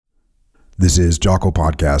This is Jocko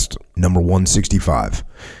Podcast number 165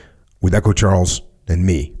 with Echo Charles and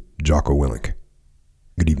me, Jocko Willink.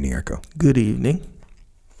 Good evening, Echo. Good evening.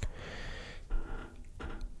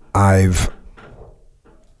 I've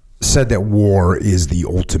said that war is the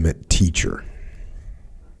ultimate teacher.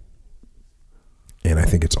 And I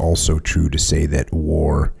think it's also true to say that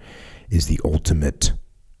war is the ultimate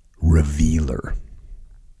revealer.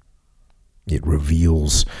 It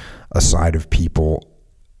reveals a side of people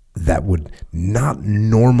that would not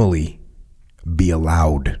normally be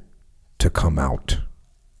allowed to come out.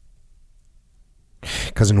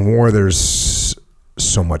 Because in war, there's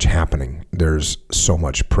so much happening. There's so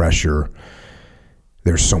much pressure.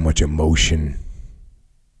 There's so much emotion.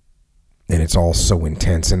 And it's all so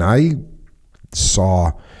intense. And I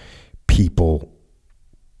saw people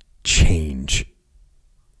change.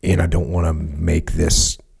 And I don't want to make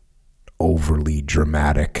this overly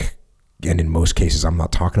dramatic. And in most cases, I'm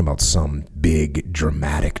not talking about some big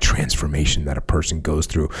dramatic transformation that a person goes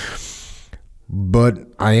through. But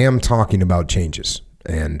I am talking about changes.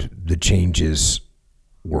 And the changes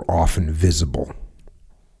were often visible.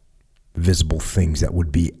 Visible things that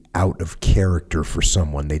would be out of character for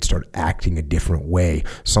someone. They'd start acting a different way.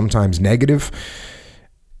 Sometimes negative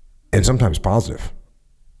and sometimes positive.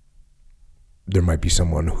 There might be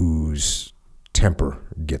someone whose temper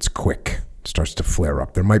gets quick, starts to flare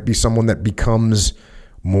up. There might be someone that becomes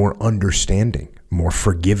more understanding, more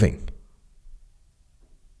forgiving.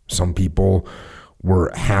 Some people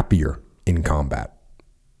were happier in combat,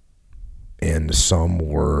 and some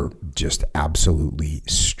were just absolutely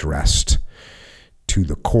stressed to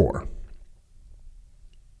the core.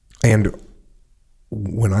 And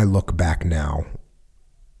when I look back now,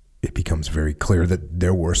 it becomes very clear that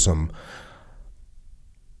there were some,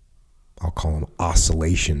 I'll call them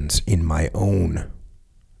oscillations in my own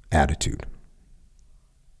attitude.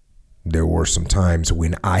 There were some times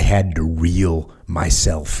when I had to reel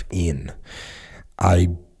myself in. I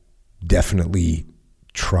definitely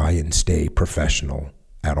try and stay professional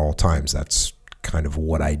at all times. That's kind of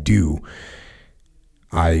what I do.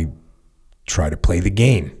 I try to play the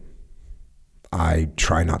game. I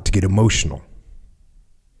try not to get emotional.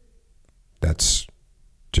 That's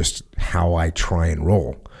just how I try and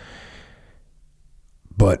roll.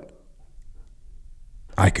 But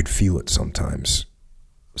I could feel it sometimes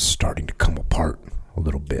starting to come apart a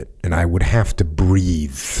little bit. And I would have to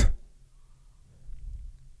breathe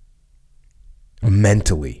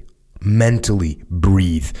mentally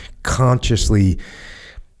breathe, consciously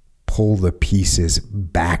pull the pieces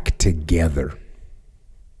back together.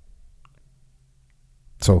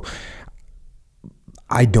 So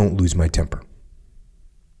I don't lose my temper.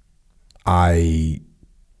 I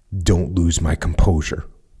don't lose my composure.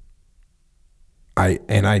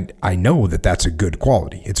 I know that that's a good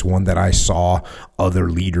quality. It's one that I saw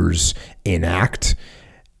other leaders enact,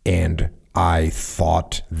 and I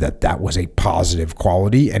thought that that was a positive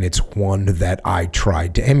quality, and it's one that I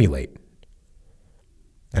tried to emulate.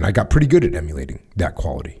 And I got pretty good at emulating that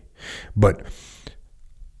quality. But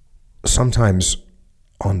sometimes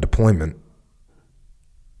on deployment,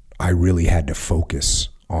 I really had to focus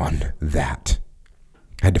on that.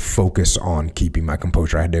 I had to focus on keeping my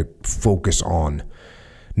composure. I had to focus on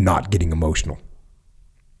not getting emotional.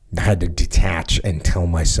 I had to detach and tell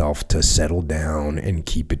myself to settle down and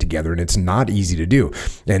keep it together. And it's not easy to do.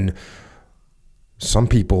 And some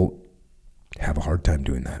people have a hard time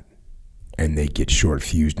doing that. And they get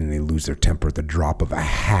short-fused and they lose their temper at the drop of a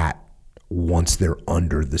hat once they're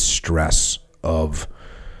under the stress of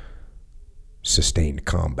sustained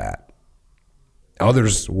combat.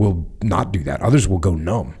 Others will not do that. Others will go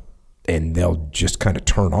numb and they'll just kind of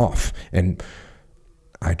turn off. And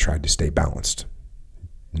I tried to stay balanced.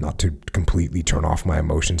 Not to completely turn off my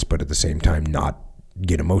emotions, but at the same time not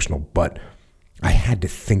get emotional. But I had to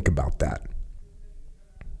think about that.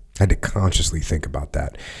 I had to consciously think about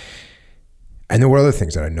that. And there were other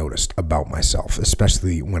things that I noticed about myself,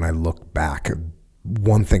 especially when I look back.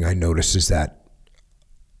 One thing I noticed is that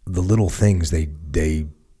the little things, they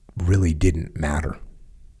really didn't matter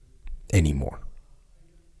anymore.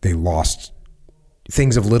 They lost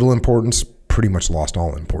things of little importance, pretty much lost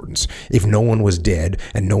all importance. If no one was dead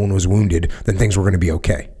and no one was wounded, then things were going to be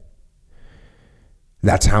okay.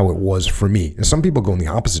 That's how it was for me. And some people go in the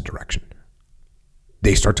opposite direction.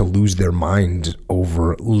 They start to lose their mind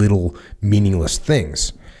over little meaningless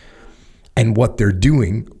things. And what they're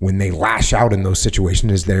doing when they lash out in those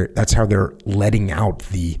situations is that's how they're letting out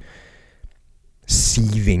the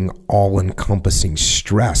seething, all-encompassing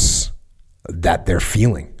stress that they're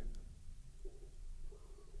feeling.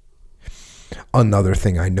 Another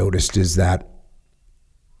thing I noticed is that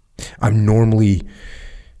I'm normally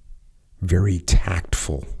very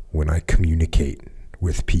tactful when I communicate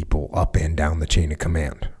with people up and down the chain of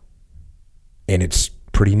command. And it's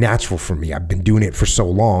pretty natural for me. I've been doing it for so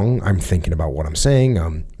long. I'm thinking about what I'm saying.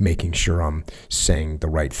 I'm making sure I'm saying the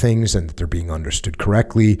right things and that they're being understood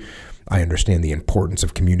correctly. I understand the importance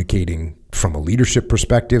of communicating from a leadership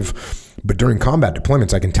perspective. But during combat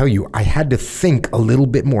deployments, I can tell you, I had to think a little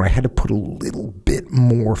bit more. I had to put a little bit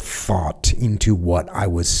more thought into what I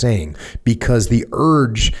was saying, because the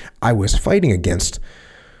urge I was fighting against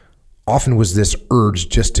often was this urge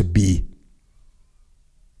just to be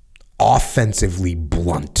offensively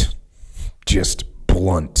blunt, just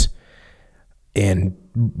blunt, and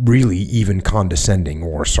really even condescending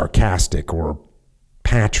or sarcastic or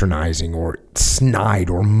patronizing or snide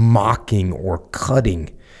or mocking or cutting.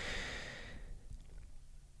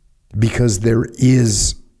 Because there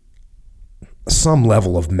is some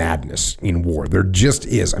level of madness in war. There just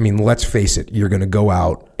is. I mean, let's face it. You're going to go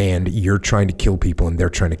out and you're trying to kill people and they're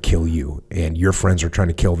trying to kill you. And your friends are trying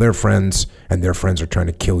to kill their friends and their friends are trying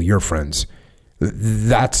to kill your friends.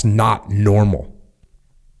 That's not normal.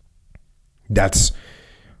 That's,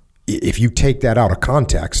 if you take that out of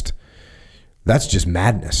context, that's just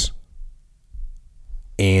madness.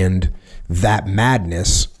 And that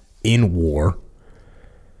madness in war,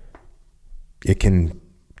 it can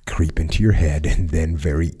creep into your head, and then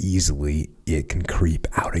very easily it can creep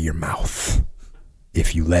out of your mouth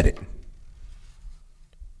if you let it.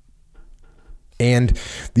 And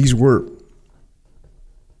these were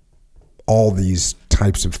all these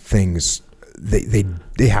types of things.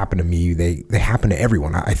 They happen to me. They happen to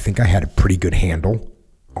everyone. I think I had a pretty good handle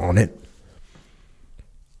on it.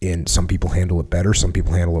 And some people handle it better. Some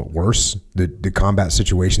people handle it worse. The combat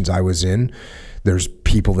situations I was in, there's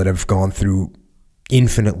people that have gone through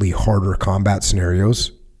infinitely harder combat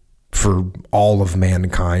scenarios for all of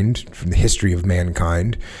mankind, from the history of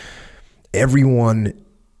mankind. Everyone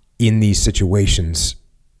in these situations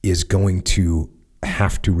is going to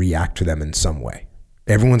have to react to them in some way.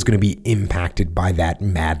 Everyone's going to be impacted by that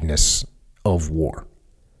madness of war.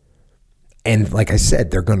 And like I said,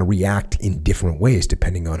 they're going to react in different ways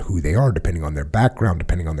depending on who they are, depending on their background,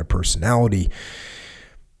 depending on their personality.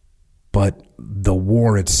 But the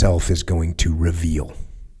war itself is going to reveal.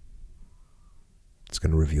 It's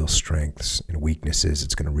going to reveal strengths and weaknesses.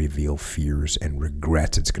 It's going to reveal fears and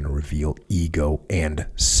regrets. It's going to reveal ego and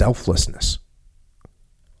selflessness.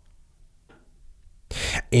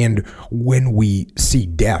 And when we see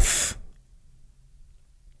death,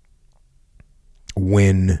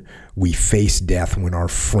 when we face death, when our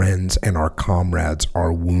friends and our comrades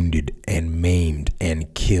are wounded and maimed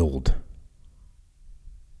and killed,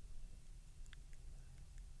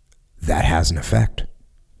 that has an effect.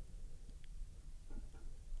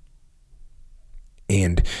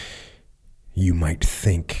 And you might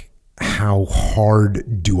think, how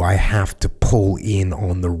hard do I have to pull in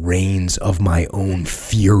on the reins of my own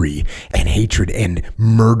fury and hatred and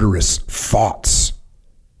murderous thoughts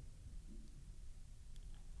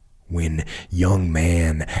when young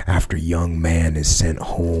man after young man is sent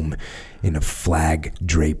home in a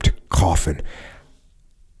flag-draped coffin?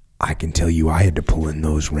 I can tell you I had to pull in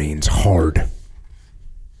those reins hard.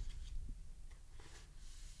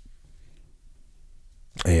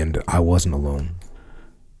 And I wasn't alone.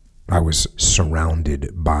 I was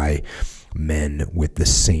surrounded by men with the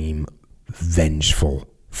same vengeful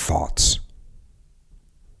thoughts.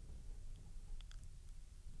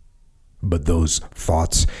 But those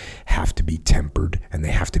thoughts have to be tempered and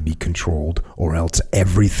they have to be controlled, or else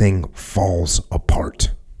everything falls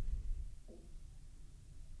apart.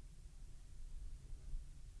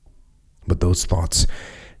 But those thoughts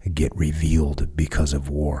get revealed because of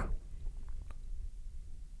war.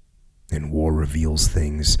 And war reveals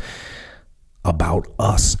things about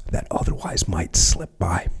us that otherwise might slip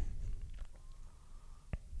by.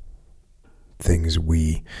 Things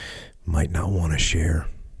we might not want to share.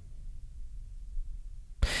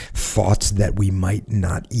 Thoughts that we might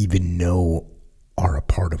not even know are a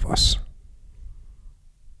part of us.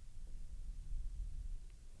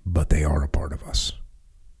 But they are a part of us.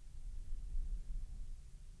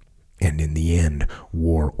 And in the end,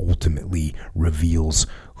 war ultimately reveals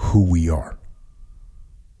who we are.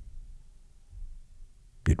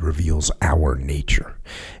 It reveals our nature,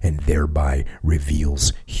 and thereby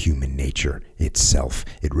reveals human nature itself.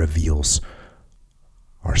 It reveals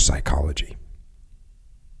our psychology.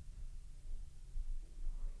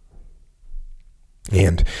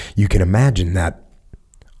 And you can imagine that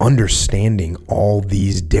understanding all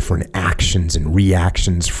these different actions and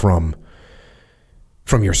reactions from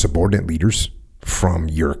your subordinate leaders, from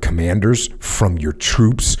your commanders, from your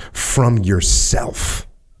troops, from yourself.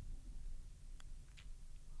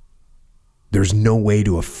 There's no way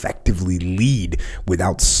to effectively lead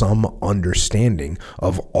without some understanding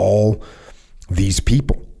of all these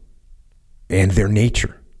people and their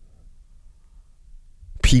nature.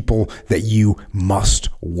 People that you must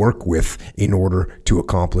work with in order to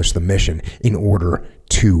accomplish the mission, in order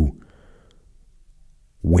to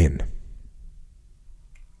win.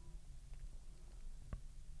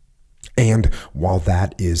 And while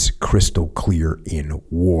that is crystal clear in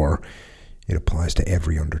war, it applies to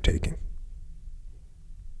every undertaking.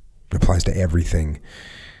 It applies to everything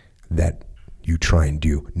that you try and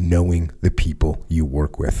do, knowing the people you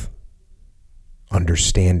work with,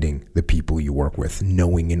 understanding the people you work with,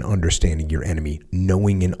 knowing and understanding your enemy,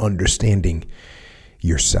 knowing and understanding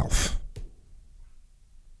yourself,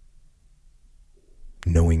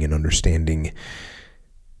 knowing and understanding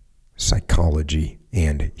psychology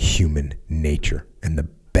and human nature. And the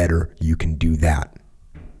better you can do that,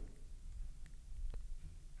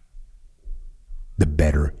 the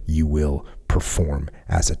better you will perform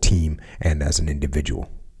as a team and as an individual,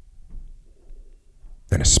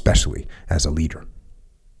 and especially as a leader.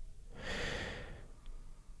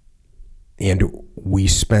 And we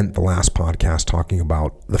spent the last podcast talking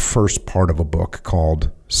about the first part of a book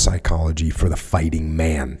called Psychology for the Fighting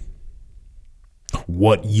Man.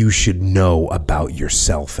 What you should know about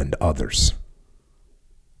yourself and others.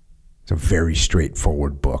 It's a very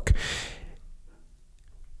straightforward book,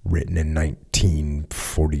 written in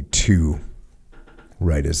 1942,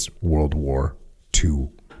 right as World War II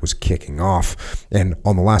was kicking off. And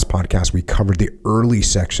on the last podcast, we covered the early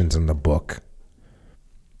sections in the book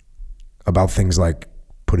about things like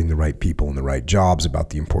putting the right people in the right jobs, about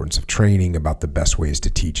the importance of training, about the best ways to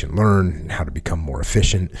teach and learn, and how to become more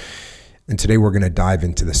efficient. And today we're going to dive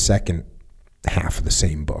into the second half of the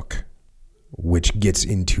same book, which gets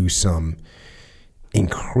into some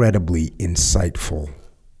incredibly insightful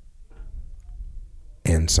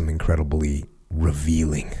and some incredibly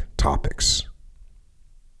revealing topics.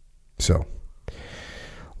 So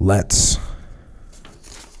let's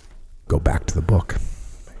go back to the book.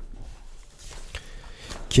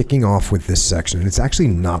 Kicking off with this section, and it's actually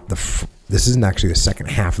not this isn't actually the second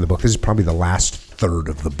half of the book. This is probably the last third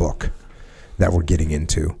of the book that we're getting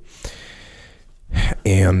into.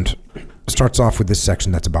 And starts off with this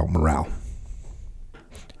section that's about morale.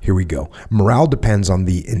 Here we go. Morale depends on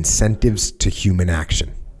the incentives to human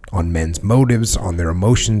action, on men's motives, on their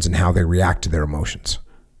emotions, and how they react to their emotions.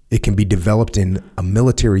 It can be developed in a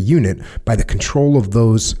military unit by the control of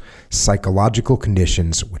those psychological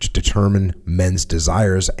conditions which determine men's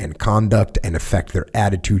desires and conduct and affect their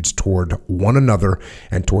attitudes toward one another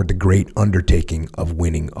and toward the great undertaking of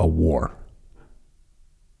winning a war.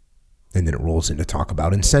 And then it rolls into talk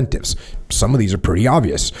about incentives. Some of these are pretty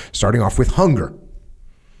obvious, starting off with hunger.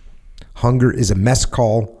 Hunger is a mess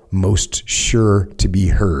call most sure to be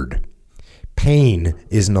heard. Pain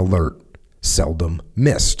is an alert seldom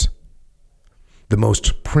missed. The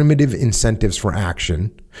most primitive incentives for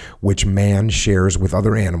action, which man shares with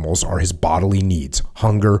other animals, are his bodily needs: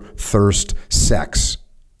 hunger, thirst, sex.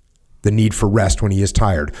 The need for rest when he is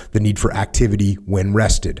tired, the need for activity when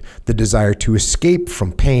rested, the desire to escape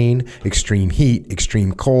from pain, extreme heat,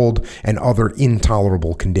 extreme cold, and other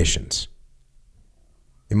intolerable conditions.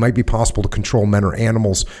 It might be possible to control men or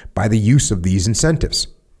animals by the use of these incentives.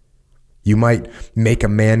 You might make a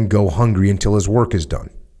man go hungry until his work is done,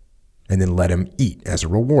 and then let him eat as a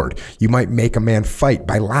reward. You might make a man fight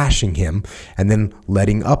by lashing him and then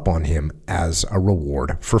letting up on him as a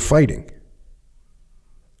reward for fighting.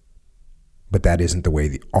 But that isn't the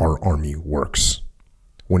way our army works.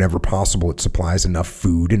 Whenever possible, it supplies enough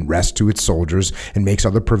food and rest to its soldiers and makes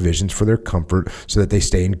other provisions for their comfort so that they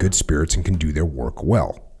stay in good spirits and can do their work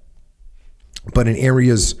well. But in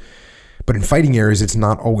fighting areas, it's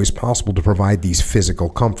not always possible to provide these physical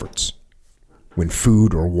comforts. When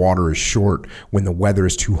food or water is short, when the weather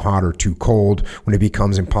is too hot or too cold, when it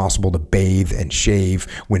becomes impossible to bathe and shave,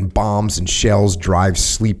 when bombs and shells drive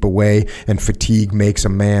sleep away and fatigue makes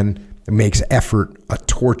effort a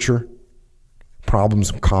torture, problems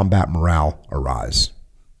of combat morale arise.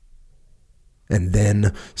 And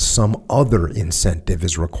then some other incentive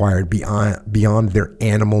is required beyond their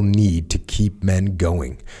animal need to keep men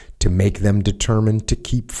going, to make them determined to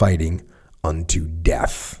keep fighting unto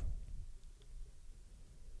death.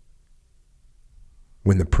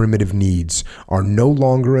 When the primitive needs are no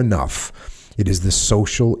longer enough, it is the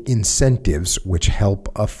social incentives which help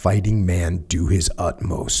a fighting man do his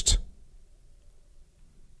utmost.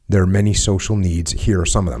 There are many social needs. Here are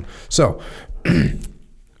some of them. So,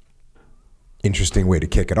 interesting way to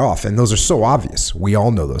kick it off. And those are so obvious. We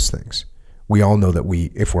all know those things. We all know that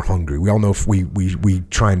if we're hungry, we all know if we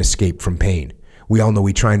try and escape from pain. We all know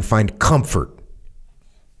we try and find comfort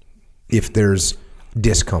if there's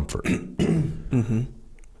discomfort. Mm-hmm.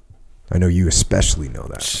 I know you especially know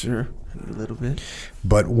that. Sure, a little bit.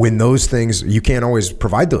 But when those things, you can't always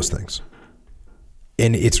provide those things.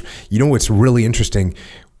 And it's, what's really interesting,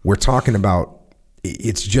 we're talking about,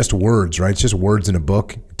 it's just words, right? It's just words in a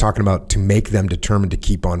book, talking about to make them determined to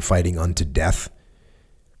keep on fighting unto death.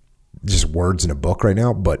 Just words in a book right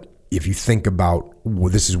now. But if you think about,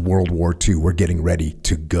 well, this is World War II, we're getting ready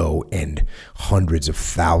to go, and hundreds of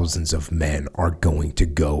thousands of men are going to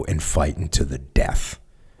go and fight into the death.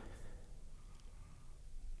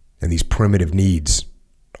 And these primitive needs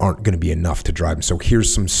aren't going to be enough to drive them. So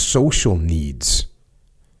here's some social needs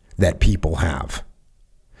that people have.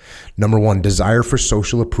 Number one, desire for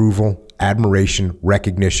social approval, admiration,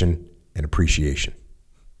 recognition, and appreciation.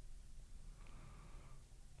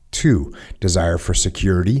 2, desire for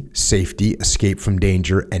security, safety, escape from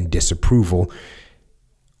danger, and disapproval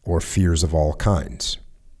or fears of all kinds.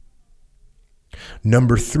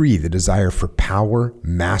 Number 3, the desire for power,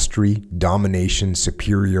 mastery, domination,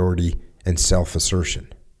 superiority, and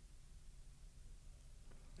self-assertion.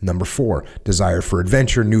 Number 4, desire for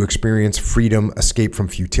adventure, new experience, freedom, escape from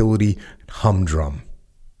futility, humdrum.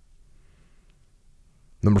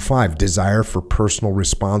 Number 5, desire for personal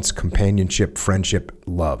response, companionship, friendship,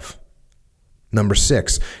 love. Number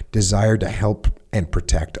 6, desire to help and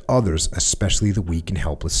protect others, especially the weak and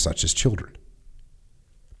helpless, such as children.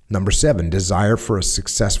 Number 7, desire for a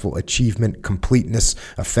successful achievement, completeness,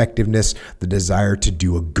 effectiveness, the desire to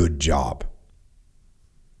do a good job.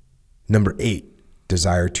 Number 8,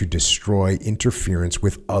 desire to destroy interference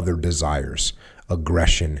with other desires,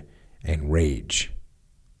 aggression, and rage.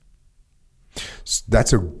 It's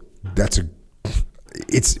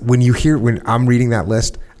when I'm reading that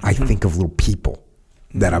list, I think of little people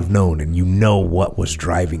that I've known, and what was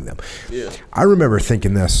driving them. Yeah. I remember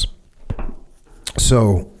thinking this.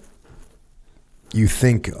 So you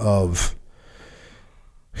think of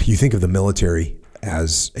the military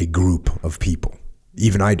as a group of people.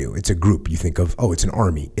 Even I do. It's a group. You think of, it's an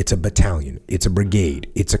army, it's a battalion, it's a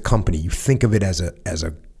brigade, it's a company. You think of it as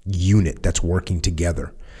a unit that's working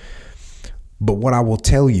together. But what I will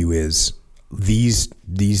tell you is these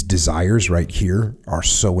desires right here are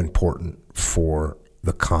so important for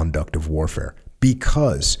the conduct of warfare,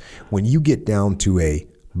 because when you get down to a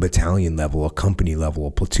battalion level, a company level,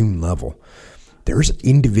 a platoon level, there's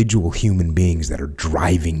individual human beings that are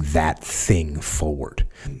driving that thing forward.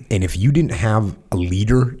 And if you didn't have a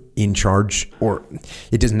leader in charge, or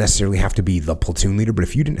it doesn't necessarily have to be the platoon leader, but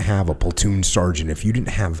if you didn't have a platoon sergeant, if you didn't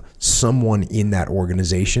have someone in that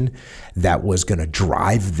organization that was going to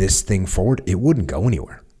drive this thing forward, it wouldn't go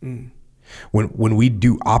anywhere. When we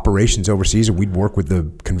do operations overseas, or we'd work with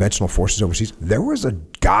the conventional forces overseas, there was a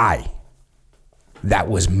guy that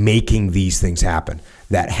was making these things happen,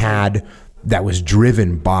 that was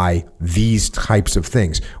driven by these types of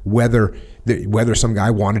things. Whether some guy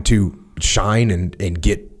wanted to shine and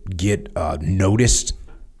get noticed,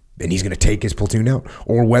 and he's going to take his platoon out,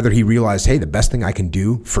 or whether he realized, hey, the best thing I can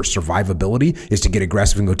do for survivability is to get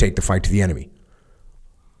aggressive and go take the fight to the enemy.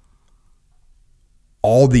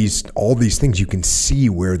 All these things, you can see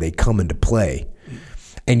where they come into play,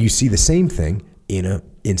 and you see the same thing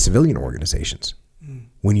in civilian organizations.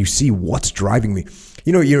 When you see what's driving me,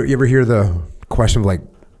 you ever hear the question of like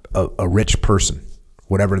a rich person,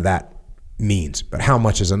 whatever that means, but how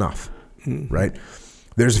much is enough, right?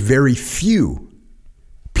 There's very few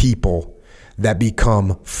people that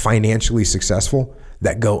become financially successful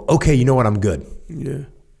that go, okay, you know what, I'm good. Yeah.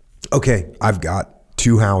 Okay, I've got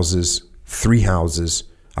 2 houses, 3 houses.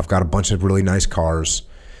 I've got a bunch of really nice cars.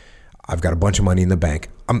 I've got a bunch of money in the bank.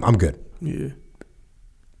 I'm good. Yeah.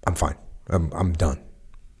 I'm fine. I'm done.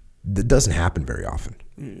 That doesn't happen very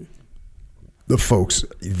often. The folks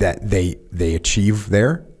that they achieve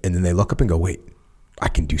there, and then they look up and go, wait, I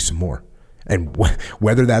can do some more. And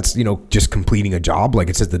whether that's, just completing a job, like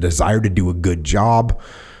it says, the desire to do a good job,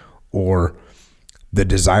 or the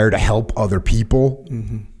desire to help other people.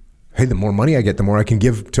 Mm-hmm. Hey, the more money I get, the more I can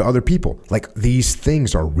give to other people. Like, these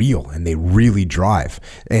things are real, and they really drive.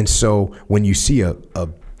 And so when you see a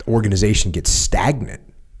organization get stagnant,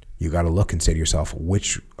 you got to look and say to yourself,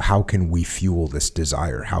 how can we fuel this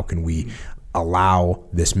desire? How can we allow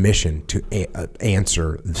this mission to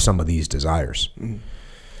answer some of these desires?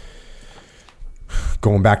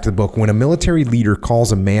 Going back to the book, when a military leader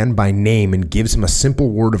calls a man by name and gives him a simple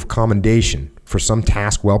word of commendation for some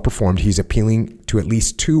task well performed, he's appealing to at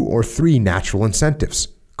least 2 or 3 natural incentives: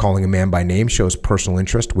 Calling a man by name shows personal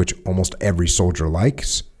interest, which almost every soldier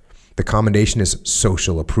likes. The commendation is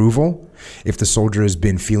social approval. If the soldier has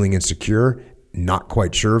been feeling insecure, not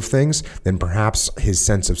quite sure of things, then perhaps his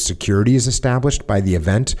sense of security is established by the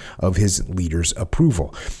event of his leader's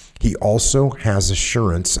approval. He also has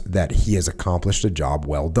assurance that he has accomplished a job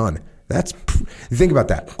well done. Think about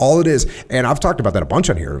that. All it is, and I've talked about that a bunch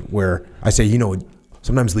on here, where I say,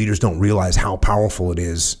 sometimes leaders don't realize how powerful it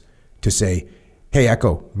is to say, hey,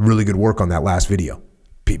 Echo, really good work on that last video.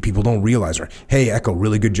 People don't realize, right? Hey, Echo,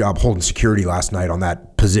 really good job holding security last night on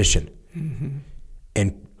that position. Mm-hmm.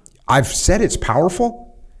 And I've said it's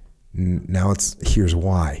powerful. Now here's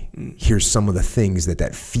why. Here's some of the things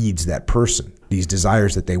that feeds that person. These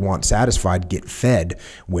desires that they want satisfied get fed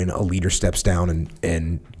when a leader steps down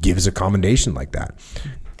and gives a commendation like that.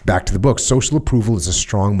 Back to the book. Social approval is a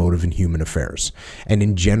strong motive in human affairs. And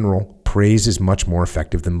in general, praise is much more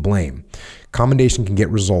effective than blame. Commendation can get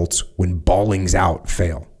results when bawlings out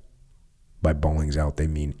fail. By bawlings out, they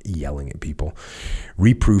mean yelling at people.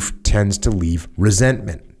 Reproof tends to leave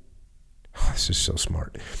resentment. This is so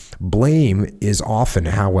smart. Blame is often,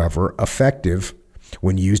 however, effective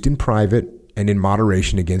when used in private and in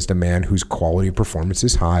moderation against a man whose quality of performance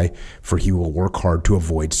is high, for he will work hard to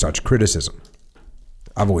avoid such criticism.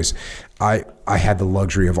 I had the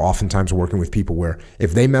luxury of oftentimes working with people where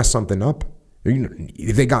if they mess something up,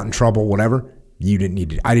 if they got in trouble, whatever, I didn't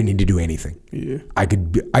need to do anything. Yeah. I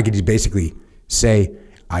could just basically say,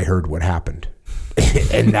 I heard what happened.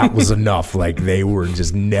 And that was enough. Like they were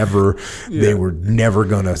just never, they were never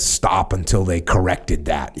going to stop until they corrected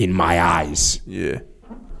that in my eyes. Yeah.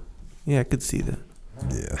 Yeah, I could see that.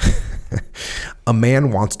 Yeah. A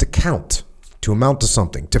man wants to count, to amount to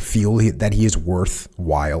something, to feel that he is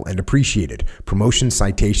worthwhile and appreciated. Promotions,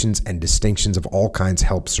 citations, and distinctions of all kinds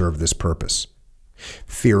help serve this purpose.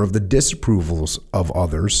 Fear of the disapprovals of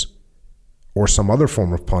others or some other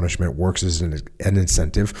form of punishment works as an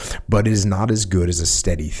incentive, but is not as good as a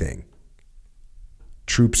steady thing.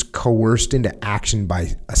 Troops coerced into action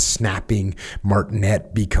by a snapping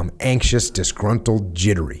martinet become anxious, disgruntled,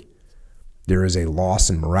 jittery. There is a loss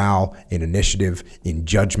in morale, in initiative, in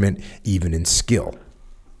judgment, even in skill.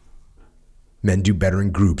 Men do better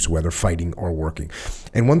in groups, whether fighting or working.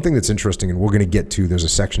 And one thing that's interesting, and we're going to get to, there's a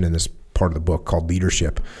section in this part of the book called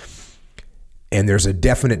leadership. And there's a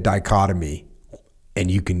definite dichotomy, and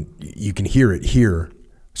you can hear it here,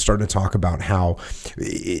 starting to talk about how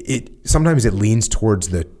it sometimes it leans towards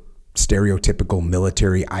the stereotypical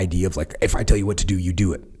military idea of like, if I tell you what to do, you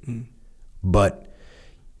do it. Mm. But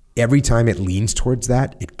every time it leans towards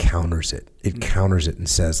that, it counters it. It counters it and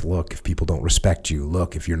says, look, if people don't respect you,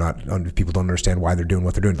 look, if people don't understand why they're doing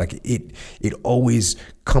what they're doing, like it always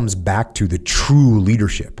comes back to the true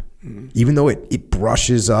leadership. Even though it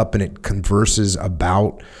brushes up and it converses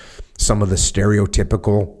about some of the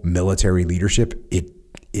stereotypical military leadership,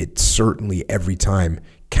 it certainly every time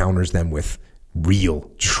counters them with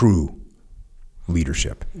real, true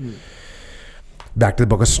leadership. Back to the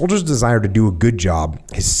book. A soldier's desire to do a good job,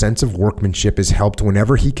 his sense of workmanship is helped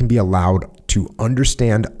whenever he can be allowed to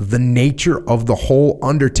understand the nature of the whole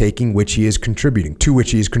undertaking to which he is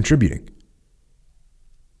contributing.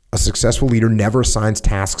 A successful leader never assigns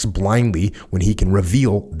tasks blindly when he can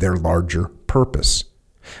reveal their larger purpose.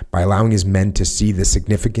 By allowing his men to see the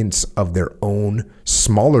significance of their own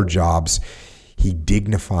smaller jobs, he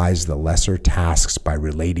dignifies the lesser tasks by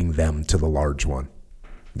relating them to the large one.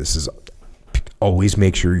 This is always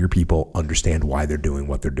make sure your people understand why they're doing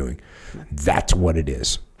what they're doing. That's what it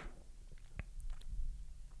is.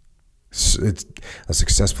 It's a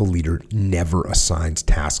successful leader never assigns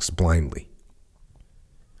tasks blindly.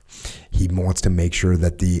 He wants to make sure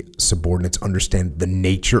that the subordinates understand the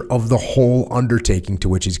nature of the whole undertaking to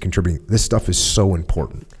which he's contributing. This stuff is so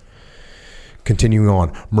important. Continuing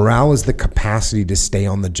on, morale is the capacity to stay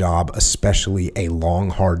on the job, especially a long,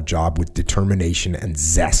 hard job, with determination and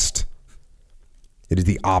zest. It is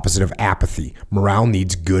the opposite of apathy. Morale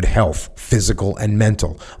needs good health, physical and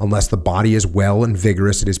mental. Unless the body is well and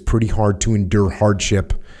vigorous, it is pretty hard to endure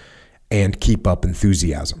hardship and keep up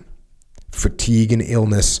enthusiasm. Fatigue and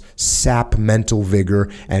illness sap mental vigor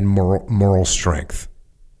and moral strength.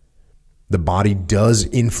 The body does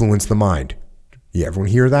influence the mind. Yeah, everyone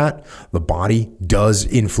hear that? The body does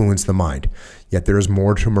influence the mind. Yet there is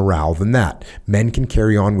more to morale than that. Men can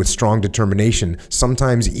carry on with strong determination,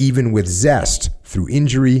 sometimes even with zest, through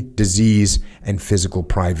injury, disease, and physical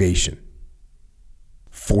privation.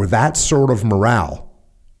 For that sort of morale,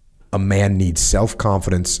 a man needs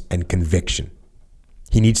self-confidence and conviction.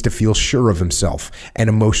 He needs to feel sure of himself and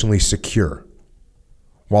emotionally secure.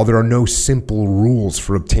 While there are no simple rules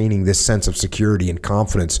for obtaining this sense of security and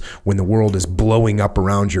confidence when the world is blowing up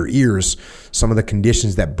around your ears, some of the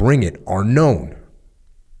conditions that bring it are known.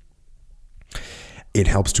 It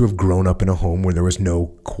helps to have grown up in a home where there was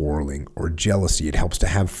no quarreling or jealousy. It helps to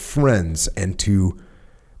have friends and to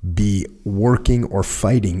be working or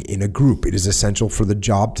fighting in a group. It is essential for the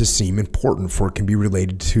job to seem important, for it can be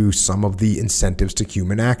related to some of the incentives to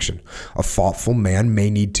human action. A thoughtful man may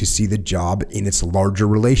need to see the job in its larger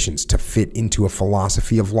relations, to fit into a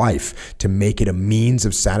philosophy of life, to make it a means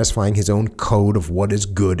of satisfying his own code of what is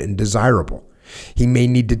good and desirable. He may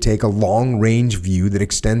need to take a long-range view that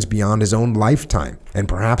extends beyond his own lifetime and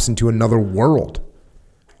perhaps into another world.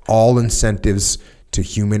 All incentives to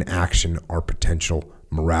human action are potential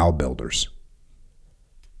morale builders.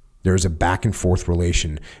 There is a back and forth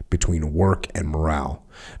relation between work and morale.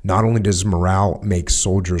 Not only does morale make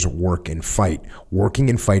soldiers work and fight, working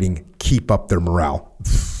and fighting keep up their morale.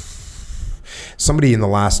 Somebody in the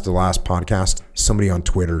last podcast, somebody on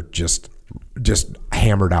Twitter just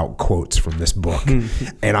hammered out quotes from this book.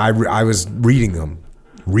 And I was rereading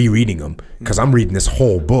them, because I'm reading this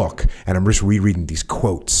whole book and I'm just rereading these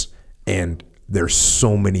quotes. And there's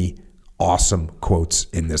so many awesome quotes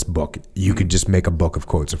in this book. You could just make a book of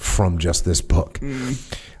quotes from just this book.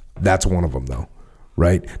 That's one of them, though,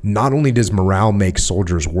 right? Not only does morale make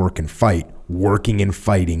soldiers work and fight, working and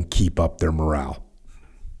fighting keep up their morale.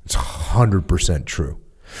 It's 100% true.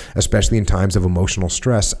 Especially in times of emotional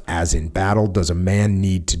stress, as in battle, does a man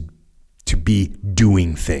need to be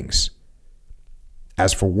doing things.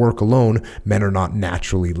 As for work alone, men are not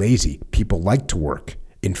naturally lazy. People like to work.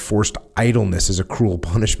 Enforced idleness is a cruel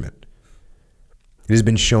punishment. It has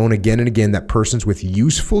been shown again and again that persons with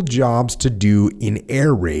useful jobs to do in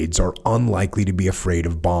air raids are unlikely to be afraid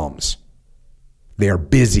of bombs. They are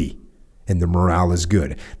busy and their morale is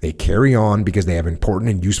good. They carry on because they have important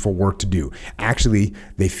and useful work to do. Actually,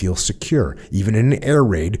 they feel secure, even in an air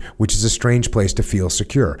raid, which is a strange place to feel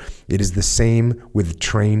secure. It is the same with a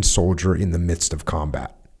trained soldier in the midst of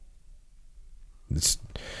combat.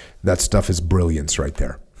 That stuff is brilliance right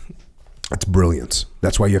there. That's brilliance.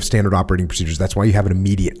 That's why you have standard operating procedures. That's why you have an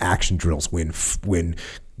immediate action drills when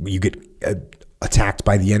you get attacked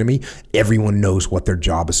by the enemy. Everyone knows what their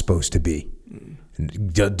job is supposed to be. And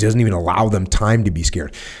it doesn't even allow them time to be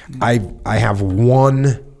scared. I have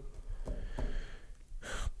one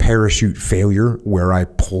parachute failure where I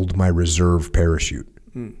pulled my reserve parachute,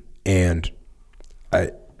 and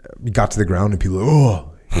I got to the ground and people,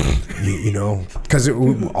 you know, because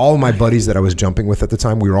all of my buddies that I was jumping with at the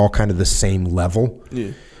time, we were all kind of the same level,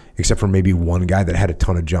 except for maybe one guy that had a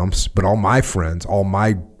ton of jumps. But all my friends, all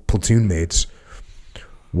my platoon mates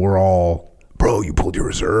were all, bro, you pulled your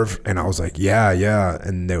reserve? And I was like, yeah.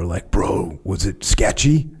 And they were like, bro, was it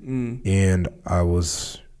sketchy? And I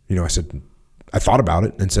was, I said, I thought about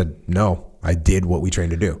it and said, no, I did what we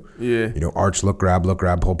trained to do. Arch, look, grab,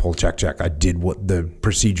 pull, check. I did what the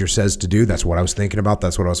procedure says to do. That's what I was thinking about.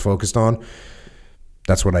 That's what I was focused on.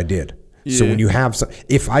 That's what I did. So when you have,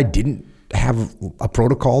 if I didn't have a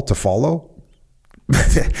protocol to follow,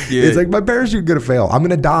 it's like my parachute going to fail. I'm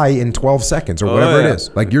going to die in 12 seconds or whatever it is.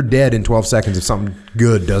 Like you're dead in 12 seconds if something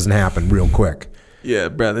good doesn't happen real quick. Yeah,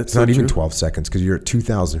 bro, that's it's not even 12 seconds because you're at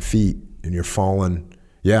 2,000 feet and you're falling.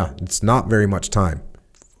 Yeah, it's not very much time.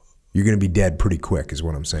 You're going to be dead pretty quick is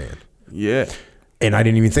what I'm saying. Yeah. And I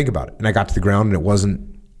didn't even think about it. And I got to the ground and it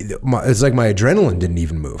wasn't, it's like my adrenaline didn't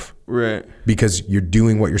even move. Right. Because you're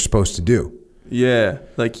doing what you're supposed to do. Yeah.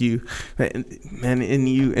 Like you, man,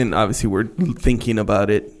 and obviously we're thinking about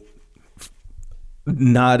it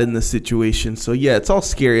not in the situation. So yeah, it's all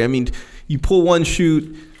scary. I mean, you pull one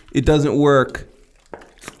chute, it doesn't work.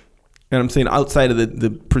 And I'm saying outside of the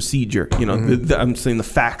procedure, I'm saying the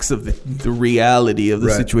facts of the reality of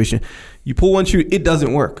the situation. You pull one chute, it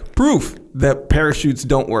doesn't work. Proof that parachutes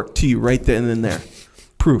don't work to you right then and there.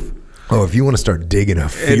 Proof. Oh, if you want to start digging a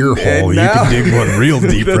fear hole, you can dig one real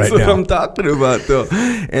deep right now. That's what I'm talking about, though.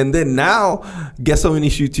 And then now, guess how many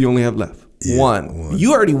chutes you only have left? One.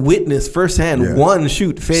 You already witnessed firsthand one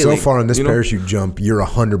chute failing. So far on this parachute jump, you're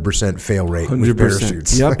 100% fail rate 100%. With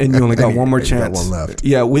parachutes. Yep, and you only got one more chance. Got one left.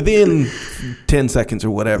 Yeah, within 10 seconds or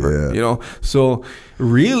whatever. So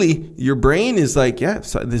really, your brain is like,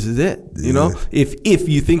 so this is it. If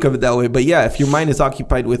you think of it that way. But yeah, if your mind is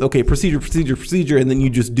occupied with procedure, and then you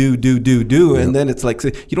just do, and then it's like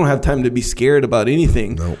you don't have time to be scared about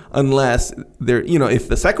anything unless there. If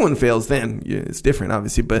the second one fails, then it's different,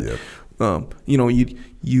 obviously. But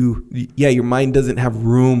your mind doesn't have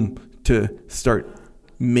room to start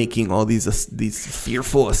making all these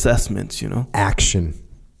fearful assessments. Action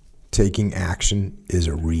taking action is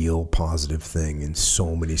a real positive thing in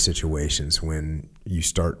so many situations. When you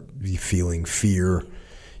start feeling fear,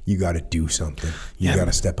 you got to do something. You got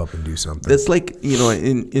to step up and do something. That's like,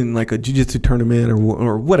 in like a jiu-jitsu tournament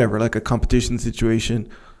or whatever, like a competition situation.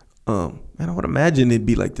 And I would imagine it'd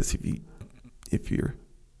be like this if you're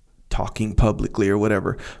talking publicly or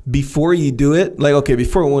whatever. Before you do it, like, okay,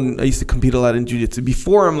 when I used to compete a lot in jiu-jitsu,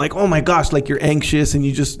 before I'm like, oh my gosh, like you're anxious and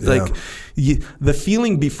you just the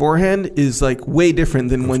feeling beforehand is like way different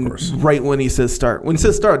than when he says start. When he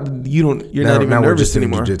says start, you're not even nervous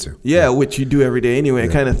anymore. Yeah, which you do every day anyway,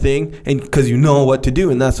 kind of thing. And because you know what to do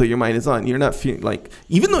and that's what your mind is on. You're not feeling like,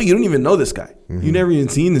 even though you don't even know this guy, you never even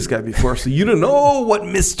seen this guy before, so you don't know what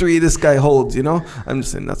mystery this guy holds, I'm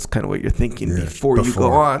just saying that's kind of what you're thinking before you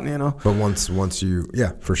go on, But once you,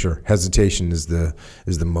 for sure. Hesitation is the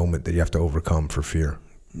moment that you have to overcome for fear.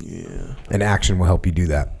 Yeah. And action will help you do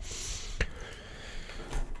that.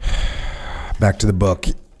 Back to the book.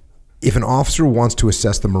 If an officer wants to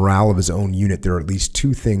assess the morale of his own unit, there are at least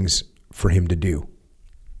two things for him to do.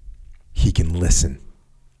 He can listen.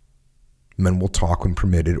 Men will talk when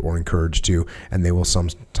permitted or encouraged to, and they will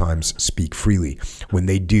sometimes speak freely. When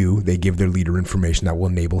they do, they give their leader information that will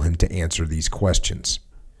enable him to answer these questions.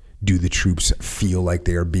 Do the troops feel like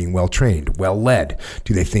they are being well trained, well led?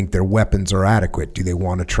 Do they think their weapons are adequate? Do they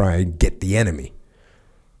want to try and get the enemy?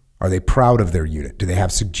 Are they proud of their unit? Do they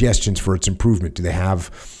have suggestions for its improvement? Do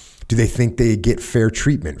they think they get fair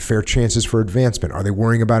treatment, fair chances for advancement? Are they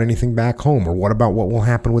worrying about anything back home? Or what about what will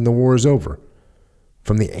happen when the war is over?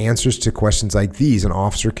 From the answers to questions like these, an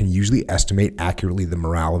officer can usually estimate accurately the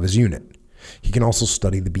morale of his unit. He can also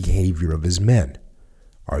study the behavior of his men.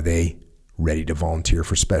 Are they ready to volunteer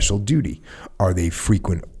for special duty? Are there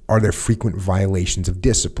frequent violations of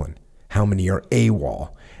discipline? How many are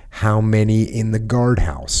AWOL? How many in the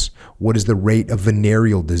guardhouse? What is the rate of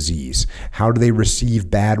venereal disease? How do they receive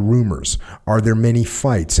bad rumors? Are there many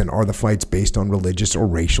fights, and are the fights based on religious or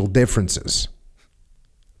racial differences?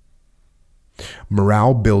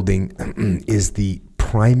 Morale building is the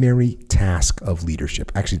primary task of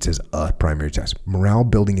leadership. Actually, it says a primary task. Morale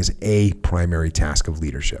building is a primary task of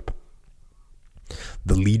leadership.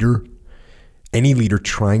 Any leader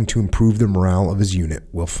trying to improve the morale of his unit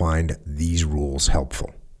will find these rules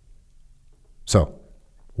helpful. So,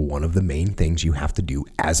 one of the main things you have to do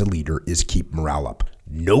as a leader is keep morale up.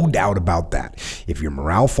 No doubt about that. If your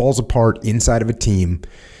morale falls apart inside of a team,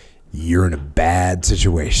 you're in a bad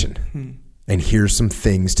situation. And here's some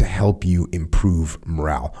things to help you improve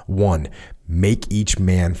morale. 1, make each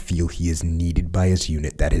man feel he is needed by his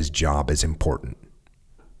unit, that his job is important.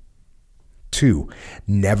 2,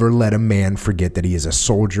 never let a man forget that he is a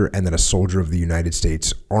soldier and that a soldier of the United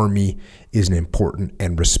States Army is an important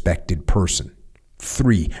and respected person.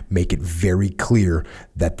 3, make it very clear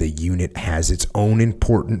that the unit has its own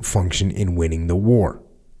important function in winning the war.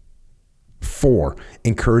 4,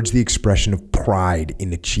 encourage the expression of pride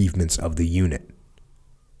in achievements of the unit.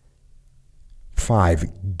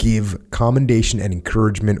 5, give commendation and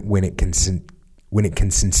encouragement when it can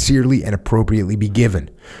sincerely and appropriately be given.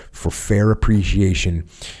 For fair appreciation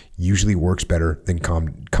usually works better than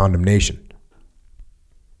condemnation.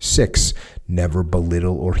 6, never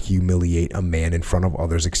belittle or humiliate a man in front of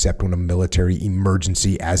others except when a military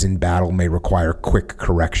emergency, as in battle, may require quick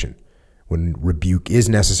correction. When rebuke is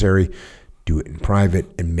necessary, do it in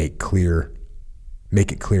private and make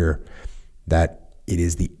it clear that it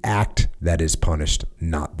is the act that is punished,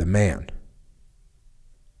 not the man.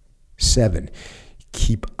 7,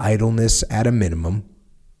 keep idleness at a minimum,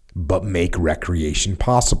 but make recreation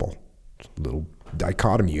possible. A little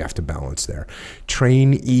dichotomy you have to balance there.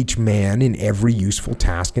 Train each man in every useful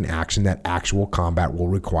task and action that actual combat will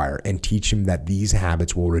require, and teach him that these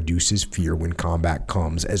habits will reduce his fear when combat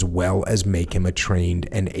comes, as well as make him a trained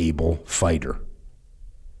and able fighter.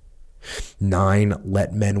 9,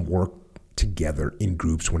 let men work together in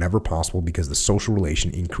groups whenever possible because the social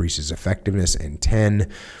relation increases effectiveness. And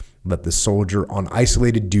 10, let the soldier on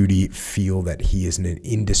isolated duty feel that he is an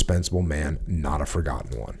indispensable man, not a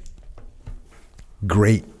forgotten one.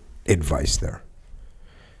 Great advice there.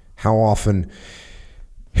 How often,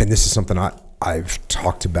 and this is something I've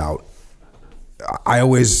talked about,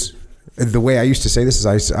 the way I used to say this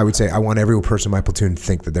is I would say I want every person in my platoon to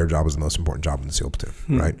think that their job is the most important job in the SEAL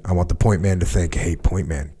platoon, right? I want the point man to think, hey, point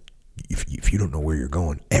man, if you don't know where you're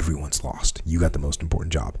going, everyone's lost. You got the most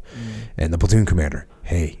important job. And the platoon commander,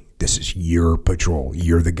 hey, this is your patrol.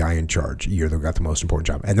 You're the guy in charge. Got the most important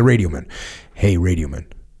job. And the radio man, hey, radio man,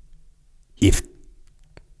 if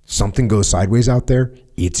something goes sideways out there,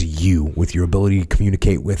 it's you with your ability to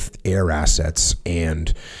communicate with air assets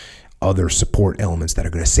and other support elements that are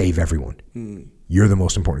going to save everyone. You're the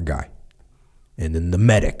most important guy. And then the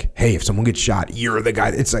medic. Hey, if someone gets shot, you're the guy.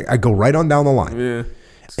 It's like I go right on down the line. Yeah.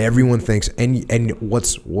 Everyone thinks, and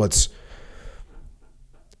what's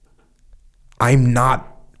I'm not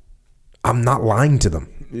lying to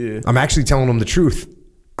them. Yeah. I'm actually telling them the truth.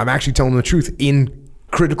 In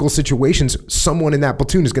critical situations, someone in that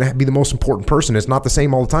platoon is going to be the most important person. It's not the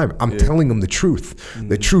same all the time. I'm telling them the truth. Mm-hmm.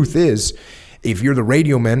 The truth is, if you're the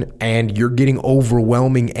radio man and you're getting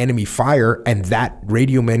overwhelming enemy fire and that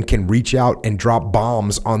radio man can reach out and drop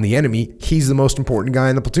bombs on the enemy, he's the most important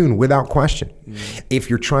guy in the platoon without question.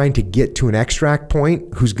 If you're trying to get to an extract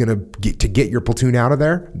point, who's going to get your platoon out of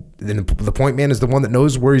there, then the point man is the one that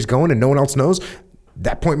knows where he's going and no one else knows.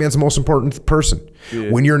 That point man's the most important person.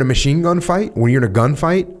 Yeah. When you're in a machine gun fight, when you're in a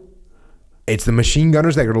gunfight, it's the machine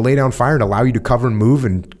gunners that are going to lay down fire and allow you to cover and move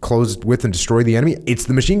and close with and destroy the enemy. It's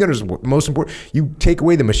the machine gunners most important. You take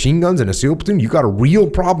away the machine guns in a SEAL platoon, you got a real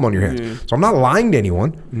problem on your hands. Yeah. So I'm not lying to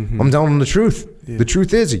anyone. Mm-hmm. I'm telling them the truth. Yeah. The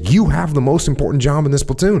truth is you have the most important job in this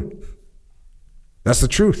platoon. That's the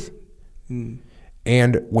truth. Mm.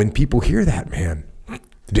 And when people hear that, man,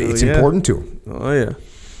 it's important to them. Oh, yeah.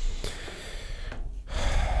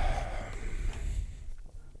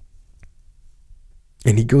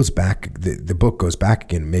 And he goes back, the book goes back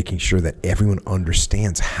again, making sure that everyone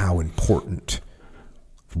understands how important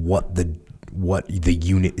what the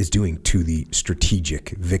unit is doing to the strategic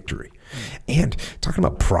victory. And talking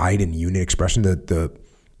about pride and unit expression,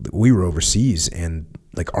 we were overseas and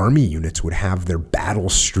like army units would have their battle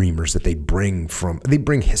streamers that they'd bring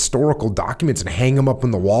historical documents and hang them up on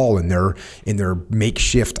the wall in their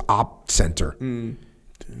makeshift op center.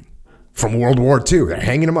 From World War II. They're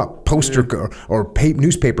hanging them up. Or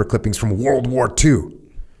newspaper clippings from World War II.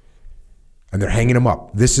 And they're hanging them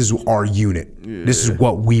up. This is our unit. Yeah. This is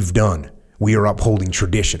what we've done. We are upholding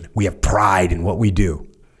tradition. We have pride in what we do.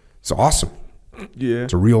 It's awesome. Yeah.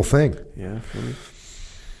 It's a real thing. Yeah. Funny.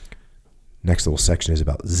 Next little section is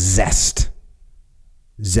about zest.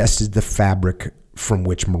 Zest is the fabric from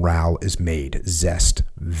which morale is made. Zest,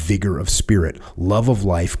 vigor of spirit, love of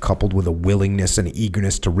life coupled with a willingness and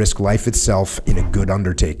eagerness to risk life itself in a good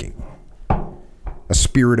undertaking. A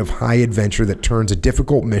spirit of high adventure that turns a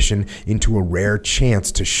difficult mission into a rare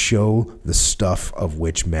chance to show the stuff of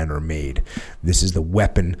which men are made. This is the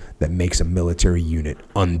weapon that makes a military unit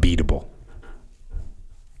unbeatable.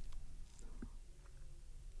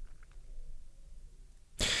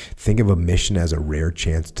 Think of a mission as a rare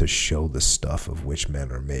chance to show the stuff of which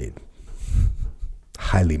men are made.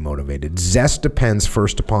 Highly motivated. Zest depends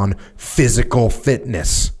first upon physical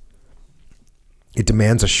fitness. It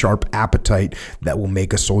demands a sharp appetite that will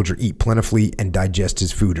make a soldier eat plentifully and digest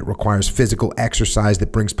his food. It requires physical exercise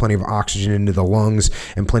that brings plenty of oxygen into the lungs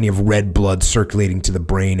and plenty of red blood circulating to the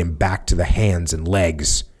brain and back to the hands and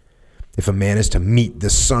legs. If a man is to meet the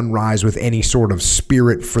sunrise with any sort of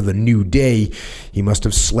spirit for the new day, he must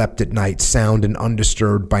have slept at night sound and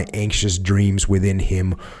undisturbed by anxious dreams within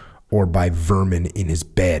him or by vermin in his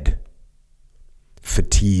bed.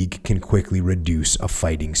 Fatigue can quickly reduce a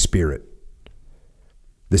fighting spirit.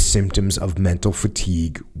 The symptoms of mental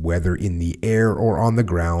fatigue, whether in the air or on the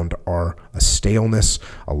ground, are a staleness,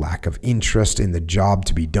 a lack of interest in the job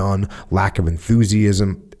to be done, lack of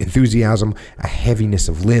enthusiasm, a heaviness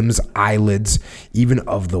of limbs, eyelids, even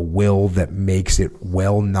of the will that makes it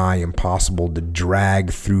well nigh impossible to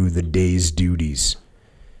drag through the day's duties,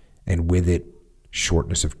 and with it,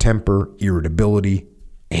 shortness of temper, irritability,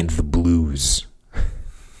 and the blues.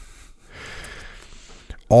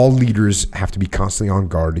 All leaders have to be constantly on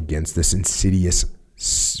guard against this insidious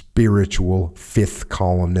spiritual fifth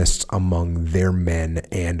columnists among their men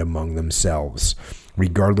and among themselves.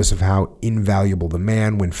 Regardless of how invaluable the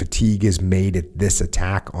man, when fatigue is made at this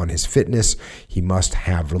attack on his fitness, he must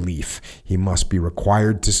have relief. He must be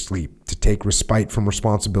required to sleep, to take respite from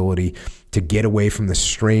responsibility, to get away from the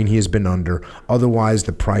strain he has been under. Otherwise,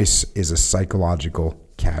 the price is a psychological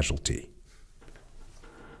casualty.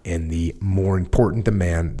 And the more important the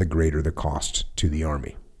man, the greater the cost to the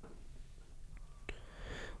army.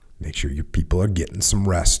 Make sure your people are getting some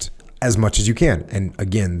rest as much as you can. And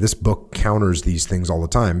again, this book counters these things all the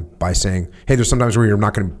time by saying, hey, there's sometimes where your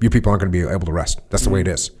people aren't going to be able to rest. That's the way it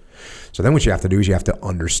is. So then what you have to do is you have to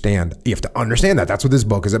understand. You have to understand that. That's what this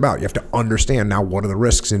book is about. You have to understand now what are the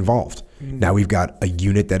risks involved. Now we've got a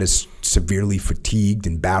unit that is severely fatigued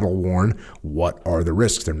and battle worn. What are the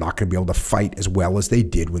risks? They're not going to be able to fight as well as they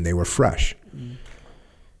did when they were fresh.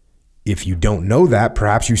 If you don't know that,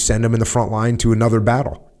 perhaps you send them in the front line to another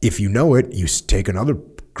battle. If you know it, you take another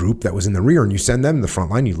group that was in the rear and you send them to the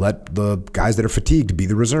front line. You let the guys that are fatigued be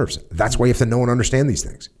the reserves. That's why you have to know and understand these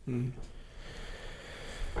things.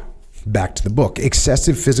 Back to the book.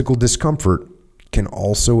 Excessive physical discomfort can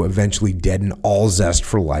also eventually deaden all zest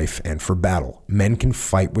for life and for battle. Men can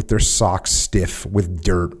fight with their socks stiff with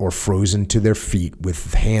dirt or frozen to their feet,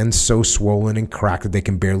 with hands so swollen and cracked that they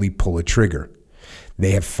can barely pull a trigger.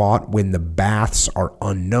 They have fought when the baths are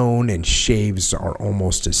unknown and shaves are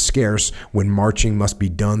almost as scarce, when marching must be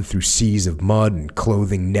done through seas of mud and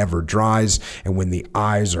clothing never dries, and when the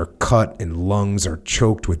eyes are cut and lungs are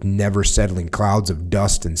choked with never settling clouds of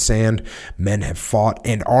dust and sand. Men have fought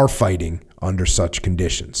and are fighting under such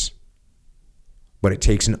conditions. But it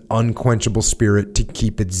takes an unquenchable spirit to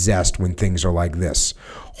keep its zest when things are like this.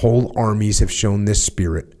 Whole armies have shown this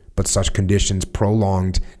spirit, but such conditions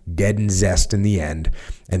prolonged deaden zest in the end,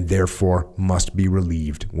 and therefore must be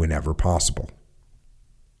relieved whenever possible.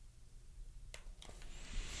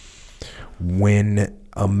 When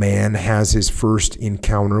a man has his first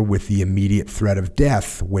encounter with the immediate threat of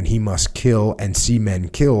death, when he must kill and see men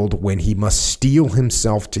killed, when he must steel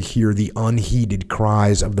himself to hear the unheeded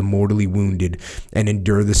cries of the mortally wounded and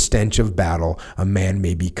endure the stench of battle, a man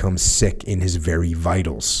may become sick in his very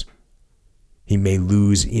vitals. He may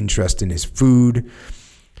lose interest in his food,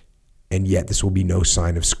 and yet this will be no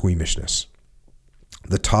sign of squeamishness.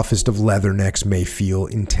 The toughest of leathernecks may feel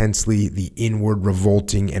intensely the inward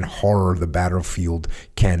revolting and horror the battlefield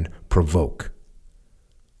can provoke.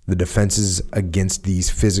 The defenses against these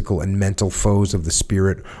physical and mental foes of the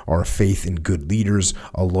spirit are a faith in good leaders,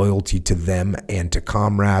 a loyalty to them and to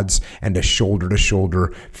comrades, and a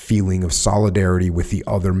shoulder-to-shoulder feeling of solidarity with the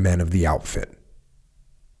other men of the outfit.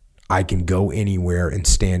 I can go anywhere and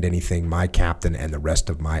stand anything my captain and the rest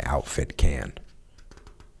of my outfit can.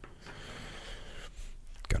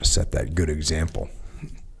 Got to set that good example.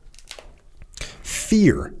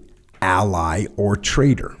 Fear, ally or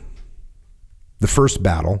traitor. The first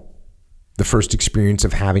battle, the first experience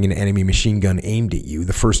of having an enemy machine gun aimed at you,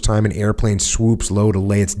 the first time an airplane swoops low to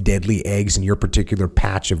lay its deadly eggs in your particular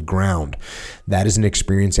patch of ground. That is an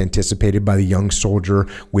experience anticipated by the young soldier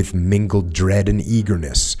with mingled dread and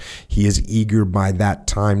eagerness. He is eager by that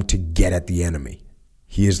time to get at the enemy.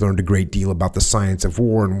 He has learned a great deal about the science of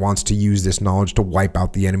war and wants to use this knowledge to wipe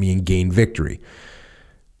out the enemy and gain victory.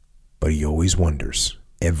 But he always wonders,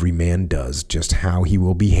 every man does, just how he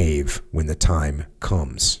will behave when the time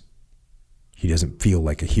comes. He doesn't feel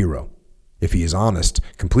like a hero. If he is honest,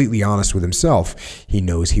 completely honest with himself, he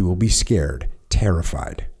knows he will be scared,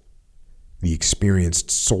 terrified. The experienced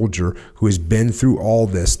soldier who has been through all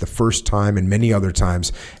this the first time and many other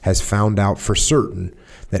times has found out for certain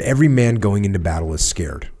that every man going into battle is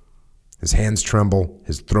scared. His hands tremble,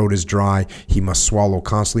 his throat is dry, he must swallow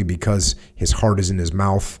constantly because his heart is in his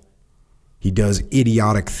mouth. He does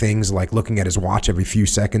idiotic things like looking at his watch every few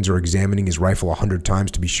seconds or examining his rifle 100 times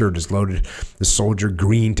to be sure it is loaded. The soldier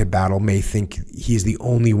green to battle may think he is the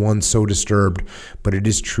only one so disturbed, but it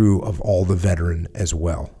is true of all the veteran as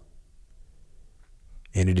well.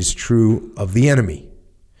 And it is true of the enemy.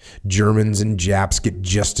 Germans and Japs get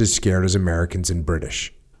just as scared as Americans and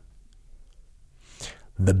British.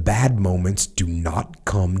 The bad moments do not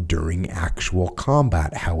come during actual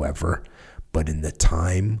combat, however, but in the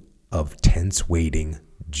time of tense waiting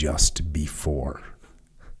just before,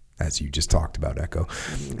 as you just talked about, Echo.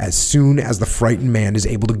 As soon as the frightened man is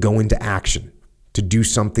able to go into action, to do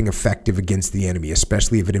something effective against the enemy,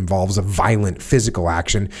 especially if it involves a violent physical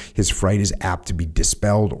action, his fright is apt to be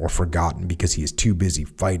dispelled or forgotten because he is too busy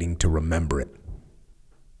fighting to remember it.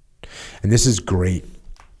 And this is great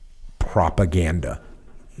propaganda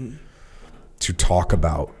to talk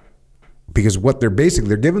about, because what they're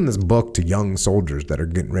giving this book to young soldiers that are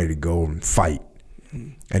getting ready to go and fight.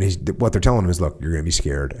 And what they're telling them is, look, you're going to be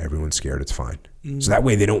scared. Everyone's scared. It's fine. So that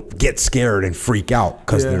way they don't get scared and freak out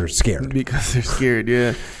because they're scared. Because they're scared,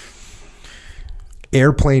 yeah.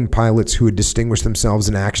 Airplane pilots who had distinguished themselves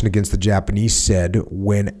in action against the Japanese said,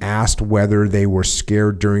 when asked whether they were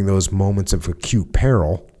scared during those moments of acute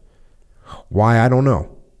peril, "Why, I don't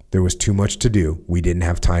know. There was too much to do. We didn't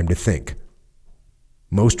have time to think."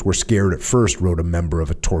 Most were scared at first, wrote a member of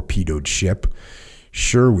a torpedoed ship.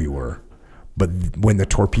 Sure we were. But when the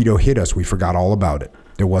torpedo hit us, we forgot all about it.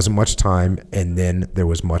 There wasn't much time, and then there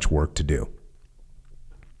was much work to do.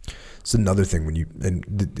 It's another thing and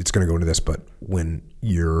it's going to go into this, but when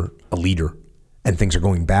you're a leader and things are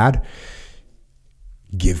going bad,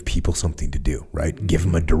 give people something to do, right? Give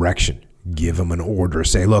them a direction. Give them an order.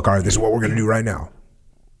 Say, look, all right, this is what we're going to do right now.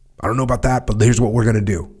 I don't know about that, but here's what we're going to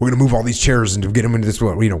do. We're going to move all these chairs and get them into this,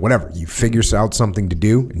 whatever. You figure out something to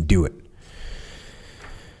do and do it.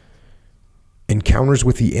 Encounters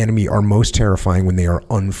with the enemy are most terrifying when they are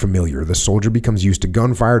unfamiliar. The soldier becomes used to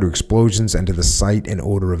gunfire, to explosions, and to the sight and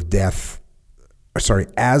odor of death.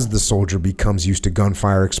 As the soldier becomes used to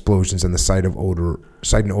gunfire, explosions, and the sight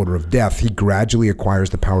and odor of death, he gradually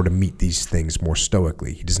acquires the power to meet these things more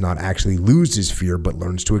stoically. He does not actually lose his fear, but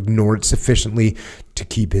learns to ignore it sufficiently to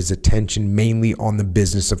keep his attention mainly on the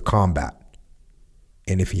business of combat.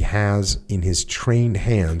 And if he has in his trained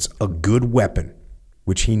hands a good weapon,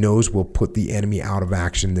 which he knows will put the enemy out of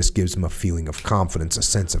action, this gives him a feeling of confidence, a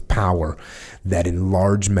sense of power that in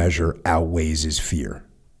large measure outweighs his fear.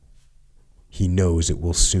 He knows it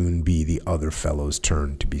will soon be the other fellow's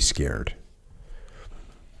turn to be scared.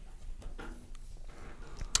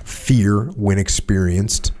 Fear, when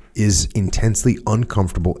experienced, is intensely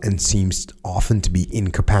uncomfortable and seems often to be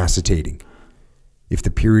incapacitating. If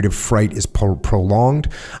the period of fright is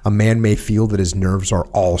prolonged, a man may feel that his nerves are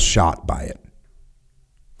all shot by it.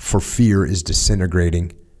 For fear is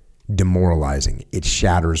disintegrating, demoralizing. It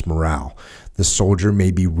shatters morale. The soldier may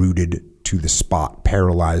be rooted to the spot,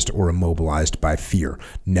 paralyzed or immobilized by fear.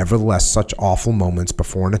 Nevertheless, such awful moments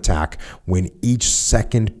before an attack, when each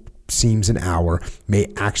second seems an hour,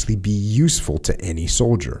 may actually be useful to any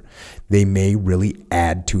soldier. They may really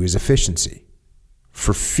add to his efficiency.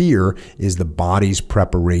 For fear is the body's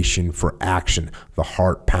preparation for action. The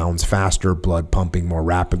heart pounds faster, blood pumping more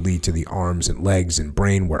rapidly to the arms and legs and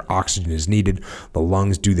brain where oxygen is needed. The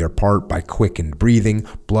lungs do their part by quickened breathing.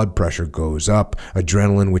 Blood pressure goes up.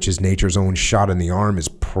 Adrenaline, which is nature's own shot in the arm, is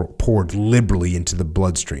poured liberally into the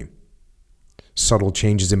bloodstream. Subtle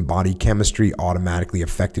changes in body chemistry, automatically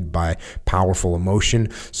affected by powerful emotion,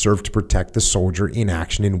 serve to protect the soldier in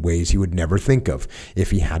action in ways he would never think of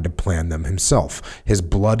if he had to plan them himself. His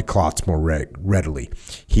blood clots more readily.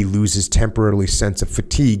 He loses temporarily sense of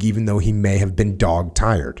fatigue, even though he may have been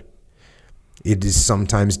dog-tired. It is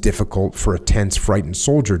sometimes difficult for a tense, frightened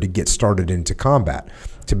soldier to get started into combat.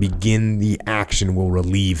 To begin the action will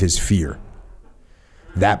relieve his fear.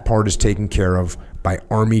 That part is taken care of by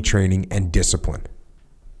army training and discipline.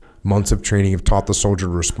 Months of training have taught the soldier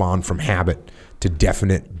to respond from habit to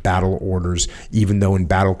definite battle orders, even though in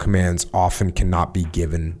battle commands often cannot be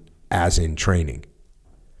given as in training.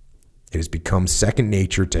 It has become second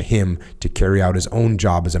nature to him to carry out his own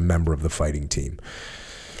job as a member of the fighting team.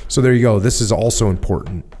 So there you go. This is also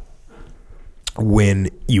important when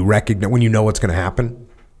you recognize, when you know what's going to happen.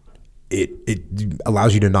 It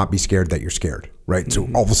allows you to not be scared that you're scared, right?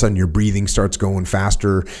 Mm-hmm. So all of a sudden your breathing starts going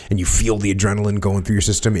faster and you feel the adrenaline going through your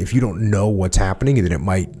system. If you don't know what's happening, then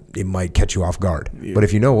it might catch you off guard. Yeah. But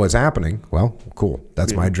if you know what's happening, well, cool.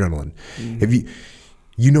 That's my adrenaline. Mm-hmm. If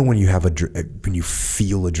you know when you have when you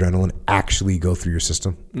feel adrenaline actually go through your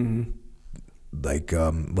system, mm-hmm. Like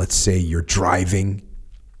let's say you're driving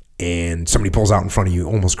and somebody pulls out in front of you,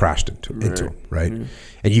 almost crashed into them, right? Mm-hmm.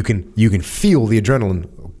 And you can feel the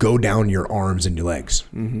adrenaline go down your arms and your legs.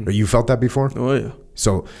 Mm-hmm. You felt that before? Oh yeah.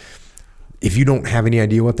 So if you don't have any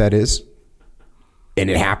idea what that is, and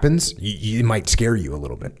it happens, it might scare you a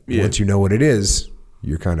little bit. Yeah. Once you know what it is,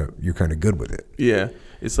 you're kind of good with it. Yeah,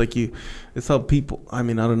 it's like it's how people. I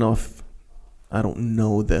mean, I don't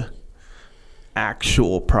know the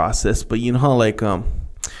actual process, but you know how like when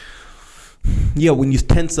you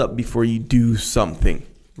tense up before you do something,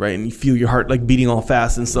 right, and you feel your heart like beating all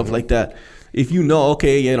fast and stuff like that. If you know,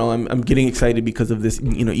 okay, I'm getting excited because of this,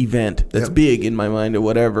 event that's big in my mind or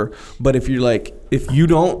whatever. But if you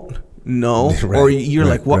don't know, right, or you're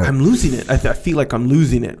like, well, right. I'm losing it. I feel like I'm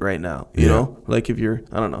losing it right now. You know, like if you're,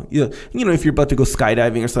 I don't know, if you're about to go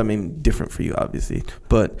skydiving or something different for you, obviously.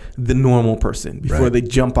 But the normal person before they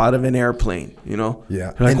jump out of an airplane,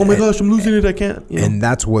 they're like, oh my gosh, I'm losing it. I can't. And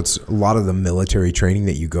that's what's a lot of the military training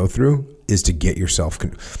that you go through is to get yourself.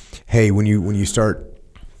 Hey, when you start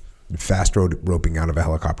fast roping out of a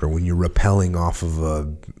helicopter, when you're rappelling off of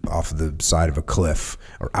the side of a cliff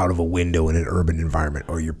or out of a window in an urban environment,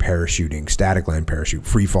 or you're parachuting, static line parachute,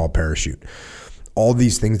 free fall parachute, all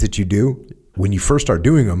these things that you do, when you first start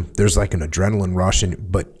doing them, there's like an adrenaline rush,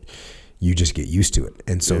 but you just get used to it.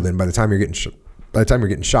 And so then by the time you're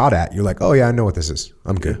getting shot at, you're like, oh yeah, I know what this is.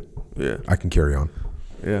 I'm good. Yeah. I can carry on.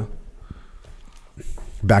 Yeah.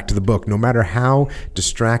 Back to the book. No matter how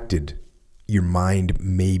distracted your mind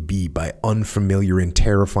may be by unfamiliar and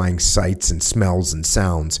terrifying sights and smells and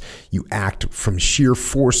sounds, you act from sheer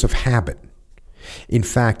force of habit. In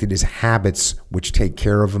fact, it is habits which take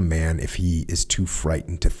care of a man if he is too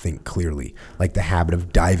frightened to think clearly, like the habit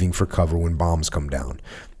of diving for cover when bombs come down.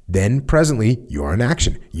 Then presently, you are in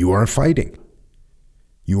action. You are fighting.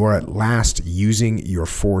 You are at last using your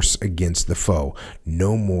force against the foe.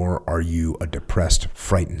 No more are you a depressed,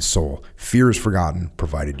 frightened soul. Fear is forgotten,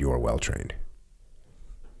 provided you are well trained.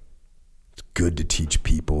 good to teach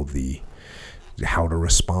people how to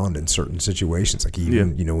respond in certain situations. Like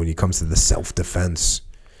even, when it comes to the self-defense,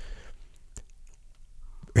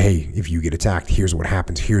 hey, if you get attacked, here's what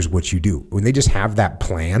happens. Here's what you do. When they just have that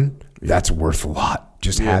plan, that's worth a lot.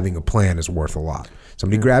 Just having a plan is worth a lot.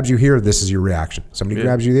 Somebody grabs you here, this is your reaction. Somebody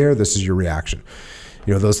grabs you there, this is your reaction.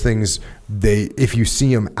 Those things, if you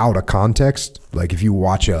see them out of context, like if you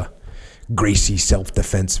watch a Gracie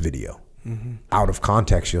self-defense video out of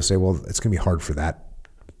context, you'll say, well, it's going to be hard for that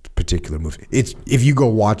particular move. If you go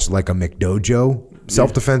watch like a McDojo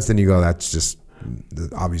self-defense, then you go, that's just,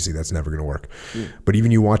 obviously that's never going to work. But even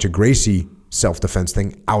you watch a Gracie self-defense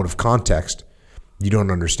thing out of context, you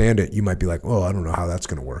don't understand it. You might be like, oh, I don't know how that's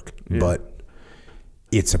going to work. But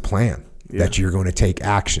it's a plan that you're going to take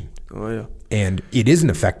action. Oh, yeah. And it is an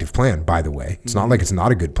effective plan, by the way. It's not like it's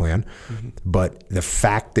not a good plan. But the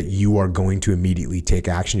fact that you are going to immediately take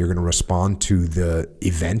action, you're going to respond to the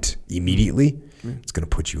event immediately, it's going to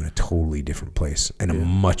put you in a totally different place and a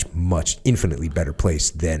much, much infinitely better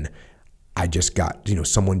place than I just got,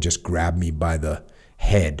 someone just grabbed me by the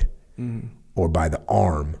head or by the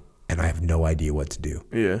arm and I have no idea what to do.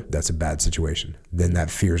 Yeah. That's a bad situation. Then that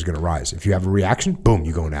fear is going to rise. If you have a reaction, boom,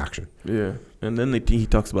 you go into action. Yeah. And then he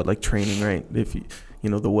talks about like training, right? If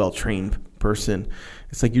the well-trained person,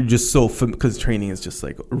 it's like you're just so, because training is just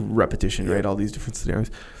like repetition, right? All these different scenarios.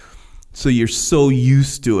 So you're so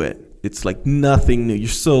used to it. It's like nothing new. You're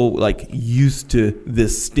so like used to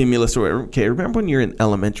this stimulus or whatever. Okay, remember when you're in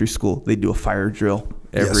elementary school, they do a fire drill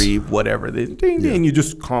every whatever. They ding, and you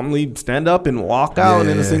just calmly stand up and walk out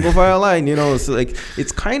in a single file line. So like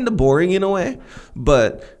it's kind of boring in a way,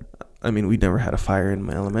 but I mean, we never had a fire in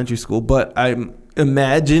my elementary school. But I'm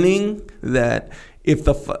imagining that if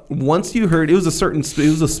once you heard it was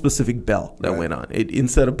a specific bell that went on. It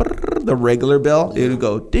instead of the regular bell, it would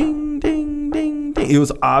go ding ding ding ding. It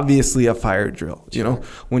was obviously a fire drill,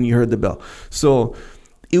 when you heard the bell. So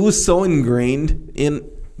it was so ingrained in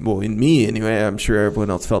me anyway. I'm sure everyone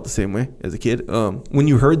else felt the same way as a kid. When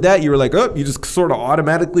you heard that, you were like, oh, you just sort of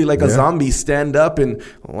automatically like a zombie stand up and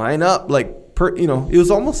line up like. It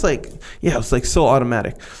was almost like, it was like so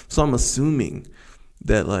automatic. So I'm assuming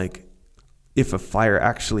that like if a fire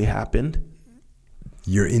actually happened,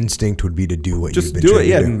 your instinct would be to do what just you've been do it.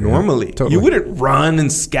 Yeah, to do. normally Totally. You wouldn't run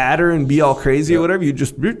and scatter and be all crazy or whatever. You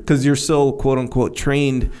just, because you're so quote unquote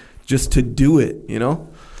trained just to do it,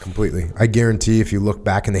 Completely. I guarantee if you look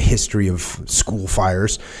back in the history of school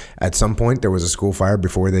fires, at some point there was a school fire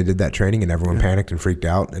before they did that training and everyone panicked and freaked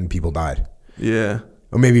out and people died. Yeah.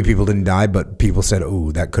 Or maybe people didn't die, but people said,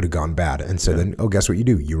 oh, that could have gone bad. And so then, guess what you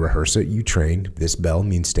do? You rehearse it, you train. This bell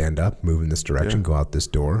means stand up, move in this direction, go out this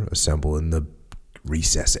door, assemble in the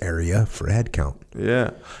recess area for a head count. Yeah.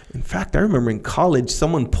 In fact, I remember in college,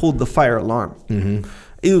 someone pulled the fire alarm.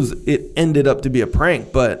 It ended up to be a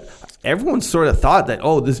prank, but everyone sort of thought that,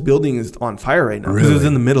 oh, this building is on fire right now because it was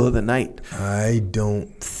in the middle of the night. I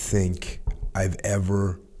don't think I've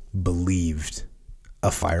ever believed a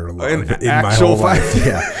fire alarm in my whole life.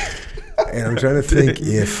 Yeah. And I'm trying to think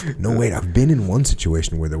I've been in one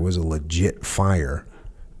situation where there was a legit fire,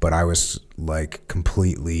 but I was like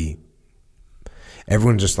completely,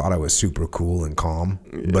 everyone just thought I was super cool and calm,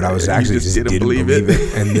 but I was actually just didn't believe it.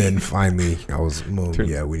 And then finally I was,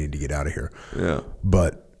 we need to get out of here. Yeah.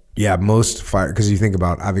 But yeah, most fire, because you think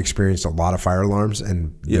about, I've experienced a lot of fire alarms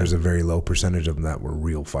and there's a very low percentage of them that were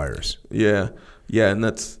real fires. Yeah. Yeah. And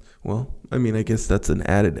that's, I guess that's an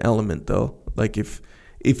added element though. Like if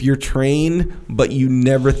you're trained, but you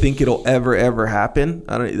never think it'll ever happen,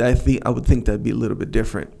 I would think that'd be a little bit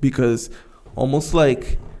different, because almost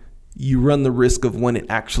like you run the risk of when it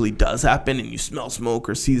actually does happen and you smell smoke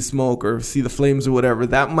or see the smoke or see the flames or whatever,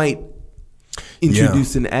 that might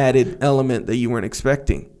introduce an added element that you weren't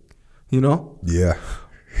expecting, Yeah.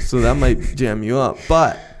 So that might jam you up.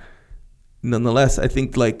 But nonetheless, I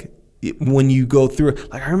think like, when you go through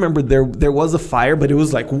it, like I remember there was a fire, but it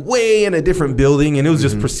was like way in a different building and it was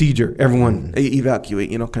just procedure. Everyone evacuate,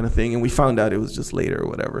 kind of thing. And we found out it was just later or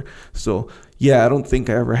whatever. So I don't think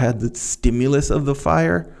I ever had the stimulus of the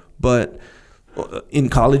fire, but in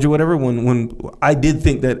college or whatever, when I did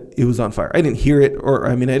think that it was on fire, I didn't hear it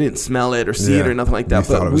I didn't smell it or see it or nothing like that.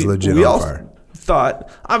 You thought it was legit on fire. Thought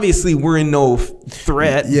obviously we're in no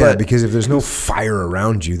threat. Yeah, because if there's no fire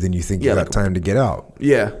around you, then you think you got time to get out.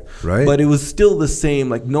 Yeah, right. But it was still the same.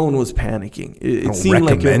 Like no one was panicking. It seemed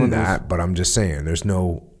like recommend that, but I'm just saying there's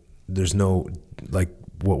no like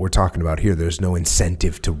what we're talking about here. There's no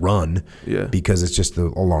incentive to run. Yeah, because it's just the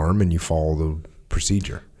alarm and you follow the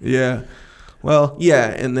procedure. Yeah, well,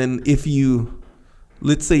 and then if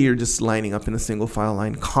let's say you're just lining up in a single file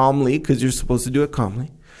line calmly, because you're supposed to do it calmly.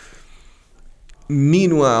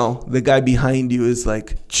 Meanwhile, the guy behind you is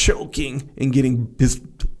like choking and getting his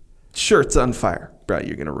shirt's on fire. Bro,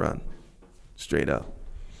 you're going to run straight up.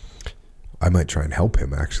 I might try and help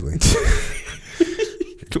him, actually.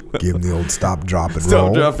 Give him the old stop, drop, and roll.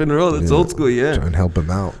 Stop, drop, and roll. That's old school, yeah. Try and help him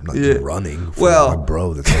out. I'm not just running for my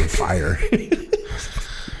bro that's on fire.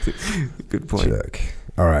 Good point. Check.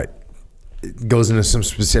 All right. It goes into some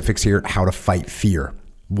specifics here. How to fight fear.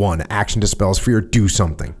 1, action dispels fear. Do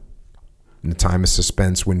something. In the time of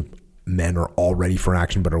suspense, when men are all ready for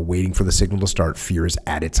action but are waiting for the signal to start, fear is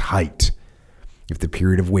at its height. If the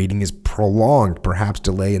period of waiting is prolonged, perhaps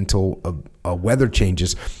delay until a weather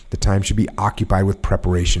changes, the time should be occupied with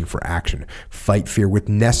preparation for action. Fight fear with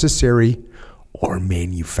necessary or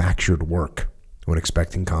manufactured work when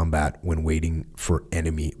expecting combat, when waiting for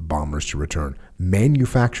enemy bombers to return.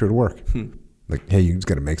 Manufactured work. Like, hey, you just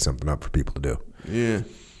got to make something up for people to do. Yeah.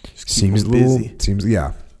 Seems busy.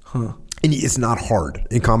 Yeah. Huh. And it's not hard.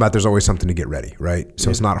 In combat, there's always something to get ready, right?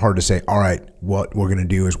 So it's not hard to say, all right, what we're going to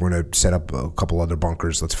do is we're going to set up a couple other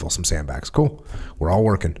bunkers. Let's fill some sandbags. Cool. We're all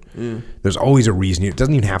working. There's always a reason. It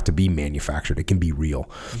doesn't even have to be manufactured. It can be real.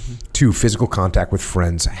 2, physical contact with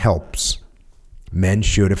friends helps. Men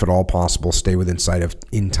should, if at all possible, stay within sight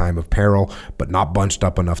in time of peril, but not bunched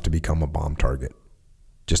up enough to become a bomb target.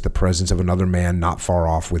 Just the presence of another man not far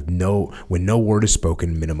off when no word is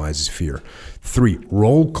spoken minimizes fear. 3,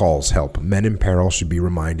 roll calls help. Men in peril should be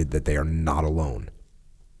reminded that they are not alone.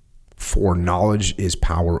 4, knowledge is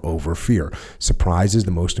power over fear. Surprise is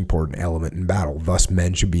the most important element in battle. Thus,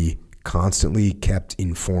 men should be constantly kept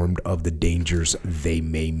informed of the dangers they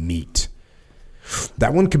may meet.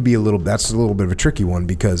 That one could be that's a little bit of a tricky one,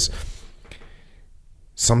 because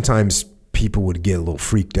sometimes people would get a little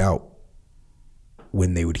freaked out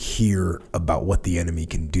when they would hear about what the enemy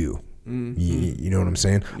can do. You know what I'm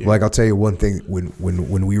saying? Yeah. Like, I'll tell you one thing.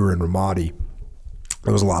 When we were in Ramadi,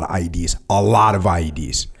 there was a lot of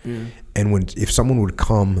IEDs. And if someone would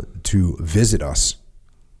come to visit us,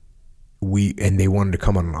 and they wanted to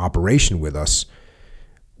come on an operation with us,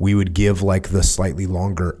 we would give like the slightly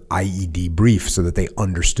longer IED brief so that they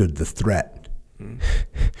understood the threat.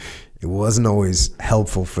 It wasn't always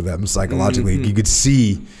helpful for them psychologically. You could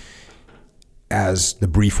see, as the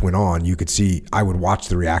brief went on, I would watch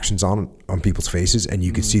the reactions on people's faces, and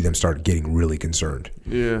you could see them start getting really concerned.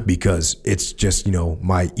 Yeah. Because it's just,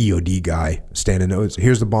 my EOD guy standing there.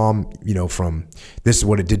 Here's the bomb, from this is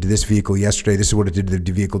what it did to this vehicle yesterday. This is what it did to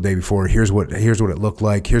the vehicle the day before. Here's what it looked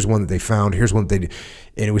like. Here's one that they found. Here's one that they did.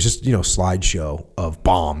 And it was just, slideshow of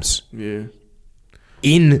bombs. Yeah.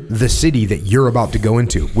 In the city that you're about to go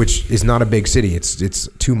into, which is not a big city. It's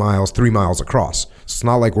 2 miles, 3 miles across. It's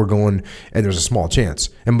not like we're going and there's a small chance.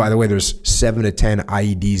 And by the way, there's 7 to 10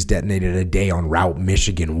 IEDs detonated a day on Route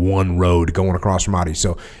Michigan, one road going across Ramadi.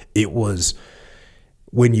 So it was,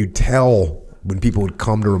 when people would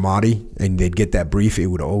come to Ramadi and they'd get that brief, it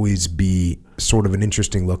would always be sort of an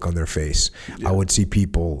interesting look on their face. Yeah. I would see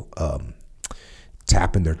people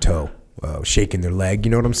tapping their toe. Shaking their leg,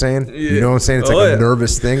 you know what I'm saying? Yeah. You know what I'm saying? It's like a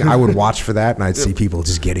nervous thing. I would watch for that, and I'd see people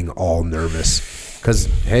just getting all nervous. Because,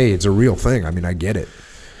 hey, it's a real thing. I mean, I get it.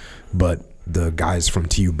 But the guys from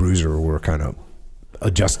TU Bruiser were kind of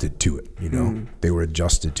adjusted to it, They were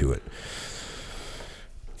adjusted to it.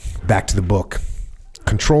 Back to the book.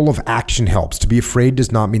 Control of action helps. To be afraid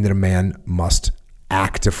does not mean that a man must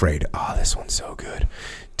act afraid. Oh, this one's so good.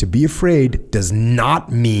 To be afraid does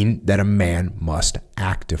not mean that a man must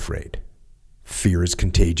act afraid. Fear is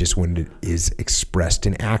contagious when it is expressed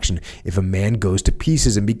in action. If a man goes to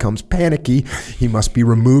pieces and becomes panicky, he must be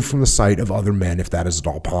removed from the sight of other men if that is at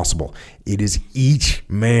all possible. It is each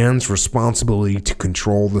man's responsibility to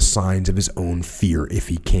control the signs of his own fear if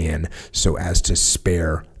he can, so as to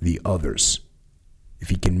spare the others. If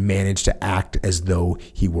he can manage to act as though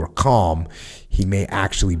he were calm, he may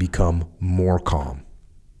actually become more calm.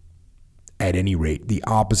 At any rate, the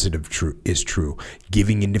opposite of true is true.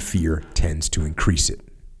 Giving into fear tends to increase it.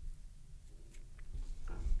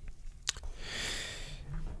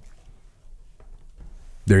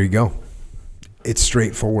 There you go. It's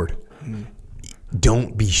straightforward.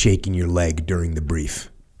 Don't be shaking your leg during the brief.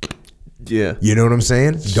 Yeah. You know what I'm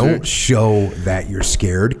saying? Sure. Don't show that you're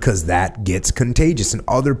scared, because that gets contagious and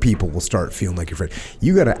other people will start feeling like you're afraid.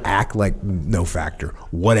 You got to act like no factor.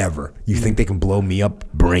 Whatever. You think they can blow me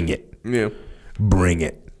up? Bring it. Yeah. Bring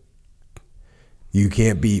it. You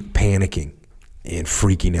can't be panicking and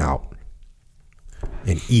freaking out.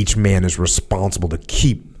 And each man is responsible to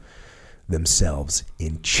keep themselves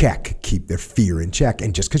in check, keep their fear in check.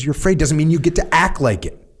 And just because you're afraid doesn't mean you get to act like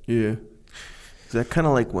it. Yeah. Is that kind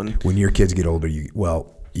of like when your kids get older, you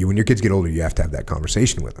have to have that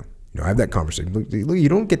conversation with them. I have that conversation. Look, you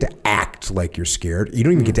don't get to act like you're scared. You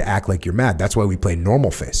don't even get to act like you're mad. That's why we play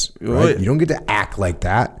normal face, right? You don't get to act like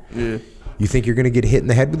that. Yeah. You think you're going to get hit in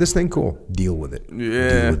the head with this thing? Cool. Deal with it.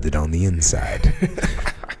 Yeah. Deal with it on the inside.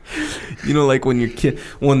 Like when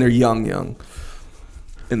they're young,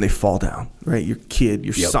 and they fall down, right? Your kid,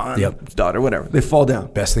 your son, daughter, whatever. They fall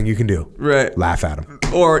down. Best thing you can do. Right. Laugh at them.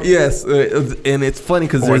 Or yes, and it's funny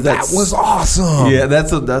because there's that was awesome. Yeah,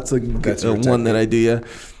 that's a good one that I do. Yeah.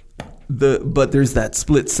 But there's that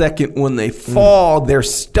split second when they fall, they're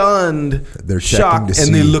stunned, they're shocked,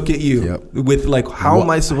 and they look at you with like, how am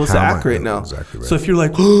I supposed to act right now? Exactly right. So if you're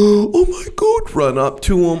like, oh my God, run up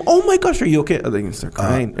to them. Oh my gosh, are you okay? They can start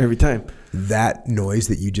crying every time. That noise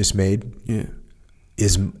that you just made,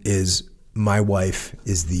 is my wife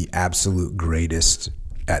is the absolute greatest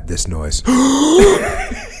at this noise.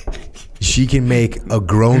 She can make a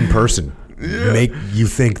grown person make you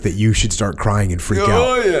think that you should start crying and freak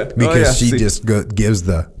out. Because she just gives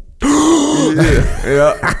the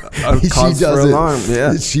she does alarm.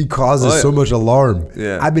 Yeah. She causes so much alarm.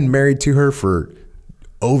 I've been married to her for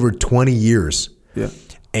over 20 years.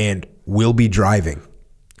 And we'll be driving.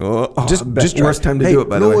 Just worst time to do it,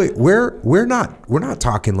 by the way. We're not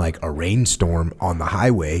talking like a rainstorm on the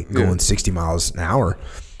highway going 60 miles an hour.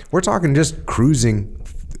 We're talking just cruising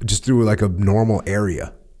just through like a normal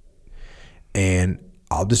area. And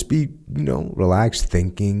I'll just be, relaxed,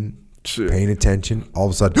 thinking, paying attention. All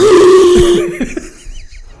of a sudden,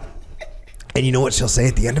 and you know what she'll say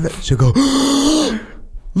at the end of it? She'll go,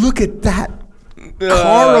 "Look at that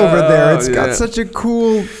car over there. It's got such a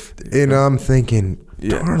cool." And I'm thinking,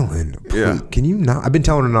 darling, can you not? I've been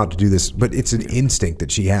telling her not to do this, but it's an instinct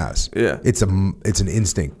that she has. It's an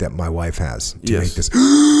instinct that my wife has to make this,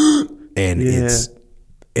 and it's.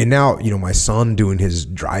 And now, my son doing his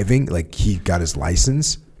driving, like he got his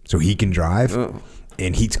license so he can drive.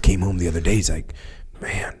 And he came home the other day. He's like,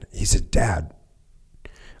 man, he said, Dad,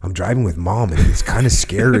 I'm driving with Mom and it's kind of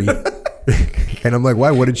scary. And I'm like,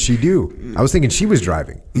 why? What did she do? I was thinking she was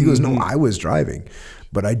driving. He goes, no, I was driving.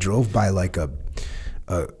 But I drove by like a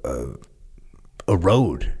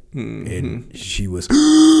road. And she was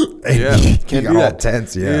can't he got all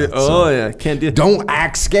tense. Can't do it. Don't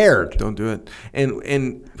act scared. Don't do it.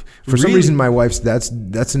 And for some reason my wife's that's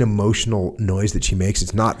an emotional noise that she makes.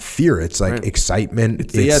 It's not fear, it's like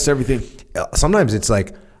excitement. It's everything. Sometimes it's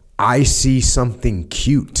like I see something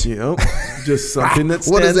cute. Just something that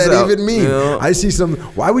stands what does that out, even mean? I see something.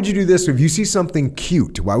 Why would you do this? If you see something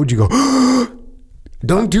cute, why would you go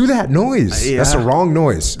don't do that noise. That's the wrong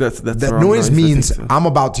noise. That's that the wrong noise means so. I'm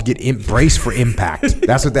about to get braced for impact.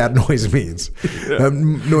 That's what that noise means. That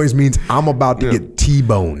noise means I'm about to get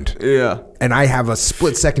T-boned. And I have a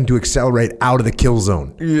split second to accelerate out of the kill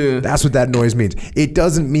zone. That's what that noise means. It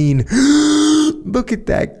doesn't mean look at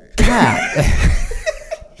that cat.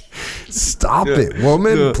 Stop it,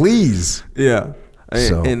 woman, please.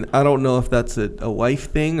 And I don't know if that's a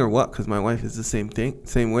wife thing or what, because my wife is the same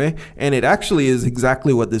way. And it actually is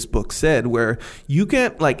exactly what this book said, where you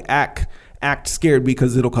can't like act scared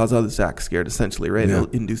because it'll cause others to act scared, essentially, right? It'll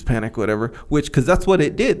induce panic, whatever. Because that's what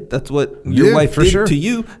it did. That's what your wife did to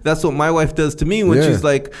you. That's what my wife does to me when she's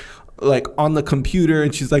like on the computer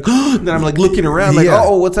and she's like, then I'm like looking around like,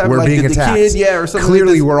 what's happening? We're being attacked. The kid, or something.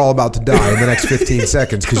 Clearly, we're all about to die in the next 15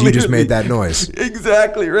 seconds because you just made that noise.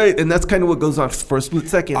 Exactly right, and that's kind of what goes on for a split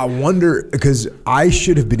second. I wonder because I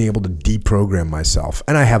should have been able to deprogram myself,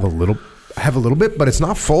 and I have a little bit, but it's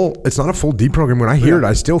not full. It's not a full deprogram. When I hear it,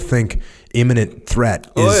 I still think imminent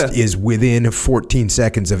threat is within 14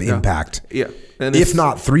 seconds of impact. And if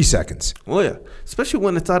not 3 seconds. Especially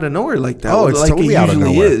when it's out of nowhere like that. Oh, it's like totally it out of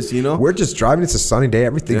nowhere. Is, We're just driving. It's a sunny day.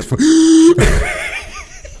 Everything's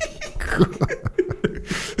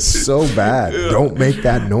so bad. Don't make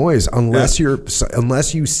that noise unless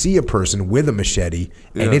you see a person with a machete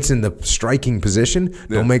and it's in the striking position.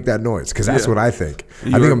 Don't make that noise because that's what I think.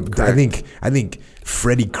 I think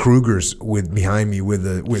Freddy Krueger's behind me with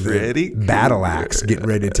a battle axe, getting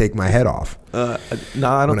ready to take my head off.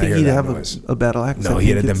 No, I don't think he'd have a battle axe. No, he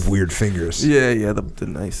had them weird fingers. The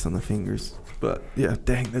nice on the fingers. But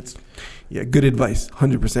dang, that's good advice,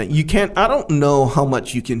 100%. You can't. I don't know how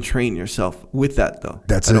much you can train yourself with that though.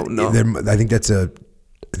 I don't know. I think that's a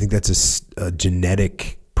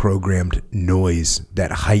genetic programmed noise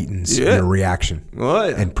that heightens your reaction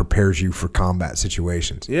and prepares you for combat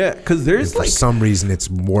situations. Because there's for some reason it's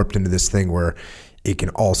warped into this thing where it can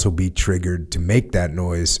also be triggered to make that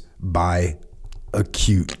noise by a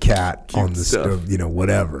cute cat on the stove,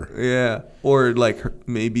 whatever. Or like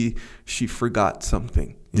maybe she forgot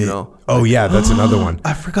something. You know? Oh, yeah, that's another one.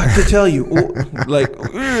 I forgot to tell you.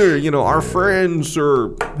 Our friends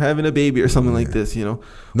are having a baby or something like this, you know?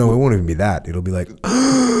 No, it won't even be that. It'll be like,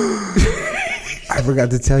 I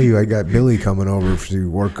forgot to tell you, I got Billy coming over to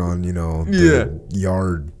work on, the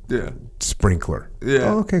yard sprinkler.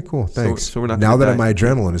 Yeah. Oh, okay, cool. Thanks. So we're not now that my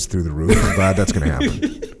adrenaline is through the roof, I'm glad that's going to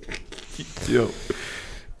happen. Yo.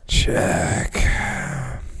 Check.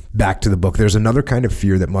 Back to the book. There's another kind of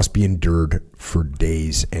fear that must be endured for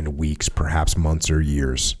days and weeks, perhaps months or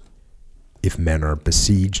years. If men are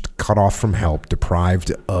besieged, cut off from help,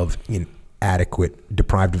 deprived of adequate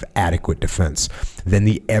defense, then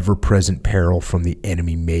the ever-present peril from the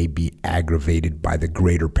enemy may be aggravated by the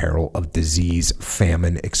greater peril of disease,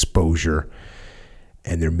 famine, exposure,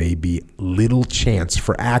 and there may be little chance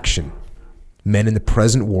for action. Men in the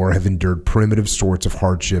present war have endured primitive sorts of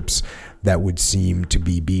hardships that would seem to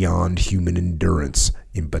be beyond human endurance.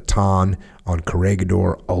 In Bataan, on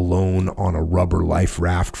Corregidor, alone on a rubber life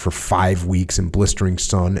raft for 5 weeks in blistering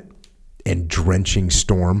sun and drenching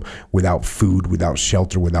storm, without food, without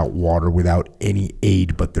shelter, without water, without any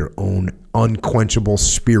aid but their own unquenchable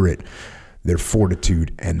spirit, their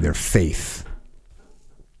fortitude, and their faith.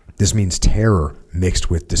 This means terror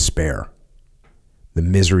mixed with despair. The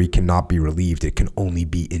misery cannot be relieved. It can only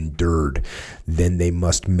be endured. Then they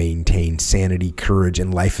must maintain sanity, courage,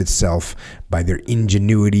 and life itself by their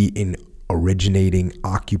ingenuity in originating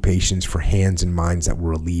occupations for hands and minds that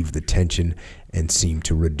will relieve the tension and seem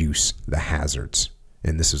to reduce the hazards.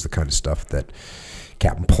 And this is the kind of stuff that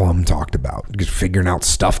Captain Plum talked about, just figuring out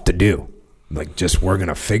stuff to do. Like, just, we're going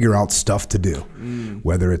to figure out stuff to do.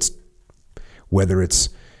 Whether it's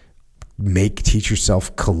teach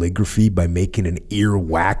yourself calligraphy by making an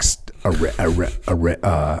ear-waxed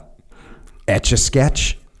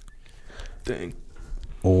etch-a-sketch. Dang.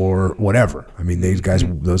 Or whatever. I mean, those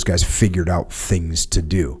guys figured out things to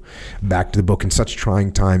do. Back to the book. In such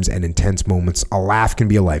trying times and intense moments, a laugh can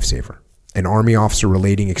be a lifesaver. An army officer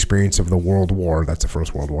relating experience of the World War, that's the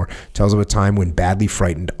First World War, tells of a time when badly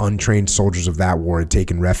frightened, untrained soldiers of that war had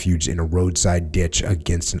taken refuge in a roadside ditch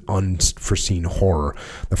against an unforeseen horror.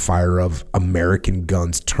 The fire of American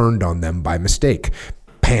guns turned on them by mistake.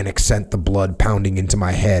 Panic sent the blood pounding into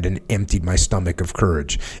my head and emptied my stomach of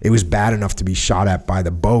courage. It was bad enough to be shot at by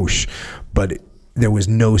the Boche, but there was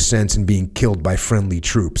no sense in being killed by friendly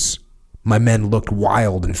troops. My men looked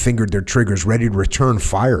wild and fingered their triggers, ready to return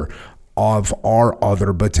fire of our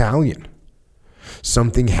other battalion.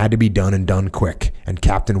 Something had to be done and done quick, and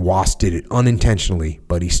Captain Wass did it unintentionally,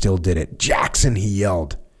 but he still did it. "Jackson," he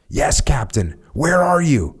yelled. "Yes, Captain. Where are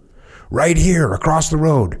you?" "Right here, across the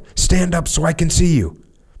road. Stand up so I can see you."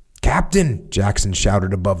 "Captain," Jackson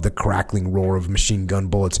shouted above the crackling roar of machine gun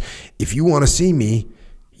bullets, "if you want to see me,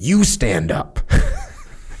 you stand up."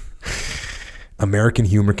 American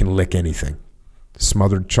humor can lick anything.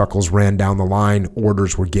 Smothered chuckles ran down the line.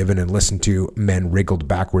 Orders were given and listened to. Men wriggled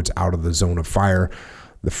backwards out of the zone of fire.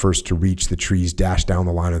 The first to reach the trees dashed down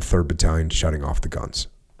the line of the 3rd Battalion, shutting off the guns.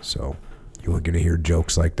 So you're going to hear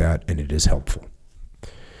jokes like that, and it is helpful.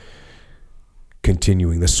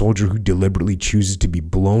 Continuing, the soldier who deliberately chooses to be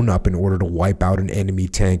blown up in order to wipe out an enemy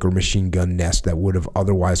tank or machine gun nest that would have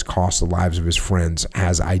otherwise cost the lives of his friends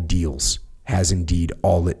has ideals, has indeed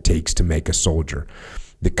all it takes to make a soldier.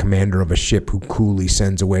 The commander of a ship who coolly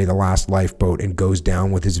sends away the last lifeboat and goes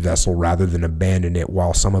down with his vessel rather than abandon it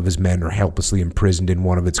while some of his men are helplessly imprisoned in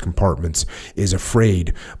one of its compartments is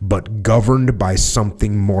afraid, but governed by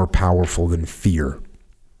something more powerful than fear.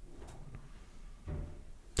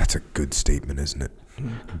 That's a good statement, isn't it?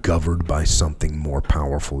 Governed by something more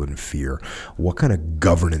powerful than fear. What kind of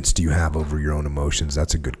governance do you have over your own emotions?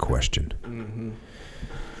 That's a good question.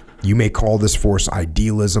 You may call this force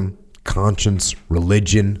idealism, conscience,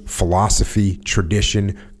 religion, philosophy,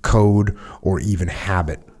 tradition, code, or even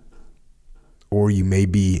habit. Or you may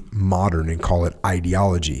be modern and call it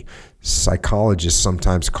ideology. Psychologists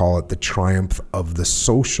sometimes call it the triumph of the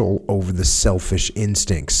social over the selfish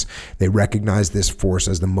instincts. They recognize this force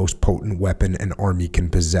as the most potent weapon an army can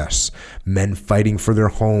possess. Men fighting for their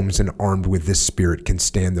homes and armed with this spirit can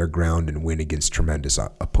stand their ground and win against tremendous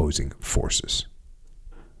opposing forces.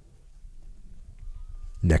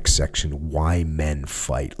 Next section, why men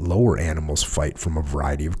fight. Lower animals fight from a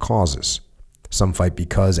variety of causes. Some fight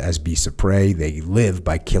because, as beasts of prey, they live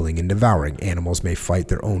by killing and devouring. Animals may fight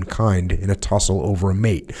their own kind in a tussle over a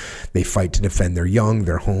mate. They fight to defend their young,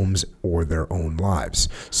 their homes, or their own lives.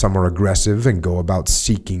 Some are aggressive and go about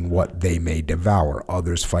seeking what they may devour.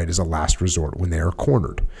 Others fight as a last resort when they are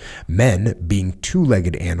cornered. Men, being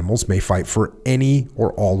two-legged animals, may fight for any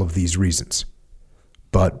or all of these reasons.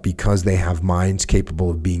 But because they have minds capable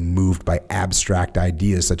of being moved by abstract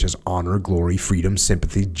ideas such as honor, glory, freedom,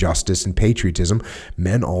 sympathy, justice, and patriotism,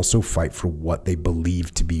 men also fight for what they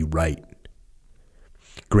believe to be right.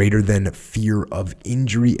 Greater than fear of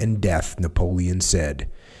injury and death, Napoleon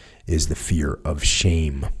said, is the fear of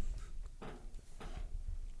shame.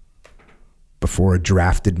 Before a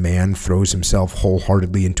drafted man throws himself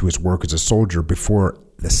wholeheartedly into his work as a soldier, before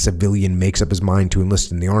the civilian makes up his mind to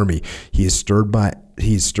enlist in the army, he is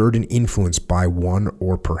stirred and influenced by one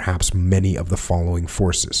or perhaps many of the following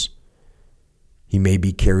forces. He may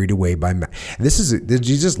be carried away by... This is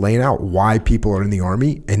Jesus laying out why people are in the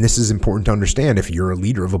army, and this is important to understand. If you're a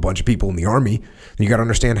leader of a bunch of people in the army, then you got to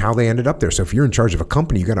understand how they ended up there. So if you're in charge of a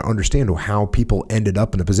company, you got to understand how people ended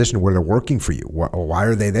up in a position where they're working for you. Why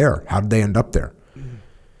are they there? How did they end up there?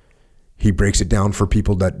 He breaks it down for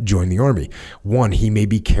people that join the army. 1, he may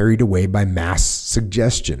be carried away by mass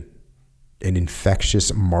suggestion. An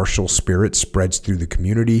infectious martial spirit spreads through the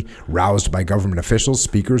community, roused by government officials,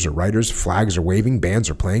 speakers or writers, flags are waving, bands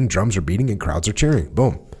are playing, drums are beating, and crowds are cheering.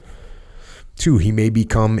 Boom. 2, he may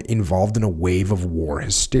become involved in a wave of war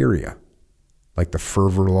hysteria. Like the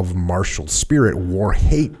fervor of martial spirit, war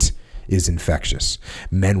hate is infectious.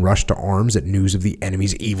 Men rush to arms at news of the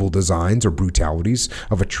enemy's evil designs or brutalities,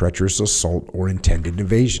 of a treacherous assault or intended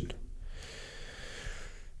invasion.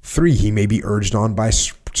 3, he may be urged on by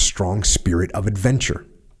strong spirit of adventure.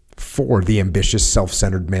 4, the ambitious,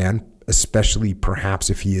 self-centered man, especially perhaps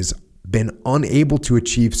if he has been unable to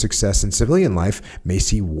achieve success in civilian life, may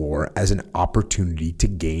see war as an opportunity to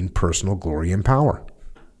gain personal glory and power.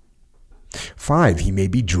 5, he may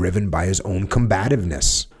be driven by his own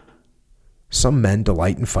combativeness. Some men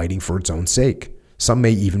delight in fighting for its own sake. Some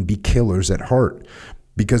may even be killers at heart.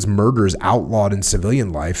 Because murder is outlawed in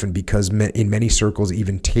civilian life, and because in many circles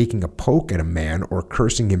even taking a poke at a man or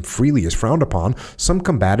cursing him freely is frowned upon, some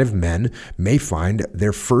combative men may find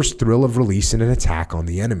their first thrill of release in an attack on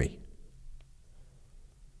the enemy.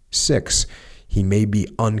 6, he may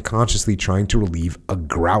be unconsciously trying to relieve a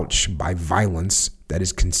grouch by violence that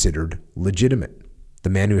is considered legitimate. The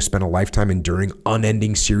man who has spent a lifetime enduring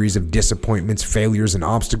unending series of disappointments, failures, and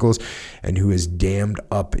obstacles, and who is dammed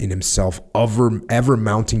up in himself ever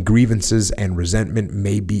mounting grievances and resentment,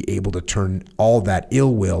 may be able to turn all that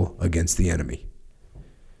ill will against the enemy.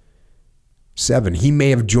 7, he may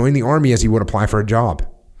have joined the army as he would apply for a job.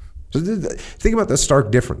 So think about the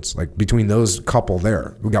stark difference, like between those couple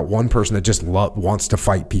there. We got one person that just wants to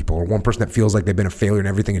fight people, or one person that feels like they've been a failure and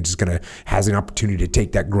everything, and just has an opportunity to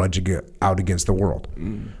take that grudge out against the world.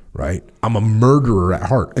 Right? I'm a murderer at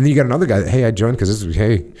heart. And then you got another guy that, hey, I joined because this was,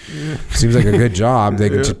 seems like a good job. They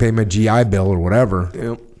can just pay my GI Bill or whatever.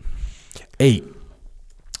 Yep. 8,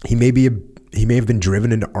 he may have been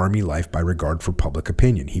driven into army life by regard for public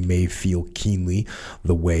opinion. He may feel keenly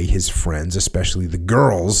the way his friends, especially the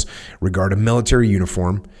girls, regard a military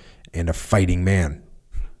uniform and a fighting man.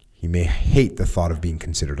 He may hate the thought of being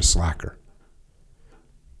considered a slacker.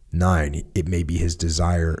 9, it may be his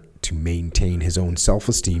desire to maintain his own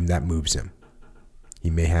self-esteem that moves him. He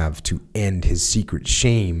may have to end his secret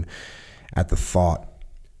shame at the thought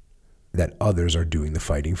that others are doing the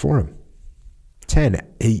fighting for him. 10,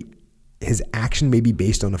 his action may be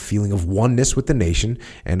based on a feeling of oneness with the nation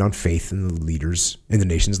and on faith in the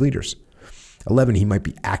nation's leaders. 11, he might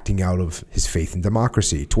be acting out of his faith in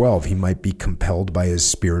democracy. 12, he might be compelled by his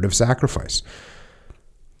spirit of sacrifice.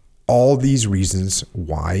 All these reasons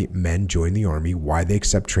why men join the army, why they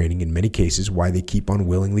accept training in many cases, why they keep on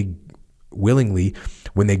willingly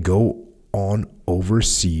when they go on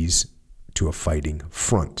overseas to a fighting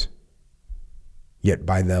front. Yet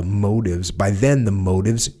by then the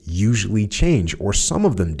motives usually change, or some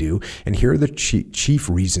of them do. And here are the chief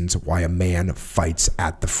reasons why a man fights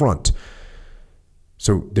at the front.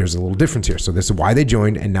 So there's a little difference here. So this is why they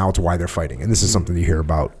joined, and now it's why they're fighting. And this is something you hear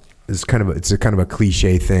about. It's a kind of a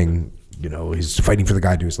cliche thing. You know, he's fighting for the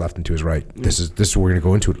guy to his left and to his right. This is we're going to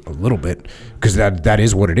go into it a little bit, because that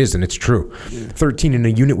is what it is, and it's true. 13, in a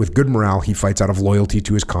unit with good morale, he fights out of loyalty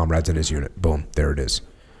to his comrades and his unit. Boom, there it is.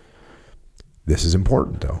 This is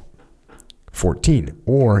important, though. 14,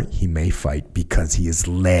 or he may fight because he is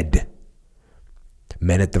led.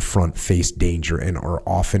 Men at the front face danger and are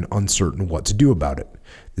often uncertain what to do about it.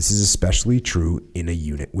 This is especially true in a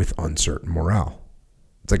unit with uncertain morale.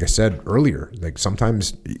 It's like I said earlier, like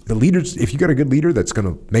sometimes the leaders, if you got a good leader that's going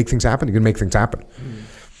to make things happen, you're going to make things happen.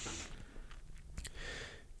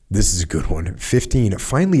 This is a good one. 15,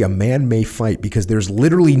 finally, a man may fight because there's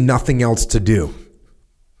literally nothing else to do.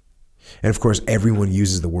 And of course, everyone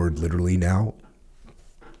uses the word literally now.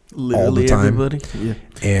 Literally all the time. Everybody. Yeah.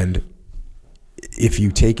 And if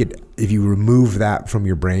you remove that from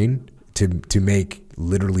your brain to make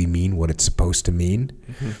literally mean what it's supposed to mean,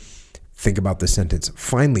 think about the sentence.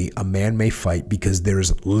 Finally, a man may fight because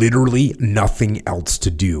there's literally nothing else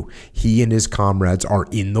to do. He and his comrades are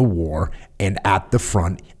in the war and at the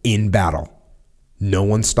front in battle. No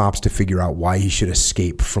one stops to figure out why he should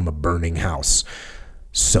escape from a burning house.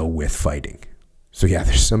 So with fighting. So yeah,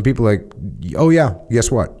 there's some people like, oh yeah,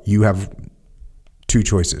 guess what? You have two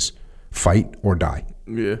choices. Fight or die.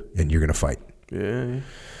 Yeah. And you're going to fight. Yeah.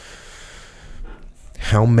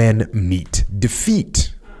 How men meet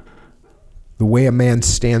defeat. The way a man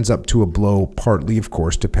stands up to a blow partly, of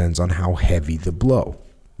course, depends on how heavy the blow.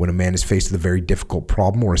 When a man is faced with a very difficult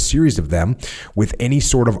problem or a series of them, with any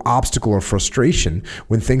sort of obstacle or frustration,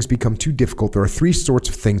 when things become too difficult, there are three sorts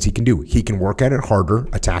of things he can do. He can work at it harder,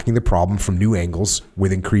 attacking the problem from new angles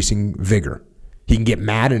with increasing vigor. He can get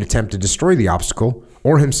mad and attempt to destroy the obstacle,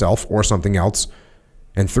 or himself, or something else.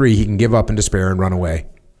 And three, he can give up in despair and run away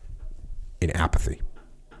in apathy.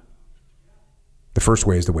 The first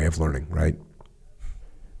way is the way of learning, right?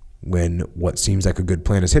 When what seems like a good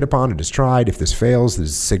plan is hit upon, it is tried. If this fails,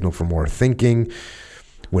 there's a signal for more thinking.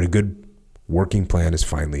 When a good working plan is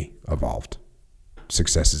finally evolved,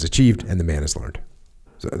 success is achieved and the man has learned.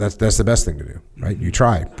 So that's the best thing to do, right? You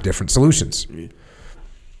try different solutions.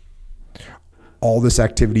 All this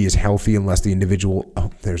activity is healthy unless the individual,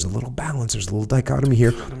 there's a little balance, there's a little dichotomy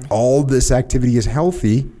here. All this activity is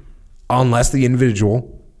healthy unless the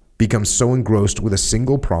individual becomes so engrossed with a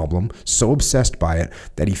single problem, so obsessed by it,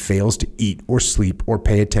 that he fails to eat or sleep or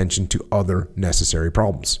pay attention to other necessary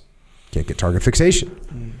problems. Can't get target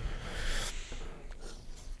fixation.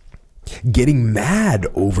 Getting mad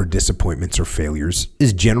over disappointments or failures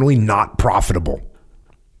is generally not profitable.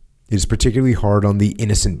 It is particularly hard on the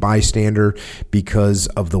innocent bystander because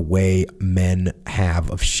of the way men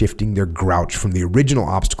have of shifting their grouch from the original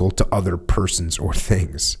obstacle to other persons or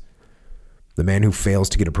things. The man who fails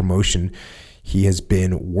to get a promotion he has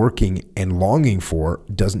been working and longing for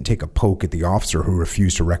doesn't take a poke at the officer who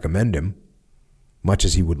refused to recommend him, much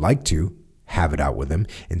as he would like to have it out with him.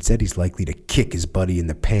 Instead, he's likely to kick his buddy in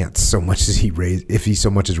the pants if he so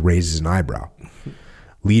much as raises an eyebrow.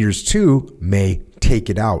 Leaders, too, may take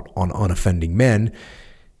it out on unoffending men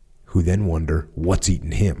who then wonder what's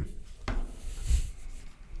eaten him.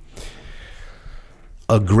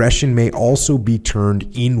 Aggression may also be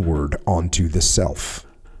turned inward onto the self.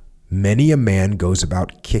 Many a man goes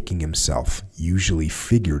about kicking himself, usually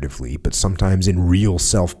figuratively, but sometimes in real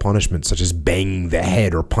self-punishment, such as banging the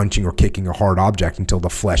head or punching or kicking a hard object until the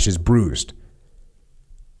flesh is bruised.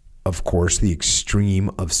 Of course, the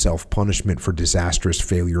extreme of self-punishment for disastrous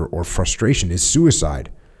failure or frustration is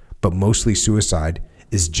suicide, but mostly suicide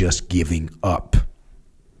is just giving up.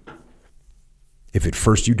 If at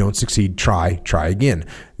first you don't succeed, try again.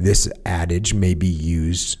 This adage may be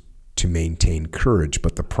used to maintain courage,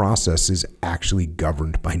 but the process is actually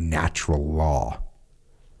governed by natural law.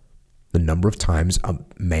 The number of times a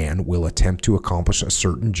man will attempt to accomplish a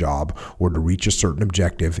certain job or to reach a certain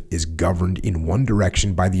objective is governed in one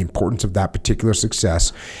direction by the importance of that particular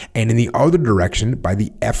success, and in the other direction by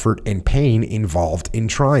the effort and pain involved in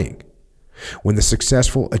trying. When the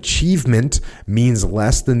successful achievement means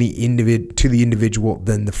less than to the individual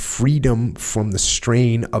than the freedom from the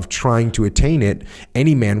strain of trying to attain it,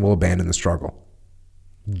 any man will abandon the struggle.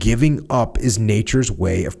 Giving up is nature's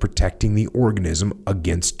way of protecting the organism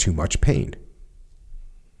against too much pain.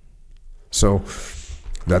 So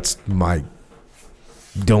that's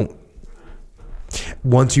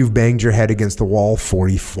once you've banged your head against the wall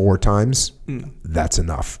 44 times, that's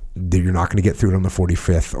enough. You're not going to get through it on the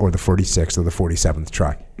 45th or the 46th or the 47th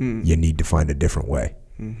try. You need to find a different way.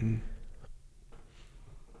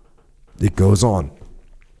 It goes on.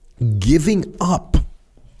 Giving up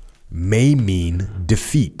may mean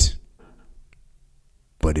defeat,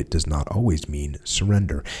 but it does not always mean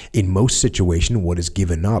surrender. In most situations, what is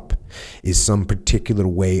given up is some particular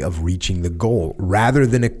way of reaching the goal, rather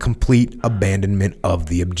than a complete abandonment of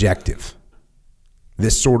the objective.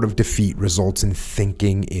 This sort of defeat results in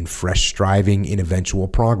thinking, in fresh striving, in eventual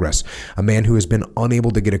progress. A man who has been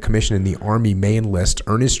unable to get a commission in the Army may enlist,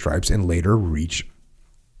 earn his stripes, and later reach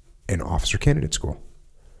an officer candidate school.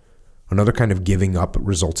 Another kind of giving up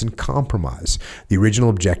results in compromise. The original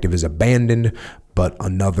objective is abandoned, but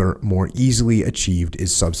another more easily achieved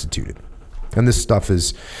is substituted. And this stuff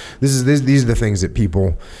these are the things that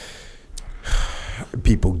people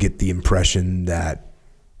get the impression that,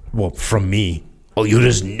 well, from me, you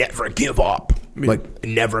just never give up, like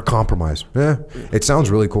never compromise. It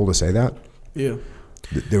sounds really cool to say that. Yeah.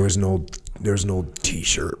 There was an old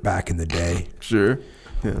T-shirt back in the day. Sure.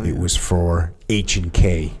 It was for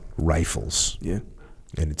H&K rifles. Yeah.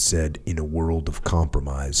 And it said, in a world of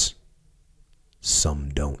compromise, some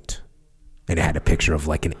don't. And it had a picture of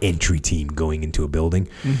like an entry team going into a building.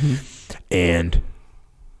 Mm-hmm. And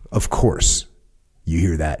of course, you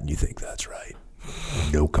hear that and you think, that's right.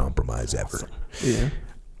 No compromise ever. Yeah.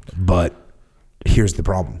 But here's the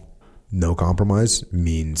problem. No compromise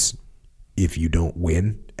means if you don't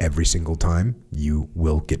win every single time, you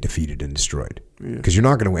will get defeated and destroyed. Because you're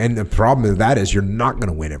not going to win. And the problem with that is you're not going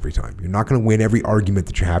to win every time. You're not going to win every argument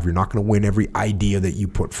that you have. You're not going to win every idea that you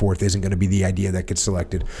put forth isn't going to be the idea that gets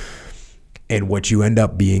selected. And what you end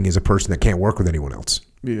up being is a person that can't work with anyone else.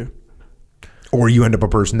 Yeah. Or you end up a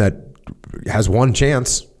person that has one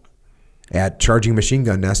chance at charging a machine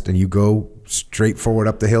gun nest, and you go straight forward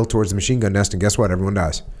up the hill towards the machine gun nest, and guess what? Everyone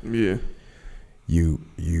dies. Yeah.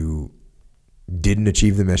 You didn't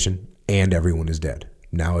achieve the mission, and everyone is dead.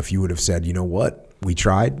 Now, if you would have said, you know what? We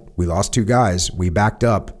tried. We lost 2 guys. We backed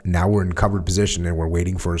up. Now we're in covered position, and we're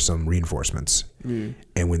waiting for some reinforcements. And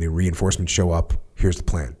when the reinforcements show up, here's the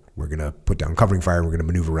plan. We're going to put down covering fire. We're going to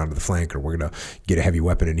maneuver around to the flank, or we're going to get a heavy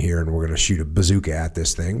weapon in here, and we're going to shoot a bazooka at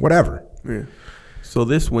this thing. Whatever. Yeah. So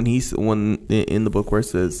this, when in the book where it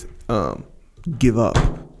says give up,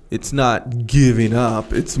 it's not giving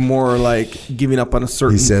up. It's more like giving up on a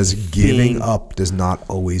certain. He says giving thing. up does not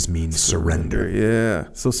always mean surrender. Yeah.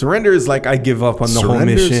 So surrender is like I give up on the whole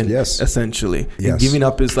mission. Yes. Essentially. Yes. And giving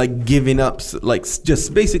up is like giving up, like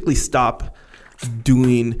just basically stop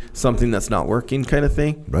doing something that's not working, kind of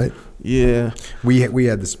thing. Right. Yeah. We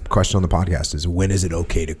had this question on the podcast: is when is it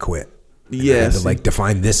okay to quit? Yes. To like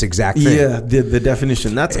define this exact thing. Yeah. The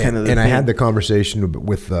definition. That's kind of the and thing. I had the conversation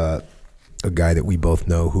with a guy that we both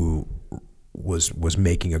know who was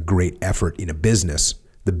making a great effort in a business.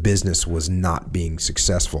 The business was not being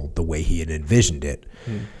successful the way he had envisioned it.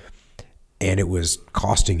 And it was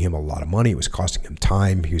costing him a lot of money. It was costing him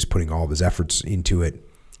time. He was putting all of his efforts into it.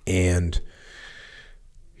 And,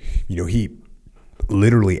 you know, he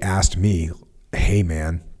literally asked me, hey,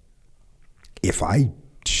 man, if I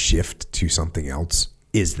shift to something else,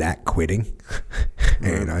 is that quitting?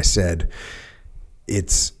 And I said,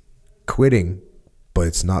 it's quitting, but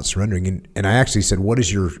it's not surrendering. And I actually said, what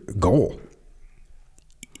is your goal?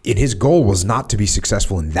 And his goal was not to be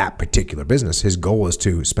successful in that particular business. His goal was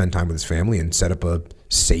to spend time with his family and set up a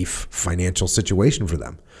safe financial situation for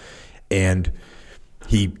them. And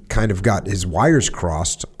he kind of got his wires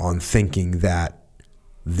crossed on thinking that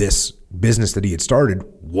this business that he had started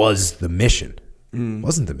was the mission. It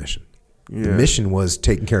wasn't the mission. Yeah. The mission was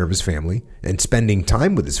taking care of his family and spending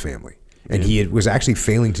time with his family. And he was actually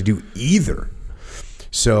failing to do either.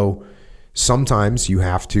 So sometimes you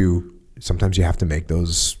have to make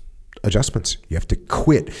those adjustments. You have to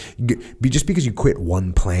quit. Just because you quit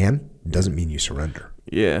one plan doesn't mean you surrender.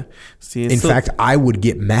 Yeah. See, in fact, I would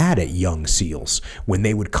get mad at young SEALs when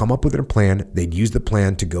they would come up with a plan. They'd use the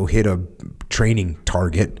plan to go hit a training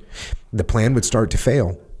target. The plan would start to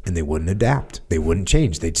fail, and they wouldn't adapt. They wouldn't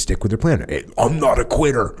change. They'd stick with their plan. I'm not a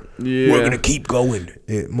quitter. Yeah. We're going to keep going.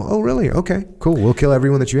 Oh, really? Okay, cool. We'll kill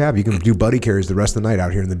everyone that you have. You can do buddy carries the rest of the night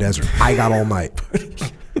out here in the desert. I got all night.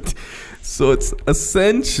 So it's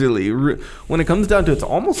essentially, when it comes down to it, it's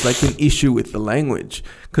almost like an issue with the language.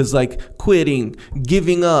 Because like quitting,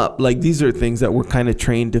 giving up, like these are things that we're kind of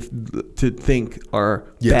trained to think are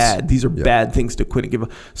bad. These are bad things to quit and give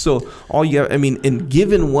up. So all you have, I mean, and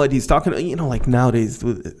given what he's talking about, you know, like nowadays,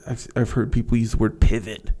 I've heard people use the word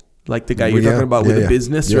pivot. Like the guy you're talking about with the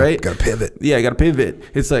business, right? Got to pivot. Yeah, I got to pivot.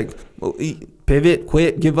 It's like, well, pivot,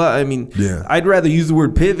 quit, give up. I mean, I'd rather use the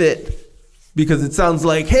word pivot because it sounds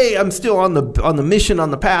like, hey, I'm still on the mission,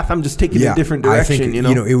 on the path. I'm just taking a different direction.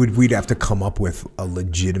 I think, we'd have to come up with a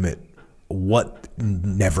legitimate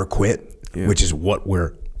never quit, which is what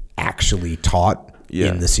we're actually taught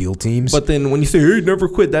in the SEAL teams. But then when you say, hey, never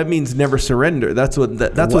quit, that means never surrender. That's what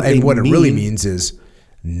what they mean. What it really means is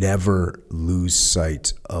never lose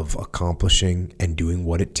sight of accomplishing and doing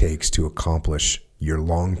what it takes to accomplish your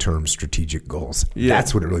long-term strategic goals. Yeah.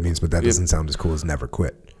 That's what it really means, but that doesn't sound as cool as never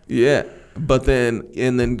quit. Yeah. But then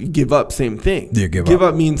give up, same thing. Yeah, give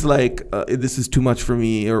up means like, this is too much for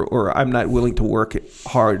me, or I'm not willing to work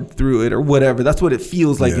hard through it, or whatever. That's what it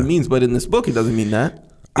feels like it means. But in this book, it doesn't mean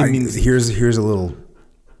that. It means here's a little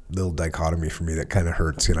dichotomy for me that kind of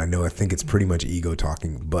hurts, and I think it's pretty much ego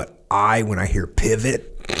talking. But when I hear pivot,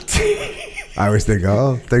 I always think,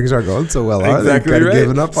 oh, things aren't going so well. Exactly, kind of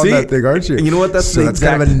giving up on that thing, aren't you? You know what? That's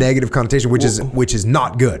kind of a negative connotation, which is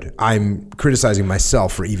not good. I'm criticizing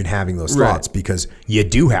myself for even having those thoughts because you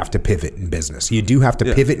do have to pivot in business. You do have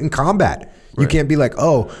to pivot in combat. You can't be like,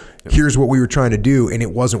 oh, here's what we were trying to do and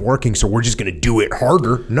it wasn't working, so we're just going to do it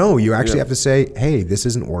harder. No, you actually have to say, hey, this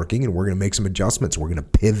isn't working and we're going to make some adjustments. We're going to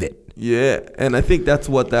pivot. Yeah. And I think that's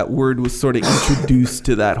what that word was sort of introduced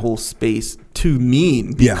to that whole space to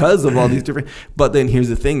mean because of all these different. But then here's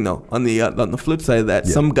the thing, though. On the flip side of that,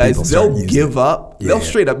 some guys, they'll give up. They'll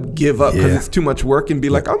straight up give up because it's too much work and be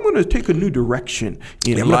like, I'm going to take a new direction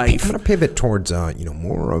in life. I'm going to pivot towards,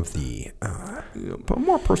 more of the...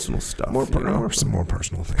 more personal stuff. Some more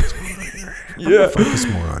personal things. Focus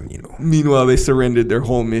more on, Meanwhile, they surrendered their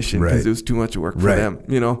whole mission because it was too much work for them,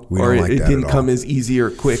 or it didn't come as easy or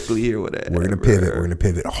quickly or whatever. We're going to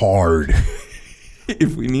pivot hard.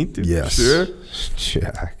 If we need to. Yes. Sure.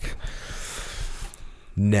 Check.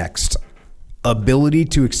 Next. Ability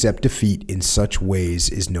to accept defeat in such ways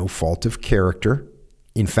is no fault of character.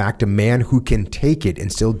 In fact, a man who can take it and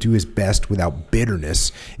still do his best without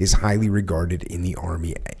bitterness is highly regarded in the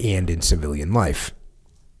army and in civilian life.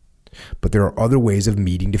 But there are other ways of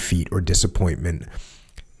meeting defeat or disappointment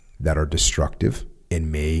that are destructive and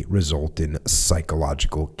may result in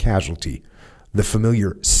psychological casualty. The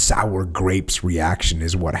familiar sour grapes reaction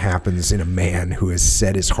is what happens in a man who has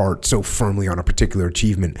set his heart so firmly on a particular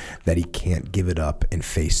achievement that he can't give it up and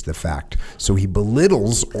face the fact. So he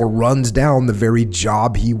belittles or runs down the very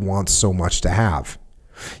job he wants so much to have.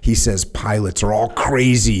 He says pilots are all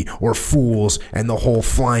crazy or fools and the whole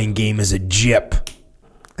flying game is a jip.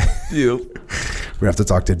 Yep. We have to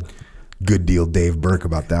talk to Good Deal Dave Burke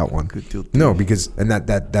about that one. Good deal. No, because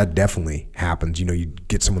that definitely happens. You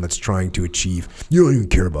get someone that's trying to achieve. You don't even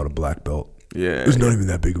care about a black belt. Yeah, it's not even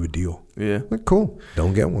that big of a deal. Yeah, like cool.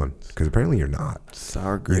 Don't get one because apparently you're not.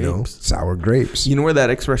 Sour grapes. Sour grapes. You know where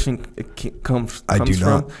that expression comes I do from?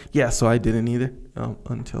 not. Yeah, so I didn't either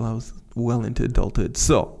until I was well into adulthood.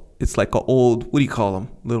 So it's like an old, what do you call them?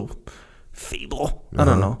 Little fable. I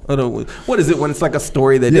don't know. What is it when it's like a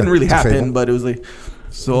story that didn't really happen, but it was like.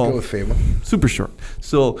 So go with fable. Super short.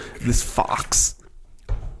 So this fox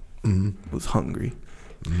was hungry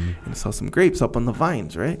and saw some grapes up on the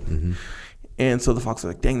vines, right? And so the fox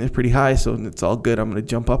was like, dang, they're pretty high, so it's all good. I'm going to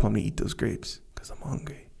jump up. I'm going to eat those grapes because I'm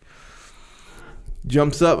hungry.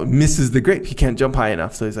 Jumps up, misses the grape. He can't jump high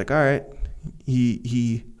enough. So he's like, all right.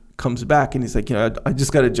 He comes back and he's like, I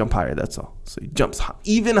just got to jump higher. That's all. So he jumps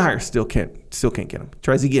even higher. Still can't get him.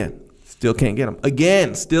 Tries again. Still can't get him.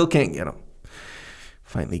 Again. Still can't get him.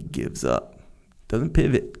 Finally gives up. Doesn't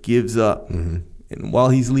pivot. Gives up. And while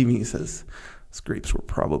he's leaving, he says, those grapes were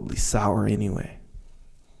probably sour anyway.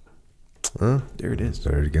 There it is.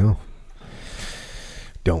 There you go.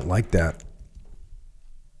 Don't like that.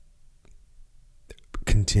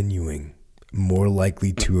 Continuing. More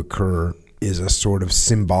likely to occur is a sort of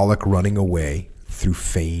symbolic running away through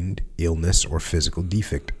feigned illness or physical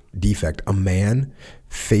defect. A man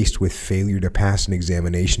faced with failure to pass an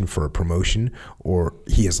examination for a promotion or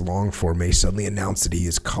he has longed for may suddenly announce that he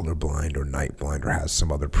is colorblind or nightblind or has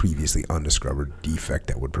some other previously undiscovered defect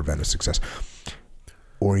that would prevent a success.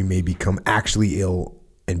 Or he may become actually ill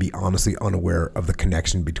and be honestly unaware of the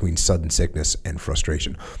connection between sudden sickness and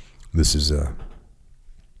frustration. This is a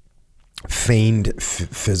feigned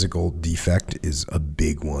physical defect is a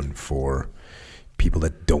big one for people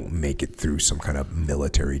that don't make it through some kind of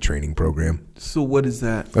military training program. So what is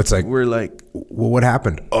that? It's like, we're like, well, what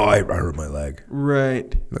happened? Oh, I hurt my leg.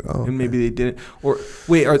 Right. Like, oh, and maybe they didn't. Or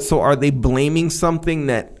wait, so are they blaming something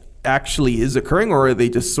that actually is occurring, or are they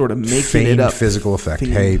just sort of making feigned it up? Physical effect.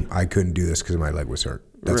 Hey, I couldn't do this because my leg was hurt.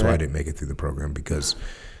 That's why I didn't make it through the program because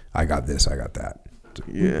I got this, I got that.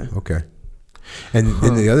 Yeah. Okay. And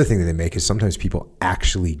then the other thing that they make is sometimes people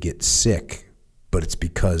actually get sick, but it's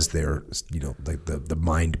because they're, like the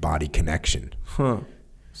mind-body connection.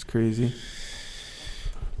 It's crazy.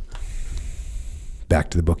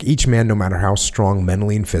 Back to the book. Each man, no matter how strong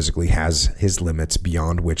mentally and physically, has his limits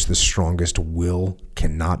beyond which the strongest will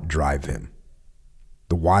cannot drive him.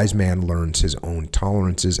 The wise man learns his own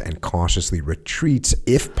tolerances and cautiously retreats,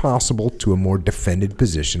 if possible, to a more defended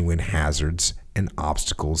position when hazards and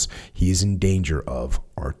obstacles he is in danger of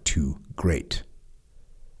are too great.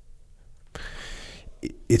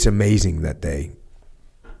 It's amazing that they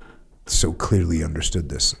so clearly understood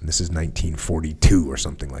this. And this is 1942 or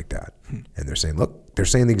something like that. And they're saying, look, they're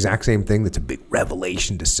saying the exact same thing. That's a big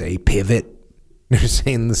revelation to say. Pivot. They're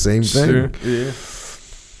saying the same thing. Sure, yeah.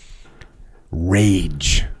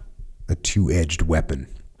 Rage, a two-edged weapon.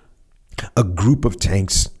 A group of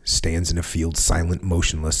tanks stands in a field, silent,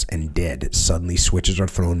 motionless, and dead. Suddenly, switches are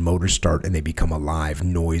thrown, motors start, and they become alive.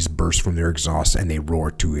 Noise bursts from their exhausts, and they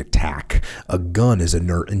roar to attack. A gun is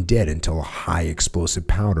inert and dead until a high explosive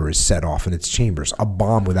powder is set off in its chambers. A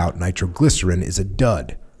bomb without nitroglycerin is a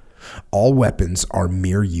dud. All weapons are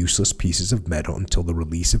mere useless pieces of metal until the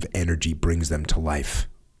release of energy brings them to life.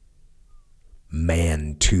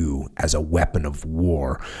 Man, too, as a weapon of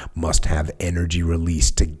war, must have energy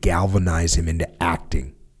released to galvanize him into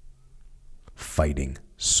acting. Fighting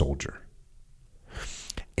soldier.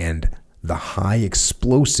 And the high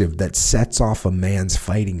explosive that sets off a man's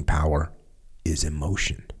fighting power is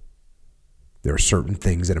emotion. There are certain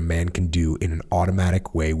things that a man can do in an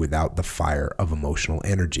automatic way without the fire of emotional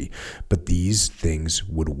energy. But these things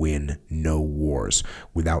would win no wars.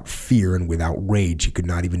 Without fear and without rage, he could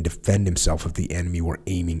not even defend himself if the enemy were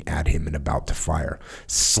aiming at him and about to fire.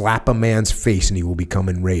 Slap a man's face and he will become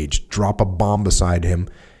enraged. Drop a bomb beside him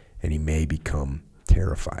and he may become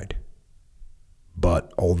terrified.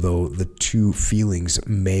 But although the two feelings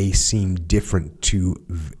may seem to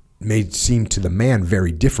the man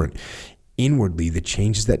very different, inwardly, the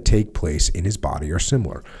changes that take place in his body are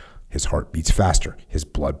similar. His heart beats faster. His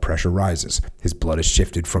blood pressure rises. His blood is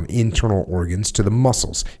shifted from internal organs to the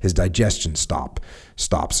muscles. His digestion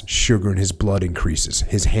stops. Sugar in his blood increases.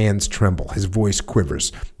 His hands tremble. His voice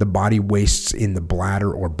quivers. The body wastes in the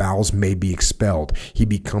bladder or bowels may be expelled. He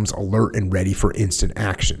becomes alert and ready for instant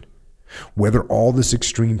action. Whether all this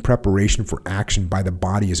extreme preparation for action by the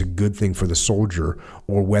body is a good thing for the soldier,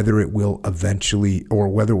 or whether it will actually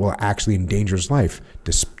endanger his life,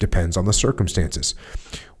 depends on the circumstances.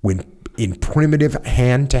 When in primitive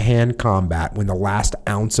hand-to-hand combat, when the last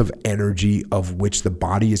ounce of energy of which the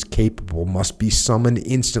body is capable must be summoned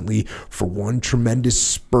instantly for one tremendous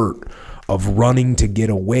spurt of running to get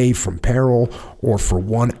away from peril, or for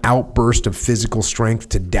one outburst of physical strength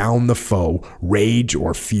to down the foe, rage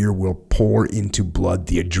or fear will pour into blood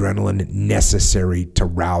the adrenaline necessary to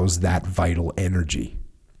rouse that vital energy.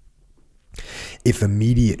 If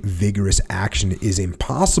immediate vigorous action is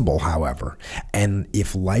impossible, however, and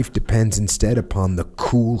if life depends instead upon the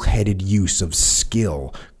cool-headed use of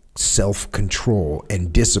skill, self-control,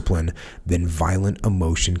 and discipline, then violent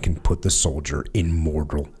emotion can put the soldier in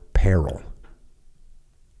mortal peril.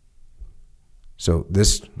 So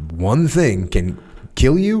this one thing can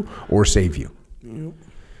kill you or save you.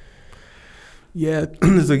 Yeah,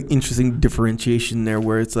 there's an interesting differentiation there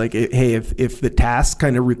where it's like, hey, if the task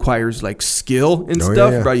kind of requires like skill and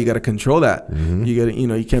stuff, bro, you got to control that. Mm-hmm. You got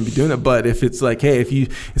to, you can't be doing it. But if it's like, hey,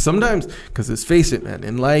 sometimes, because let's face it, man,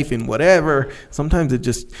 in life, in whatever, sometimes it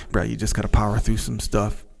just, bro, you just got to power through some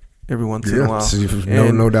stuff every once in a while. So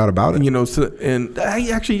no doubt about it.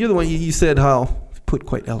 Actually, you're the one, you said how, put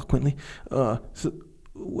quite eloquently,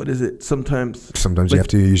 what is it? Sometimes you have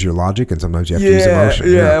to use your logic, and sometimes you have to use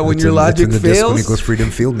emotion. Yeah, when your logic fails. It's in the Discipline Equals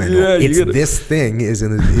Freedom field manual. This thing is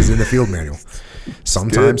in the field manual.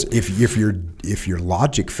 Sometimes if your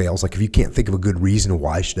logic fails, like if you can't think of a good reason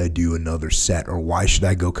why should I do another set or why should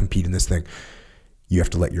I go compete in this thing, you have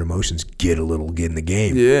to let your emotions get in the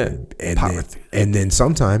game. Yeah. And then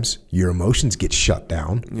sometimes your emotions get shut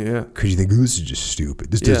down. Yeah. Because you think, this is just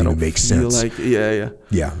stupid. This doesn't even make sense.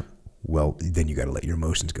 Yeah. Well, then you got to let your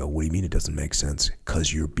emotions go. What do you mean it doesn't make sense?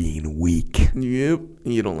 Because you're being weak. Yep.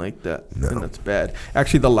 You don't like that. No. And that's bad.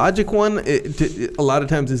 Actually, the logic one, a lot of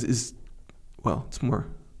times is it's more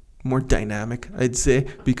dynamic, I'd say,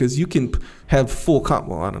 because you can have full I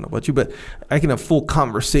don't know about you, but I can have full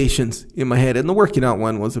conversations in my head. And the working out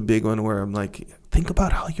one was a big one where I'm like, think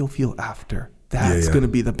about how you'll feel after. That's going to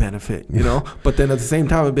be the benefit, But then at the same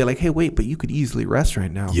time, I'd be like, hey, wait, but you could easily rest right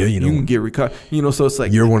now. Yeah, you can get recovered. So it's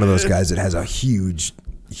like. You're one of those guys that has a huge,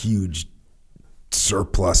 huge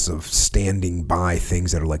surplus of standing by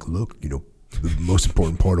things that are like, look, the most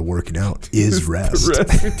important part of working out is rest.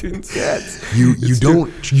 You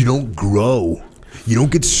don't grow. You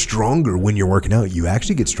don't get stronger when you're working out. You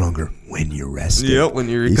actually get stronger when you're resting. Yep, when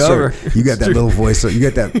you recover. You got that little voice. You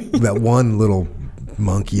got that one little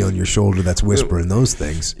monkey on your shoulder that's whispering those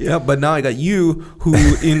things. Yeah, but now I got you who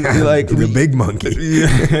in like the big monkey.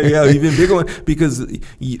 Yeah, even bigger one, because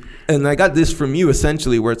and I got this from you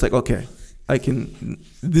essentially where it's like, okay,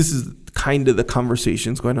 this is kind of the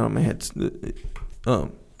conversations going on in my head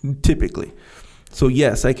typically. So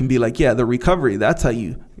yes, I can be like, yeah, the recovery, that's how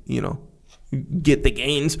you get the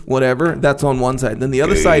gains, whatever. That's on one side. Then the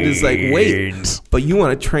other side is like, wait, but you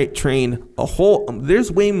want to train a whole.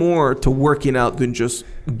 There's way more to working out than just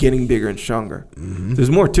getting bigger and stronger. Mm-hmm. There's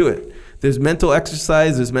more to it. There's mental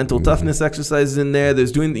exercise. There's mental toughness exercises in there.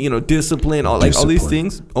 There's doing discipline, all these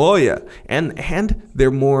things. Oh yeah, and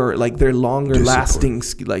they're more like they're longer lasting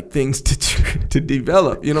like things to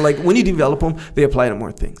develop. Like when you develop them, they apply to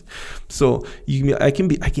more things. So I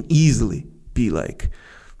can easily be like,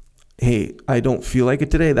 hey, I don't feel like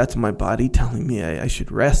it today. That's my body telling me I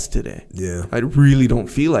should rest today. Yeah. I really don't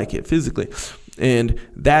feel like it physically. And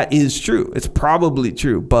that is true. It's probably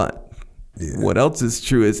true. But what else is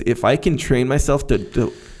true is if I can train myself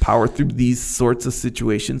to power through these sorts of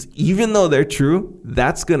situations, even though they're true,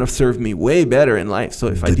 that's going to serve me way better in life. So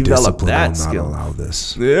if I develop that skill. Will not allow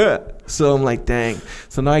this. Yeah. So I'm like, dang.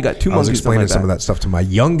 So now I got 2 monkeys on my back. I was explaining some of that stuff to my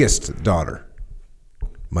youngest daughter.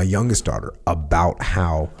 About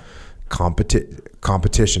how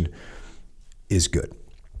competition is good.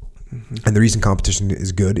 Mm-hmm. And the reason competition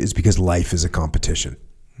is good is because life is a competition.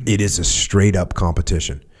 Mm-hmm. It is a straight up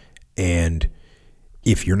competition. And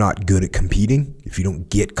if you're not good at competing, if you don't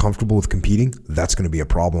get comfortable with competing, that's going to be a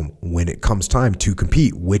problem when it comes time to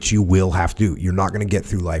compete, which you will have to do. You're not going to get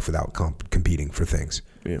through life without competing for things,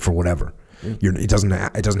 for whatever. Yeah. It doesn't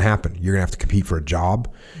happen. You're going to have to compete for a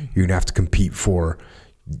job. You're going to have to compete for,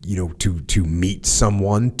 to meet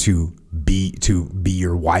someone, to be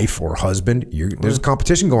your wife or husband. There's a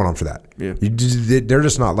competition going on for that. Yeah. They're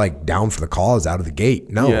just not like down for the cause out of the gate.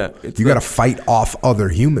 No, you got to fight off other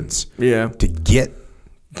humans. To get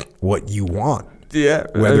what you want. Yeah,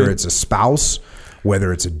 whether it's a spouse,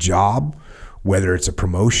 whether it's a job, whether it's a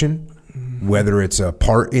promotion, whether it's a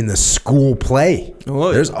part in the school play.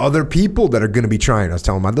 There's other people that are going to be trying. I was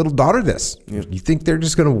telling my little daughter this. You think they're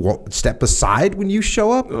just going to step aside when you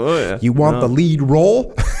show up? You want the lead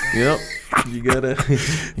role? Yep. You gotta.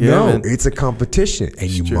 It's a competition, and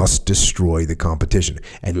you must destroy the competition.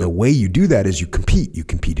 And the way you do that is you compete. You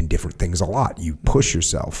compete in different things a lot. You push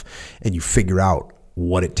yourself, and you figure out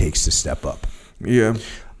what it takes to step up. Yeah.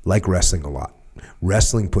 Like wrestling a lot.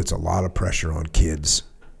 Wrestling puts a lot of pressure on kids.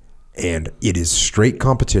 And it is straight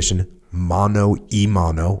competition, mano y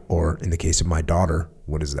mano, or in the case of my daughter,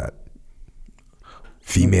 what is that?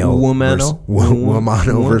 Female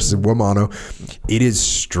womano versus womano. It is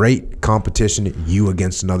straight competition, you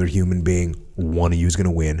against another human being. One of you is going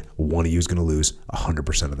to win, one of you is going to lose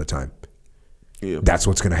 100% of the time. Yep. That's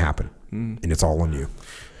what's going to happen, and it's all on you.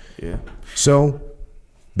 Yeah. So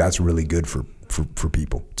that's really good for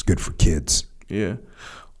people. It's good for kids. Yeah.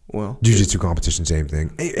 Well, jiu-jitsu competition, same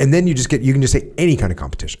thing. And then you can just say any kind of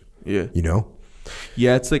competition. Yeah.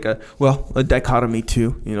 Yeah, it's like a dichotomy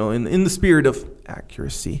too, in the spirit of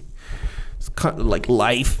accuracy. It's kind of like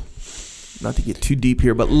life. Not to get too deep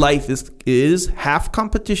here, but life is half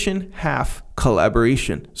competition, half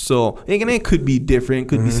collaboration. So again, it could be different. It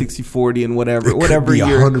could be 60-40 and whatever it could be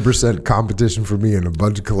you're 100% competition for me and a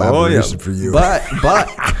bunch of collaboration for you. But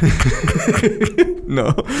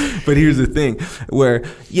no. But here's the thing where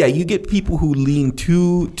you get people who lean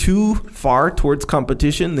too far towards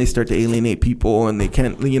competition. They start to alienate people and they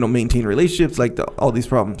can't maintain relationships, like all these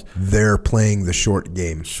problems. They're playing the short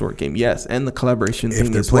game. Yes, and the collaboration thing as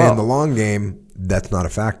well. If they're playing the long game, that's not a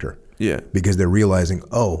factor. Yeah. Because they're realizing,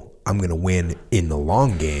 I'm going to win in the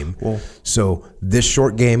long game. So this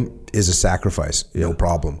short game is a sacrifice. No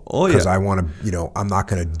problem. Because I want to, I'm not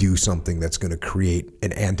going to do something that's going to create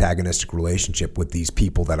an antagonistic relationship with these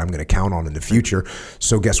people that I'm going to count on in the future.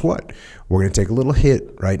 So guess what? We're going to take a little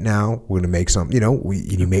hit right now. We're going to make some,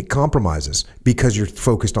 you make compromises because you're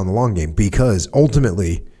focused on the long game, because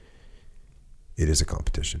ultimately it is a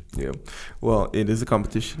competition. Yeah. Well, it is a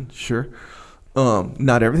competition. Sure.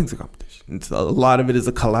 Not everything's a competition. A lot of it is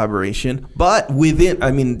a collaboration, but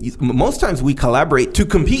most times we collaborate to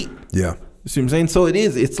compete. Yeah. You see what I'm saying? So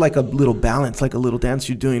it's like a little balance, like a little dance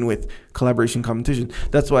you're doing with collaboration, competition.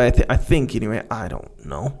 That's why I think anyway, I don't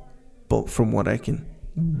know, but from what I can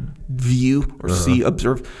view or see,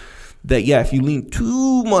 observe, that if you lean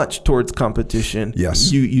too much towards competition,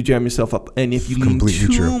 you jam yourself up. And if you lean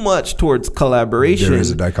too much towards collaboration, there is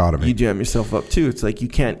a dichotomy. You jam yourself up too. It's like you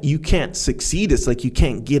can't succeed. It's like you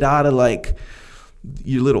can't get out of like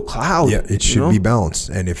your little cloud. Yeah, it should be balanced.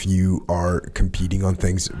 And if you are competing on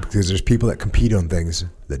things, because there's people that compete on things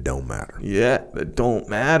that don't matter. Yeah, that don't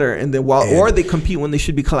matter. And then or they compete when they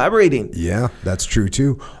should be collaborating. Yeah, that's true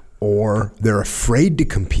too. Or they're afraid to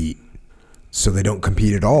compete, so they don't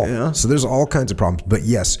compete at all. Yeah. So there's all kinds of problems. But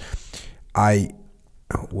yes, I'm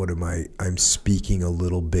speaking a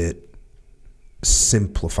little bit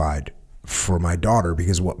simplified for my daughter,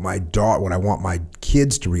 because what I want my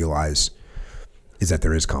kids to realize is that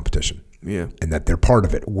there is competition. Yeah. And that they're part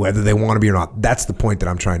of it, whether they want to be or not. That's the point that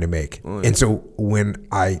I'm trying to make. Oh, yeah. And so when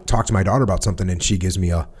I talk to my daughter about something and she gives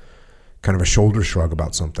me a kind of a shoulder shrug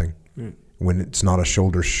about something, when it's not a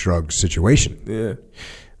shoulder shrug situation,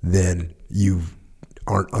 then you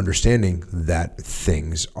aren't understanding that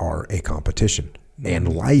things are a competition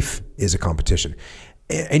and life is a competition.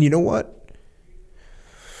 And you know what?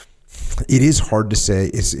 It is hard to say.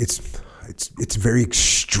 It's very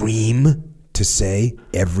extreme to say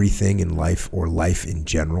everything in life or life in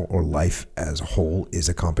general or life as a whole is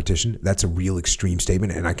a competition, that's a real extreme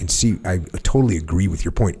statement. And I totally agree with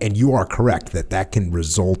your point. And you are correct that can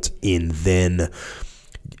result in then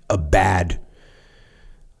a bad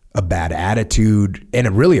attitude,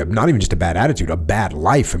 and not even just a bad attitude, a bad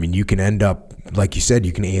life. I mean, you can end up, like you said,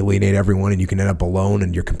 you can alienate everyone, and you can end up alone,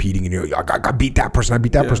 and you're competing, and I beat that person, I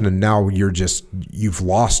beat that person, and now you've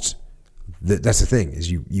lost. That's the thing, is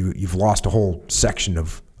you've lost a whole section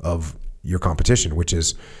of your competition, which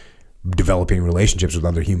is developing relationships with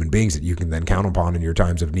other human beings that you can then count upon in your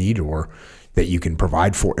times of need, or that you can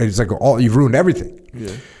provide for. It's like you've ruined everything.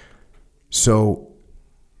 Yeah. So,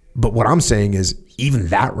 but what I'm saying is, even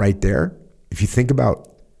that right there, if you think about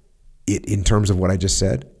it in terms of what I just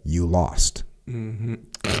said, you lost. Mm-hmm.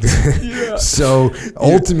 Yeah. So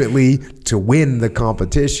ultimately, to win the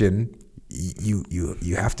competition,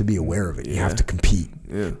 you have to be aware of it. You have to compete.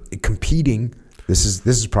 Yeah. Competing, this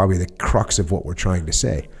is probably the crux of what we're trying to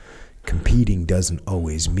say. Competing doesn't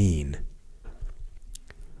always mean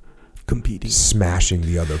smashing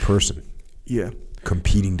the other person. Yeah.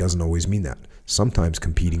 Competing doesn't always mean that. Sometimes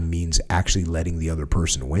competing means actually letting the other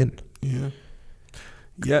person win. Yeah.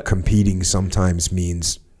 Yeah. Competing sometimes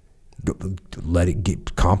means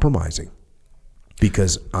compromising,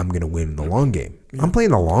 because I'm going to win the long game. Yeah. I'm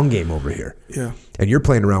playing the long game over here. Yeah. And you're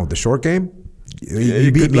playing around with the short game.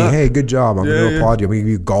 You beat me. Luck. Hey, good job. I'm going to applaud you. I'm going to give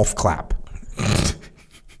you a golf clap.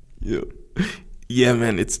 Yeah. Yeah,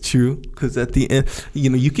 man, it's true. Because at the end,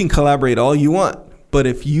 you can collaborate all you want. But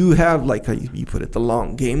if you have, like how you put it, the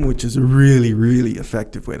long game, which is a really, really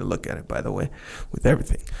effective way to look at it, by the way, with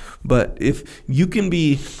everything. But if you can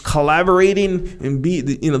be collaborating and be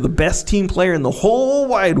the best team player in the whole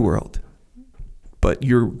wide world, but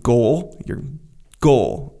your goal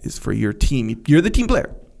is for your team. You're the team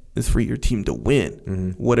player. Is for your team to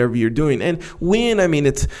win, whatever you're doing. And win, I mean,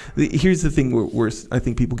 here's the thing where I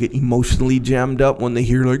think people get emotionally jammed up when they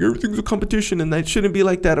hear like everything's a competition and that shouldn't be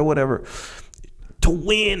like that or whatever. To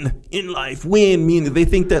win in life, meaning they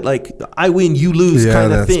think that like I win, you lose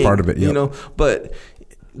kind of thing. Yeah, that's part of it, yep. But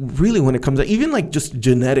really when it comes out, even like just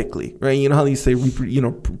genetically, right? You know how you say,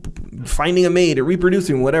 finding a mate or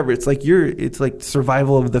reproducing, whatever. It's like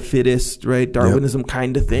survival of the fittest, right? Darwinism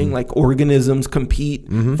kind of thing. Like organisms compete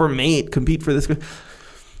for mate, compete for this.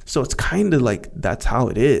 So it's kind of like that's how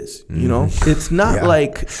it is, It's not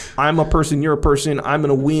like I'm a person, you're a person, I'm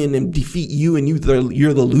going to win and defeat you and you're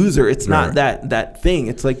the loser. It's not that thing.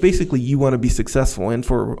 It's like basically you want to be successful. And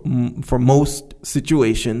for most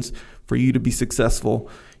situations, for you to be successful,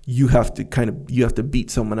 you have to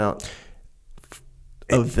beat someone out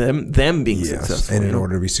of them being successful. And in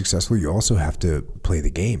order to be successful, you also have to play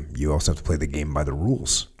the game. You also have to play the game by the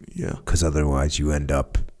rules. Yeah. Because otherwise you end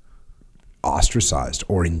up ostracized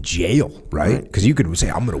or in jail, right? Because you could say,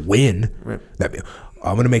 I'm going to win. Right.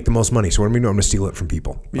 I'm going to make the most money. So what am I going to do? I'm going to steal it from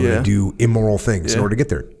people. I'm going to do immoral things in order to get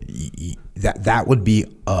there. That would be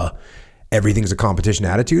everything's a competition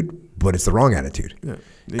attitude, but it's the wrong attitude.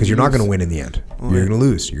 Because you're not going to win in the end. You're going to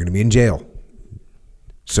lose. You're going to be in jail.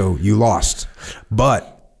 So you lost.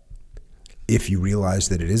 But if you realize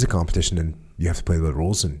that it is a competition and you have to play the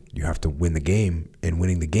rules and you have to win the game, and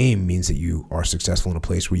winning the game means that you are successful in a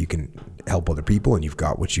place where you can help other people and you've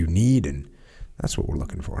got what you need, and that's what we're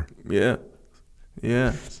looking for. Yeah.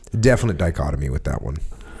 Yeah. Definite dichotomy with that one.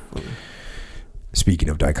 Speaking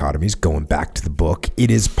of dichotomies, going back to the book,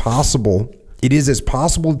 it is as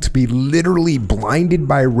possible to be literally blinded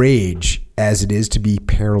by rage as it is to be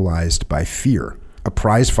paralyzed by fear. A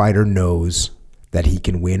prize fighter knows that he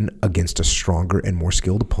can win against a stronger and more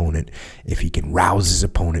skilled opponent if he can rouse his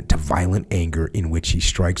opponent to violent anger in which he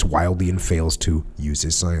strikes wildly and fails to use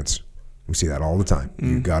his science. We see that all the time.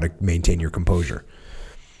 You've got to maintain your composure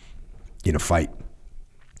in a fight.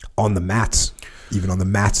 On the mats, even on the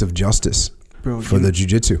mats of justice, for the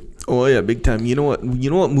jiu-jitsu. Oh yeah, big time. You know what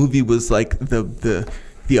movie was like the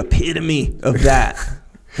epitome of that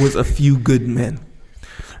was A Few Good Men.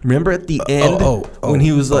 Remember at the end when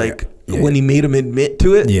he was when he made him admit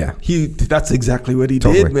to it? Yeah. That's exactly what he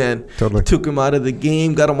did, man. Totally. Took him out of the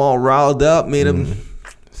game, got him all riled up, made him...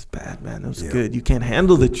 It's bad, man. That was good. You can't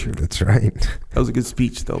handle the truth. That's right. That was a good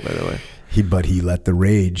speech, though, by the way. He let the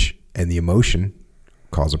rage and the emotion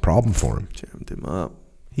cause a problem for him. Jammed him up.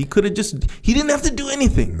 He could have he didn't have to do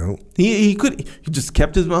anything. No. He just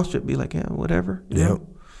kept his mouth shut, be like, yeah, whatever. Yeah.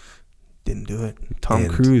 Didn't do it. Tom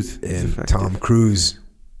Cruise. And Tom Cruise...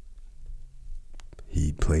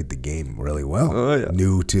 He played the game really well. Oh, yeah.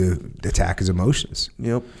 Knew to attack his emotions.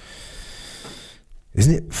 Yep.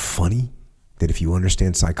 Isn't it funny that if you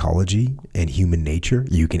understand psychology and human nature,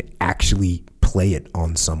 you can actually play it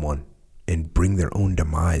on someone and bring their own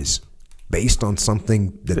demise based on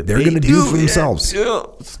something that they're going to do for themselves. Yeah,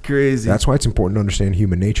 it's crazy. That's why it's important to understand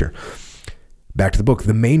human nature. Back to the book.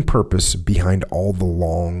 The main purpose behind all the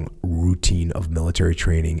long routine of military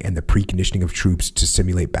training and the preconditioning of troops to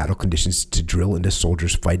simulate battle conditions to drill into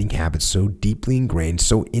soldiers fighting habits so deeply ingrained,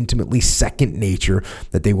 so intimately second nature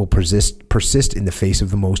that they will persist in the face of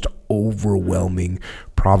the most overwhelming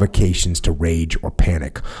provocations to rage or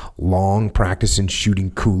panic. Long practice in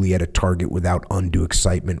shooting coolly at a target without undue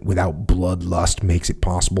excitement, without bloodlust, makes it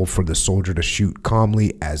possible for the soldier to shoot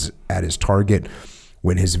calmly as at his target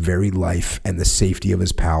when his very life and the safety of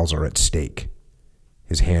his pals are at stake.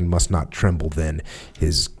 His hand must not tremble then.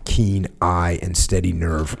 His keen eye and steady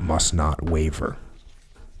nerve must not waver.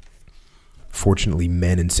 Fortunately,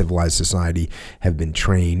 men in civilized society have been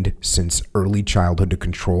trained since early childhood to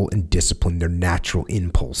control and discipline their natural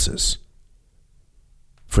impulses.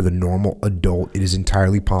 For the normal adult, it is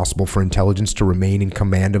entirely possible for intelligence to remain in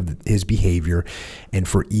command of his behavior and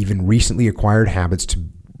for even recently acquired habits to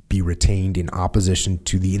be retained in opposition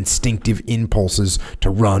to the instinctive impulses to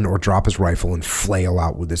run or drop his rifle and flail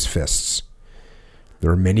out with his fists.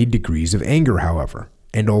 There are many degrees of anger, however,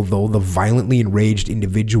 and although the violently enraged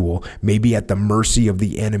individual may be at the mercy of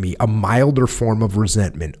the enemy, a milder form of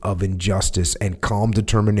resentment, of injustice, and calm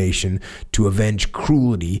determination to avenge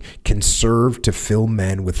cruelty can serve to fill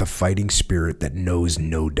men with a fighting spirit that knows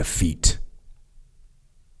no defeat.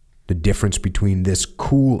 The difference between this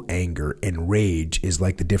cool anger and rage is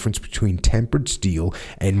like the difference between tempered steel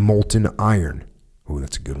and molten iron. Oh,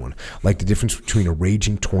 that's a good one. Like the difference between a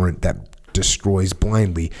raging torrent that destroys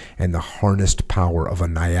blindly and the harnessed power of a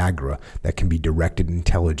Niagara that can be directed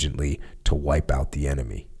intelligently to wipe out the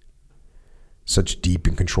enemy. Such deep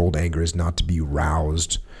and controlled anger is not to be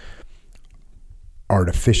roused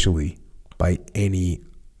artificially by any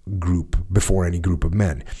group, before any group of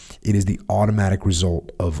men. It is the automatic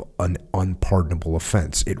result of an unpardonable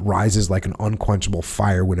offense. It rises like an unquenchable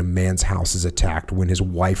fire when a man's house is attacked, when his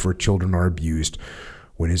wife or children are abused,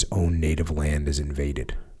 when his own native land is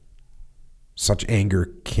invaded. Such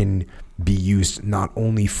anger can be used not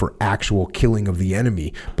only for actual killing of the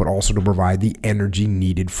enemy, but also to provide the energy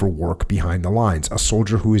needed for work behind the lines. A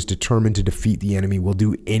soldier who is determined to defeat the enemy will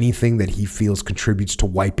do anything that he feels contributes to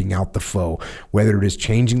wiping out the foe, whether it is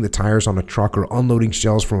changing the tires on a truck or unloading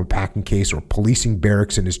shells from a packing case or policing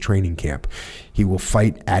barracks in his training camp. He will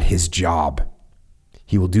fight at his job.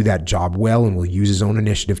 He will do that job well and will use his own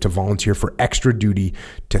initiative to volunteer for extra duty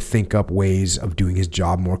to think up ways of doing his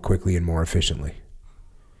job more quickly and more efficiently.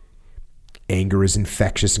 Anger is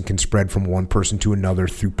infectious and can spread from one person to another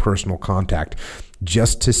through personal contact.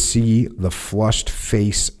 Just to see the flushed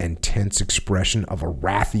face and tense expression of a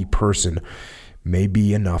wrathy person may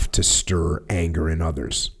be enough to stir anger in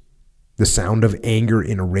others. The sound of anger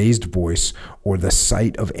in a raised voice or the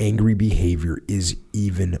sight of angry behavior is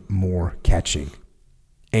even more catching.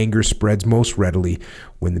 Anger spreads most readily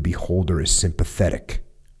when the beholder is sympathetic,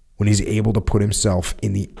 when he's able to put himself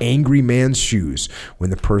in the angry man's shoes,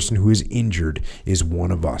 when the person who is injured is one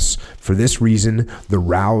of us. For this reason, the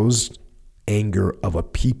roused anger of a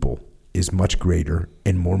people is much greater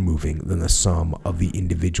and more moving than the sum of the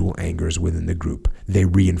individual angers within the group. They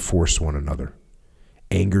reinforce one another.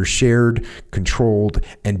 Anger shared, controlled,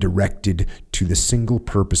 and directed to the single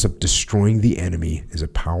purpose of destroying the enemy is a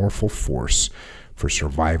powerful force for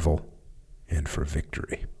survival and for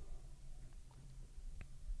victory.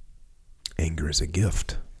 Anger is a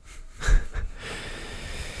gift.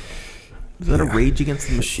 Is that a rage against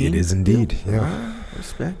the machine? It is indeed. Yeah.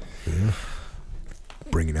 Respect. Yeah.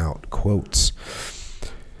 Bringing out quotes.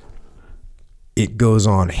 It goes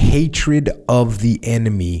on. Hatred of the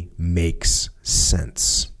enemy makes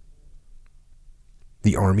sense.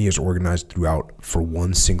 The army is organized throughout for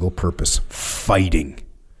one single purpose: fighting.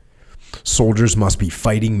 Soldiers must be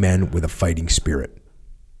fighting men with a fighting spirit.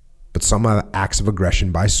 But some acts of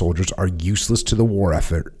aggression by soldiers are useless to the war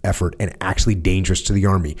effort and actually dangerous to the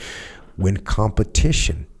army. When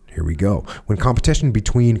competition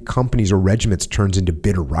between companies or regiments turns into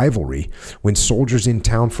bitter rivalry, when soldiers in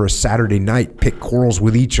town for a Saturday night pick quarrels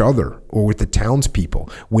with each other or with the townspeople,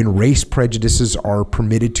 when race prejudices are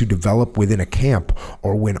permitted to develop within a camp,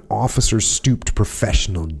 or when officers stoop to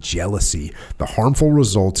professional jealousy, the harmful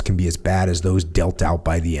results can be as bad as those dealt out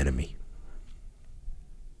by the enemy.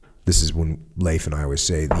 This is when Leif and I always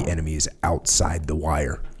say the enemy is outside the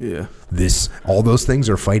wire. Yeah. All those things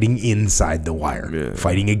are fighting inside the wire, yeah.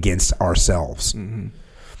 Fighting against ourselves. Mm-hmm.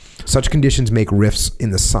 Such conditions make rifts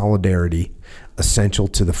in the solidarity essential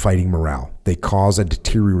to the fighting morale. They cause a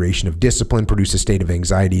deterioration of discipline, produce a state of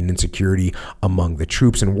anxiety and insecurity among the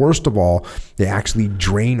troops, and worst of all, they actually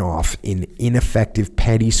drain off in ineffective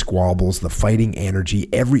petty squabbles the fighting energy,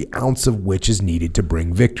 every ounce of which is needed to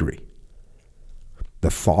bring victory. The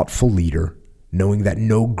thoughtful leader, knowing that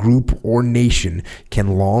no group or nation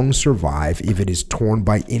can long survive if it is torn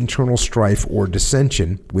by internal strife or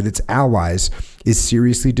dissension with its allies, is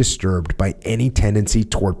seriously disturbed by any tendency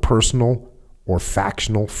toward personal or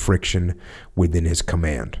factional friction within his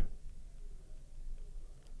command.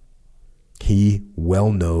 He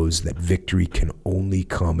well knows that victory can only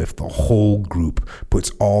come if the whole group puts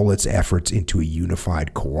all its efforts into a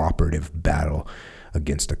unified cooperative battle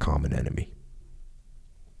against a common enemy.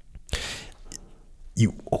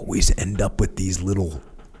 You always end up with these little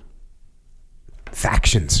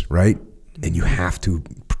factions, right? And you have to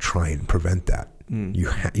try and prevent that. You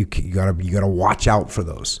gotta watch out for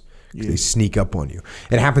those. They sneak up on you.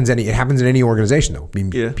 It happens in any organization, though. I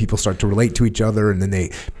mean, people start to relate to each other, and then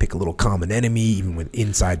they pick a little common enemy, even when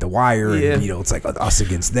inside the wire. And, it's like us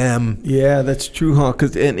against them. Yeah, that's true, huh?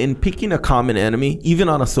 Because in picking a common enemy, even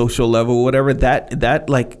on a social level, whatever, that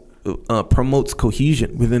like promotes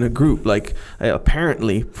cohesion within a group. Like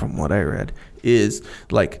apparently, from what I read, is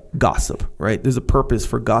like gossip, right? There's a purpose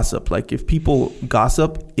for gossip. Like if people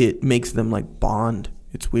gossip, it makes them like bond.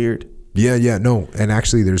 It's weird. Yeah, no. And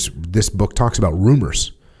actually, this book talks about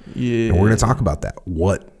rumors. Yeah. And we're going to talk about that.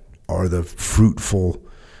 What are the fruitful,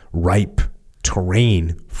 ripe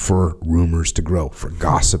terrain for rumors to grow, for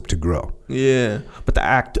gossip to grow? Yeah. But the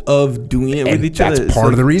act of doing it with each other. That's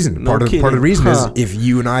part of the reason. Part of the reason is if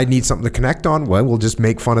you and I need something to connect on, well, we'll just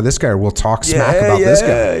make fun of this guy or we'll talk smack about this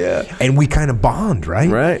guy. Yeah. And we kind of bond, right?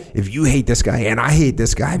 Right. If you hate this guy and I hate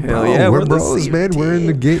this guy, bro, we're bros, man. We're in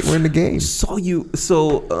the game.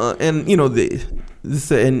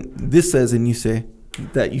 This says, and you say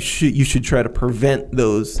that you should try to prevent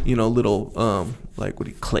those, little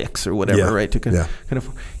clicks or whatever, right? To kind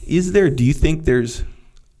of. Do you think there's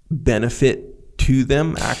benefit to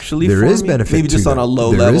them actually? There is benefit. Maybe just on a low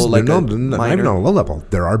level, not even on a low level.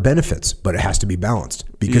 There are benefits, but it has to be balanced.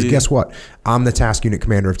 Because guess what? I'm the task unit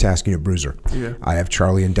commander of Task Unit Bruiser. Yeah. I have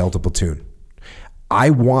Charlie and Delta Platoon. I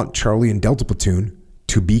want Charlie and Delta Platoon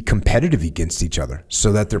to be competitive against each other,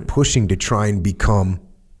 so that they're pushing to try and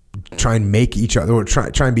make each other, or try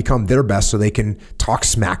and become their best, so they can talk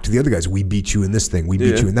smack to the other guys. We beat you in this thing. We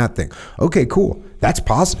beat you in that thing. Okay, cool. That's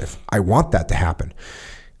positive. I want that to happen.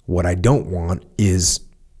 What I don't want is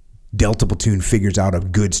Delta Platoon figures out a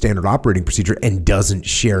good standard operating procedure and doesn't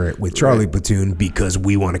share it with Charlie Platoon because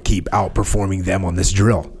we want to keep outperforming them on this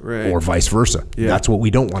drill, or vice versa. Yeah. That's what we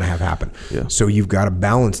don't want to have happen. Yeah. So you've got to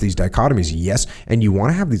balance these dichotomies, yes, and you want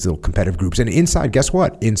to have these little competitive groups. And inside, guess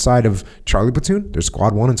what? Inside of Charlie Platoon, there's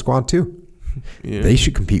Squad 1 and Squad 2. Yeah. They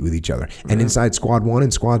should compete with each other. And inside Squad 1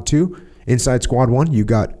 and Squad 2, inside Squad 1, you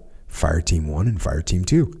got Fire Team 1 and Fire Team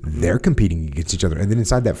 2. They're competing against each other. And then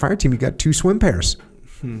inside that fire team, you got 2 swim pairs.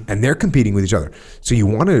 And they're competing with each other. So you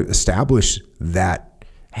want to establish that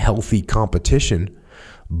healthy competition,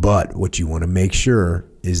 but what you want to make sure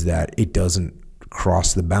is that it doesn't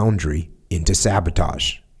cross the boundary into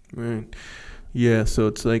sabotage. Right. Yeah, so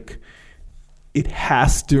it's like it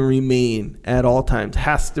has to remain at all times.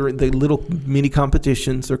 The little mini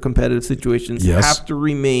competitions or competitive situations have to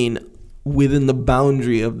remain within the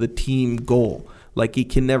boundary of the team goal. Like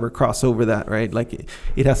it can never cross over that, right? Like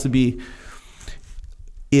it has to be.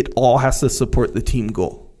 It all has to support the team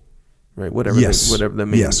goal, right? Whatever that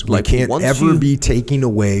means. Yes, we can't ever be taking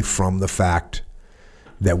away from the fact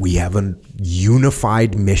that we have a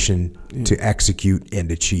unified mission to execute and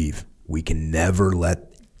achieve. We can never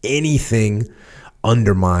let anything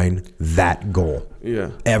undermine that goal.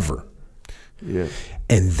 Yeah. Ever. Yeah.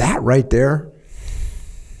 And that right there,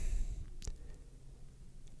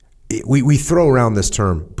 we throw around this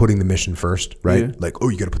term, putting the mission first, right? Yeah. Like,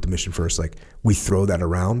 you got to put the mission first. Like, we throw that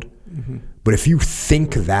around. Mm-hmm. But if you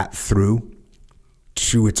think that through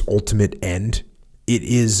to its ultimate end, it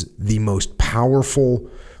is the most powerful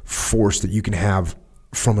force that you can have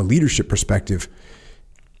from a leadership perspective,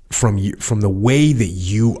 from the way that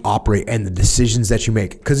you operate and the decisions that you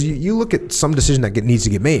make. Because you look at some decision that needs to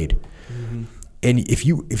get made. Mm-hmm. And if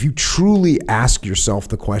you truly ask yourself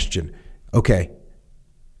the question, okay,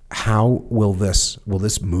 how will this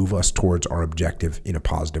move us towards our objective in a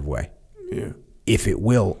positive way? Yeah. If it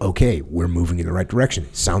will, okay, we're moving in the right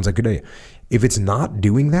direction. Sounds like a good idea. If it's not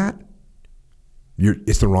doing that,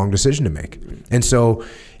 it's the wrong decision to make. And so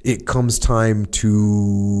it comes time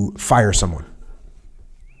to fire someone.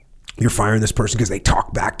 You're firing this person because they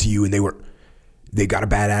talk back to you and They got a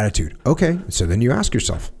bad attitude. Okay, so then you ask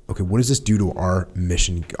yourself, okay, what does this do to our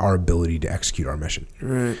mission, our ability to execute our mission?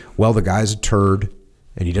 Right. Well, the guy's a turd,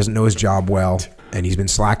 and he doesn't know his job well, and he's been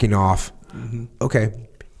slacking off. Mm-hmm. Okay,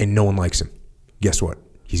 and no one likes him. Guess what?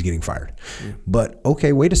 He's getting fired. Yeah. But,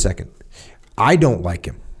 okay, wait a second. I don't like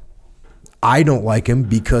him. I don't like him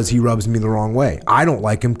because he rubs me the wrong way. I don't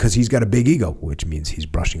like him because he's got a big ego, which means he's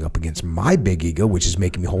brushing up against my big ego, which is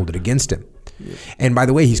making me hold it against him. Yeah. And by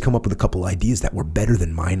the way, he's come up with a couple ideas that were better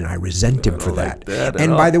than mine, and I resent him for that.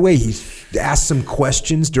 And by the way, he's asked some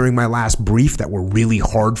questions during my last brief that were really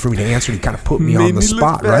hard for me to answer. He kind of put me on the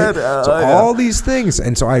spot, right? So all these things.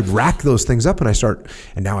 And so I rack those things up, and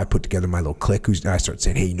and now I put together my little clique. I start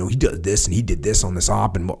saying, hey, he does this, and he did this on this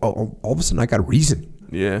op, and all of a sudden I got a reason.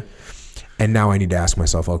 Yeah. And now I need to ask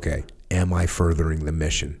myself, okay, am I furthering the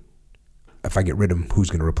mission? If I get rid of him, who's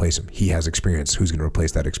going to replace him? He has experience. Who's going to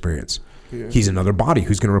replace that experience? Yeah. He's another body.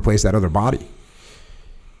 Who's going to replace that other body?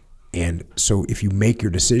 And so if you make your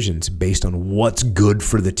decisions based on what's good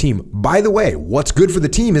for the team, by the way, what's good for the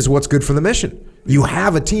team is what's good for the mission. You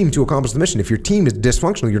have a team to accomplish the mission. If your team is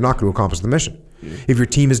dysfunctional, you're not going to accomplish the mission. Yeah. If your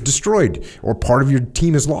team is destroyed or part of your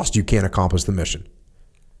team is lost, you can't accomplish the mission.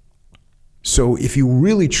 So if you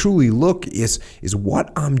really truly look, is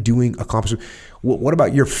what I'm doing accomplishing? What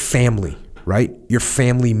about your family, right? Your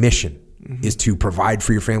family mission is to provide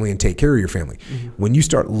for your family and take care of your family. Mm-hmm. When you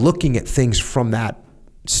start looking at things from that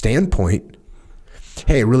standpoint,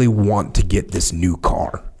 hey, I really want to get this new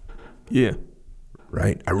car. Yeah.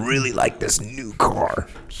 Right? I really like this new car.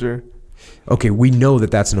 Sure. Okay, we know that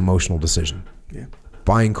that's an emotional decision. Yeah.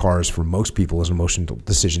 Buying cars for most people is an emotional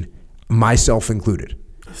decision, myself included.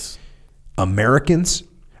 Yes. Americans,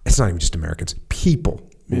 it's not even just Americans, people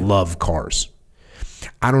love cars.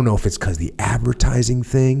 I don't know if it's because the advertising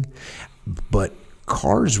thing, but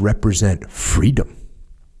cars represent freedom.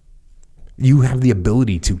 You have the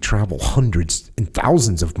ability to travel hundreds and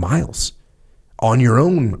thousands of miles on your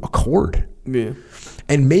own accord. Yeah.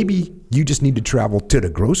 And maybe you just need to travel to the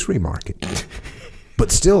grocery market.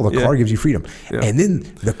 But still, the car gives you freedom. Yeah. And then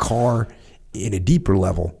the car, in a deeper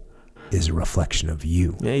level, is a reflection of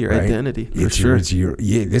you. Yeah, your identity. It's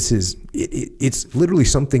literally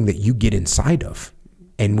something that you get inside of.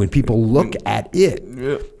 And when people look at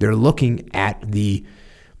it, they're looking at the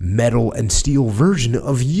metal and steel version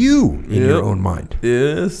of you in your own mind.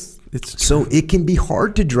 Yes. It's true. So it can be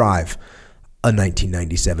hard to drive a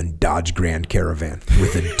 1997 Dodge Grand Caravan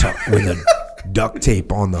with a duct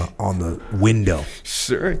tape on the window.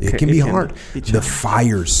 Sure. It can be hard.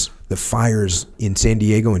 The fires in San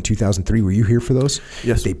Diego in 2003, were you here for those?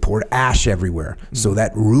 Yes. They poured ash everywhere. Mm-hmm. So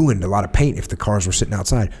that ruined a lot of paint if the cars were sitting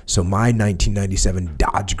outside. So my 1997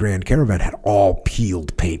 Dodge Grand Caravan had all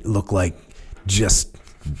peeled paint. It looked like just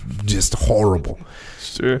horrible.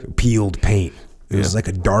 Sure. Peeled paint. It was like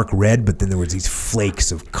a dark red, but then there was these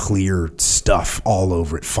flakes of clear stuff all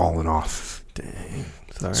over it falling off. Dang.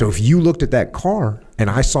 Sorry. So if you looked at that car and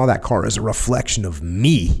I saw that car as a reflection of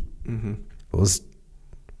me, it was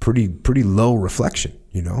pretty low reflection,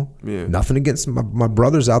 you know? Yeah. Nothing against my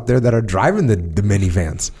brothers out there that are driving the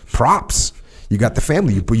minivans. Props. You got the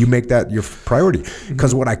family. You make that your priority.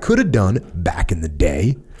 Because what I could have done back in the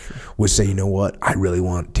day was say, you know what? I really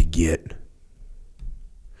want to get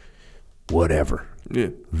whatever. Yeah.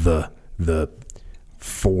 The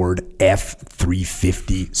Ford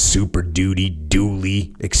F-350 Super Duty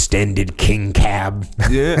dually extended king cab.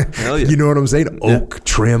 Yeah, hell yeah. You know what I'm saying? Oak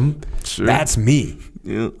trim. Sure. That's me.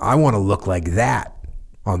 Yeah. I want to look like that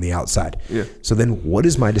on the outside. Yeah. So then what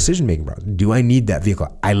is my decision-making process? Do I need that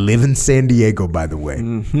vehicle? I live in San Diego, by the way.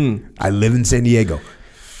 Mm-hmm. I live in San Diego.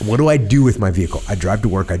 What do I do with my vehicle? I drive to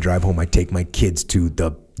work. I drive home. I take my kids to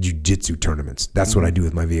the jiu-jitsu tournaments. That's what I do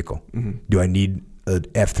with my vehicle. Mm-hmm. Do I need an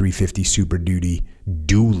F-350 Super Duty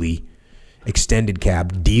dually extended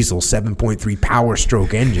cab diesel 7.3 power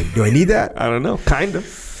stroke engine? Do I need that? I don't know. Kind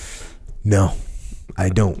of. No, I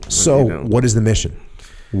don't. So what is the mission?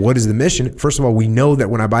 What is the mission? First of all, we know that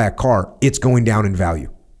when I buy a car, it's going down in value.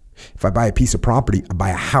 If I buy a piece of property, I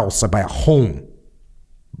buy a house, I buy a home,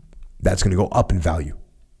 that's going to go up in value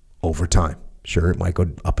over time. Sure, it might go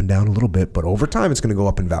up and down a little bit, but over time, it's going to go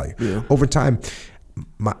up in value. Yeah. Over time,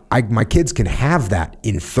 my kids can have that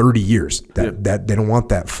in 30 years. That they don't want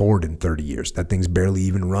that Ford in 30 years. That thing's barely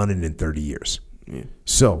even running in 30 years. Yeah.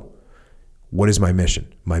 So what is my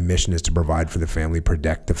mission? My mission is to provide for the family,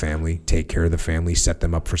 protect the family, take care of the family, set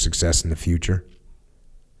them up for success in the future.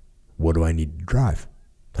 What do I need to drive?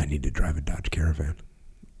 I need to drive a Dodge Caravan.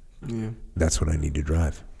 Yeah. That's what I need to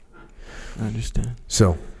drive. I understand.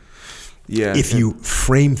 So Yeah. If you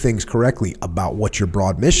frame things correctly about what your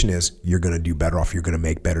broad mission is, you're going to do better off. You're going to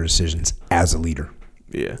make better decisions as a leader.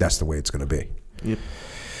 Yeah. That's the way it's going to be. Yep.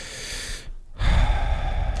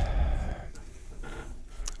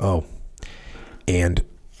 Oh, and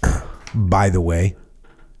by the way,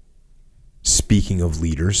 speaking of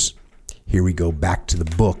leaders, here we go back to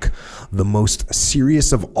the book. The most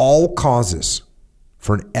serious of all causes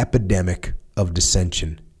for an epidemic of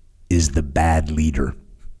dissension is the bad leader.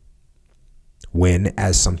 When,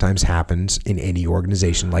 as sometimes happens in any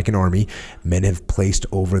organization like an army, men have placed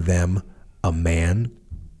over them a man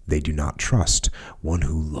they do not trust, one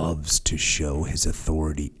who loves to show his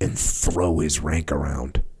authority and throw his rank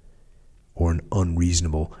around, or an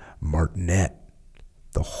unreasonable martinet,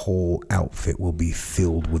 the whole outfit will be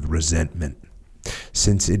filled with resentment.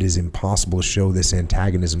 Since it is impossible to show this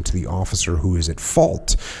antagonism to the officer who is at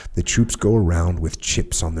fault, the troops go around with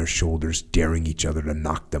chips on their shoulders, daring each other to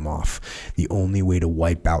knock them off. The only way to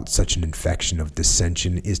wipe out such an infection of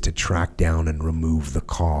dissension is to track down and remove the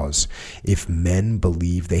cause. If men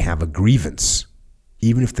believe they have a grievance,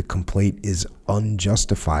 even if the complaint is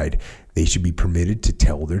unjustified, they should be permitted to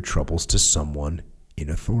tell their troubles to someone in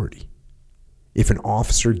authority. If an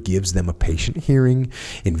officer gives them a patient hearing,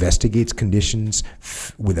 investigates conditions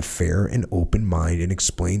with a fair and open mind, and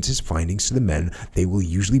explains his findings to the men, they will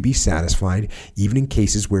usually be satisfied, even in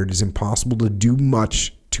cases where it is impossible to do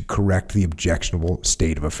much to correct the objectionable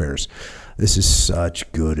state of affairs. This is such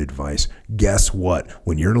good advice. Guess what?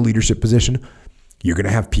 When you're in a leadership position, you're going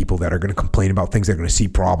to have people that are going to complain about things, they're going to see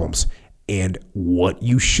problems. And what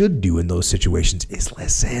you should do in those situations is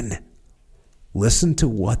listen. Listen to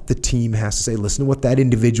what the team has to say. Listen to what that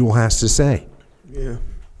individual has to say. Yeah.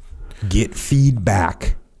 Get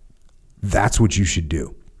feedback. That's what you should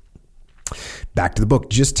do. Back to the book.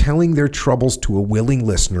 Just telling their troubles to a willing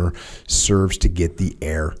listener serves to get the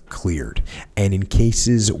air cleared. And in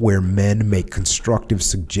cases where men make constructive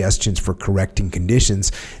suggestions for correcting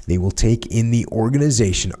conditions, they will take in the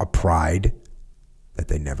organization a pride that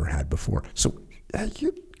they never had before. So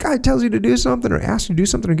your guy tells you to do something or asks you to do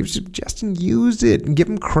something or gives you a suggestion, use it and give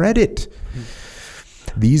him credit.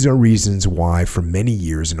 These are reasons why for many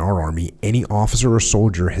years in our Army, any officer or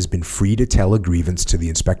soldier has been free to tell a grievance to the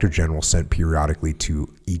Inspector General sent periodically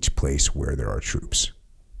to each place where there are troops.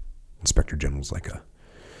 Inspector General is like a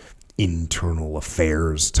internal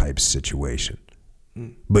affairs type situation.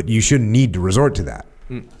 But you shouldn't need to resort to that.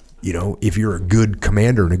 You know, if you're a good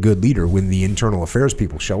commander and a good leader, when the internal affairs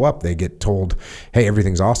people show up, they get told, hey,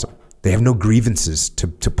 everything's awesome. They have no grievances to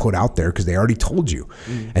put out there because they already told you.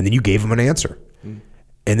 And then you gave them an answer.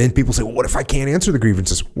 And then people say, well, what if I can't answer the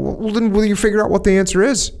grievances? Well, then will you figure out what the answer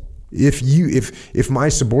is? If my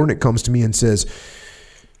subordinate comes to me and says,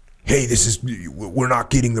 hey, we're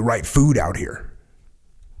not getting the right food out here.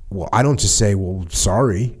 Well, I don't just say, well,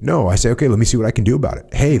 sorry. No, I say, okay, let me see what I can do about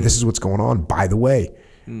it. Hey, this is what's going on. By the way,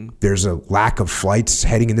 there's a lack of flights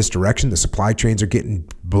heading in this direction. The supply trains are getting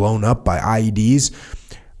blown up by IEDs.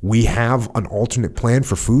 We have an alternate plan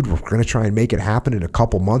for food. We're going to try and make it happen in a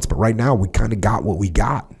couple months. But right now, we kind of got what we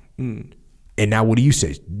got. And now what do you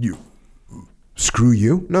say? You screw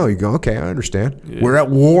you? No, you go, okay, I understand. Yeah. We're at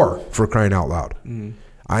war, for crying out loud.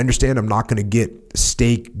 I understand I'm not going to get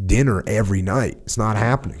steak dinner every night. It's not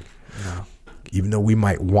happening. No. Even though we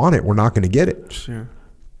might want it, we're not going to get it. Sure.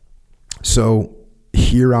 So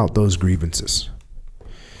hear out those grievances.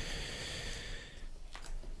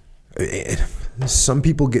 Some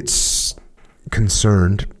people get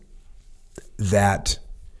concerned that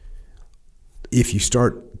if you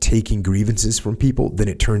start taking grievances from people, then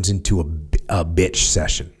it turns into a bitch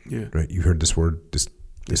session. Yeah. Right? You heard this word,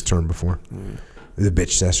 this term before? The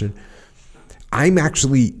bitch session. I'm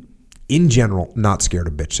actually, in general, not scared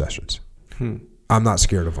of bitch sessions. I'm not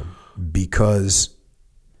scared of them because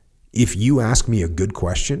if you ask me a good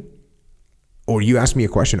question or you ask me a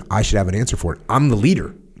question, I should have an answer for it. I'm the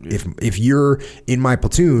leader. Yeah. If you're in my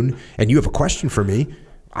platoon and you have a question for me,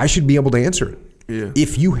 I should be able to answer it. Yeah.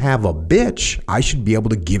 If you have a bitch, I should be able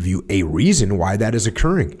to give you a reason why that is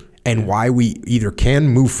occurring and why we either can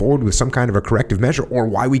move forward with some kind of a corrective measure or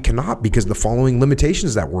why we cannot because of the following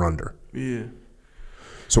limitations that we're under. Yeah.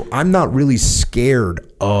 So I'm not really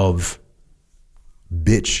scared of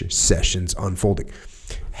bitch sessions unfolding.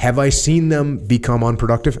 Have I seen them become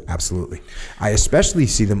unproductive? Absolutely. I especially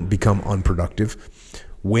see them become unproductive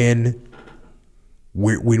when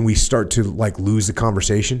we start to like lose the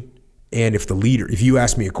conversation. And if you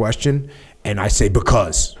ask me a question and I say,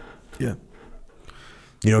 because, yeah,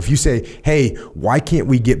 you know, if you say, hey, why can't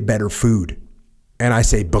we get better food? And I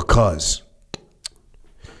say, because,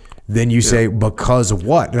 then you say, because of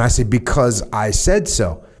what? And I say, because I said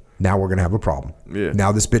so. Now we're going to have a problem. Yeah.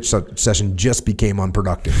 Now this bitch session just became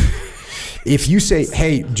unproductive. If you say,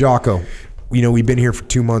 hey, Jocko, we've been here for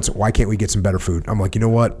 2 months. Why can't we get some better food? I'm like, you know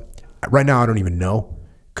what? Right now I don't even know,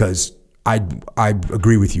 because I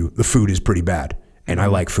agree with you. The food is pretty bad, and I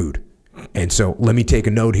like food. And so let me take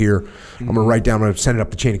a note here. I'm going to write down, I'm going to send it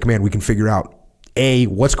up the chain of command. We can figure out, A,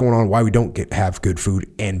 what's going on, why we don't have good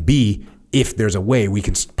food, and B, if there's a way we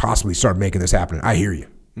can possibly start making this happen. I hear you.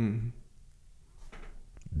 Mm-hmm.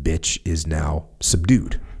 Bitch is now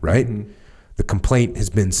subdued, right? Mm-hmm. The complaint has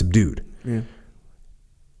been subdued. Yeah.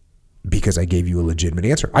 Because I gave you a legitimate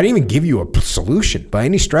answer. I didn't even give you a solution by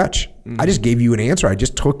any stretch. Mm-hmm. I just gave you an answer. I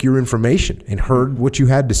just took your information and heard what you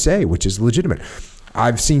had to say, which is legitimate.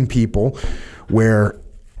 I've seen people where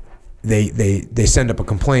they send up a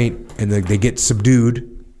complaint and they get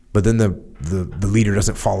subdued, but then the leader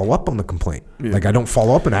doesn't follow up on the complaint. Yeah. Like, I don't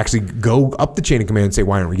follow up and actually go up the chain of command and say,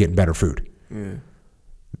 why aren't we getting better food? Yeah.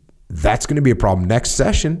 That's going to be a problem. Next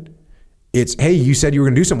session, it's, hey, you said you were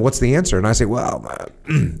going to do something. What's the answer? And I say, well, but.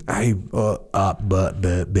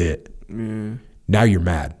 Now you're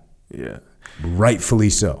mad. Yeah. Rightfully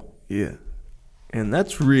so. Yeah. And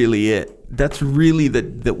that's really it. That's really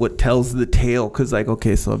the what tells the tale. Because, like,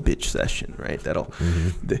 okay, so a bitch session, right? That'll,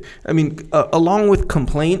 along with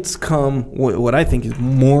complaints come what I think is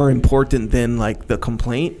more important than, like, the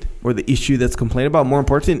complaint or the issue that's complained about. More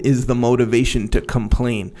important is the motivation to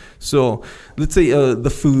complain. So let's say the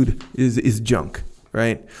food is junk,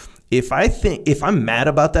 right? If I'm mad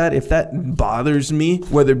about that, if that bothers me,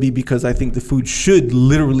 whether it be because I think the food should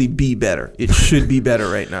literally be better, it should be better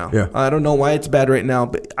right now. Yeah. I don't know why it's bad right now,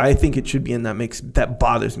 but I think it should be, and that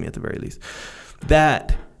bothers me at the very least.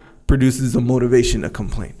 That produces a motivation to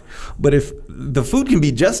complain. But if the food can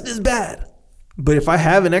be just as bad, but if I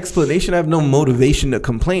have an explanation, I have no motivation to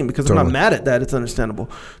complain, because I'm not mad at that. It's understandable.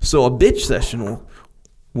 So a bitch session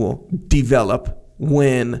will develop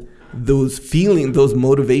when those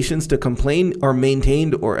motivations to complain are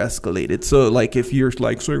maintained or escalated. So, like, if you're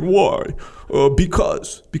like saying, why?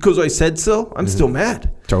 Because I said so, I'm still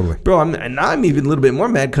mad. Totally. Bro, I'm even a little bit more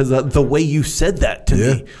mad because the way you said that to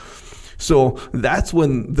me. So that's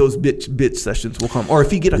when those bitch sessions will come. Or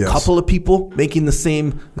if you get a couple of people making the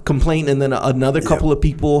same complaint and then another couple of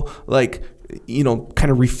people, like, kind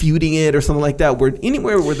of refuting it or something like that, where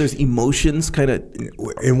anywhere where there's emotions kind of.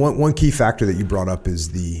 And one key factor that you brought up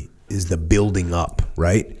is the building up,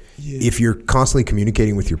 right? Yeah. If you're constantly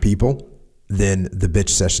communicating with your people, then the bitch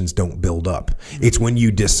sessions don't build up. It's when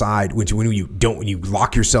you decide, when you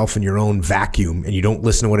lock yourself in your own vacuum and you don't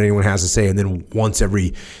listen to what anyone has to say, and then once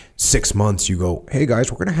every 6 months you go, hey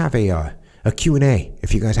guys, we're going to have a Q&A.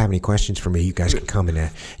 If you guys have any questions for me, you guys can come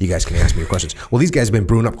and you guys can ask me your questions. Well, these guys have been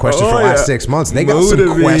brewing up questions for the last 6 months. They got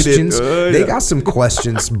some questions. They got some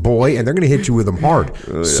questions, boy, and they're going to hit you with them hard.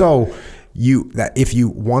 So if you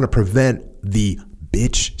want to prevent the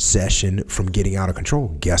bitch session from getting out of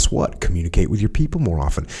control, guess what? Communicate with your people more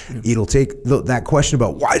often. It'll take that question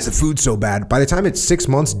about why is the food so bad. By the time it's 6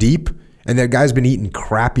 months deep and that guy's been eating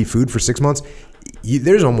crappy food for 6 months,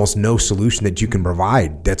 there's almost no solution that you can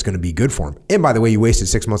provide that's going to be good for him. And by the way, you wasted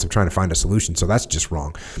 6 months of trying to find a solution, so that's just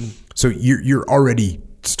wrong. So you're already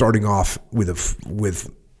starting off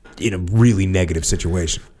in a really negative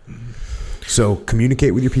situation. So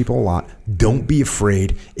communicate with your people a lot. Don't be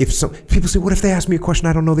afraid. If people say, what if they ask me a question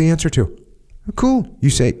I don't know the answer to? Cool. You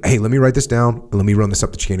say, hey, let me write this down and let me run this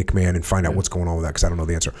up the chain of command and find out what's going on with that, because I don't know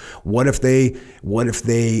the answer. What if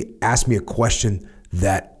they ask me a question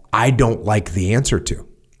that I don't like the answer to?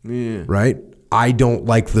 Yeah. Right? I don't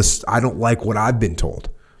like this. I don't like what I've been told.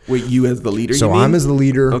 Wait, you as the leader? So I'm as the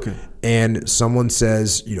leader. Okay. And someone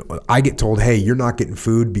says, I get told, hey, you're not getting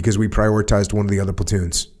food because we prioritized one of the other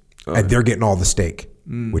platoons. Okay. And they're getting all the steak,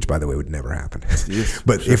 which, by the way, would never happen. Yes,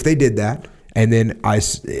 but sure. If they did that, and then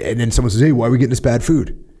someone says, hey, why are we getting this bad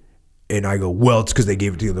food? And I go, well, it's because they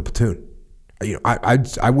gave it to the other platoon.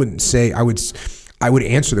 I wouldn't say, I would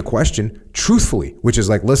answer the question truthfully, which is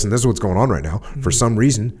like, listen, this is what's going on right now. Mm-hmm. For some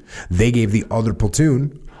reason, they gave the other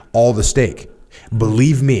platoon all the steak.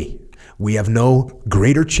 Believe me, we have no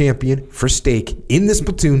greater champion for steak in this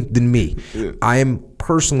platoon than me. Yeah. I am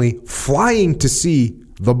personally flying to see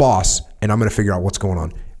the boss, and I'm going to figure out what's going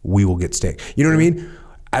on. We will get steak. You know what I mean?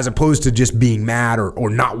 As opposed to just being mad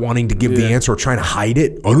or not wanting to give the answer or trying to hide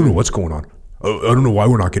it. I don't know what's going on. I don't know why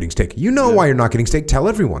we're not getting steak. You know why you're not getting steak. Tell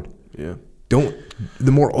everyone. Yeah.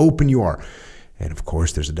 The more open you are. And of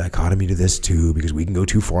course, there's a dichotomy to this too, because we can go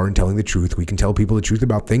too far in telling the truth. We can tell people the truth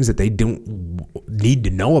about things that they don't need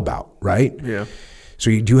to know about, right? Yeah.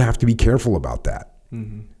 So you do have to be careful about that.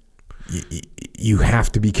 Mm-hmm. You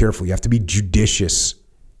have to be careful. You have to be judicious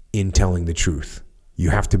in telling the truth. You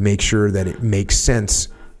have to make sure that it makes sense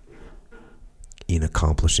in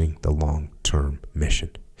accomplishing the long-term mission.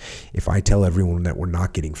 If I tell everyone that we're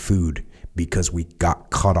not getting food because we got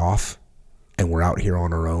cut off and we're out here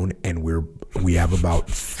on our own and we have about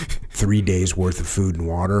 3 days worth of food and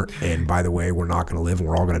water, and by the way, we're not going to live and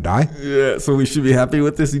we're all going to die. Yeah, so we should be happy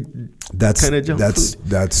with this kind of junk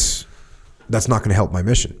food. That's not going to help my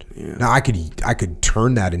mission. Yeah. Now I could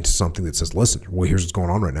turn that into something that says, listen, well, here's what's going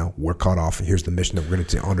on right now. We're cut off, and here's the mission that we're going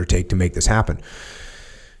to undertake to make this happen.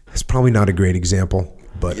 It's probably not a great example,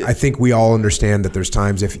 but I think we all understand that there's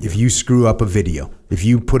times if you screw up a video, if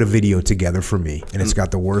you put a video together for me and it's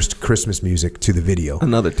got the worst Christmas music to the video.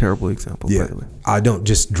 Another terrible example, by the way. I don't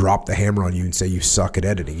just drop the hammer on you and say you suck at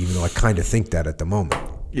editing, even though I kind of think that at the moment.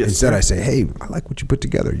 Yes, Instead, I say, hey, I like what you put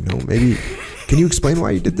together. Maybe can you explain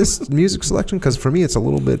why you did this music selection? Because for me, it's a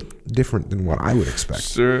little bit different than what I would expect.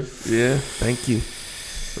 Sure. Yeah. Thank you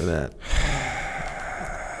for that.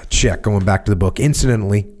 Check. Going back to the book.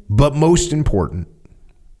 Incidentally, but most important,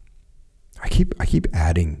 I keep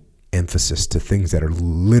adding emphasis to things that are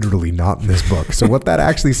literally not in this book. So what that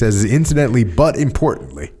actually says is incidentally, but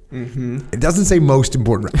importantly. Mm-hmm. It doesn't say most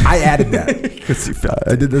important. I added that.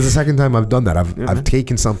 I did this the second time I've done that. I've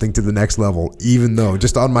taken something to the next level, even though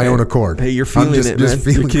just on my own accord. Hey, you're feeling it, man.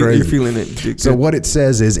 Feeling crazy. You're feeling it. So what it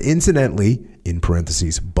says is incidentally, in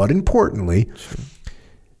parentheses, but importantly,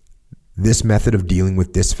 this method of dealing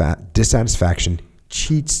with dissatisfaction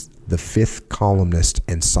cheats the fifth columnist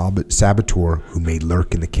and saboteur who may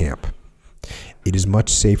lurk in the camp. It is much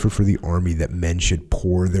safer for the army that men should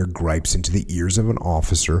pour their gripes into the ears of an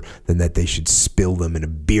officer than that they should spill them in a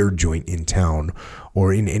beer joint in town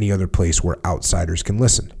or in any other place where outsiders can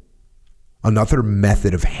listen. Another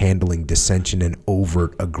method of handling dissension and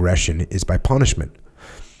overt aggression is by punishment.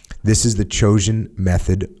 This is the chosen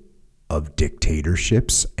method of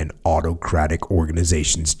dictatorships and autocratic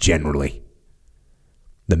organizations generally.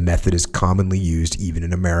 The method is commonly used even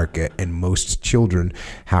in America, and most children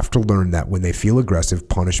have to learn that when they feel aggressive,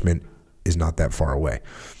 punishment is not that far away.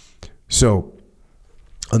 So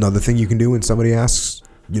another thing you can do when somebody asks,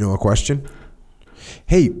 a question,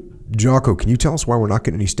 hey, Jocko, can you tell us why we're not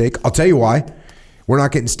getting any steak? I'll tell you why. We're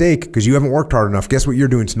not getting steak because you haven't worked hard enough. Guess what you're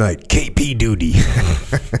doing tonight? KP duty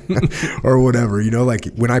or whatever. Like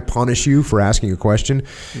when I punish you for asking a question,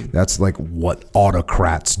 that's like what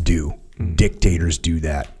autocrats do. Dictators do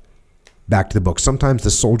that. Back to the book. Sometimes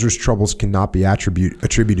the soldier's troubles cannot be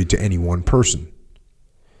attributed to any one person.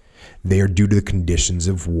 They are due to the conditions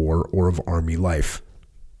of war or of army life.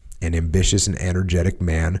 An ambitious and energetic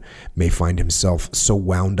man may find himself so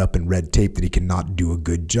wound up in red tape that he cannot do a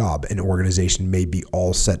good job. An organization may be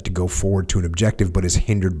all set to go forward to an objective, but is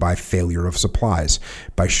hindered by failure of supplies,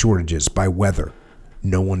 by shortages, by weather.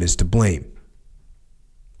 No one is to blame.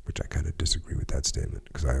 Which I kind of disagree with that statement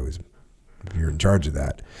because if you're in charge of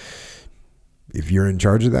that,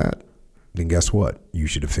 then guess what? You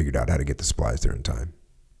should have figured out how to get the supplies there in time.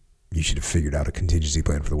 You should have figured out a contingency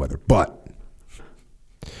plan for the weather. But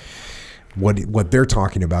what they're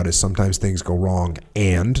talking about is sometimes things go wrong,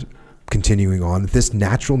 and continuing on, this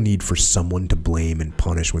natural need for someone to blame and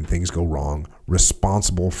punish when things go wrong,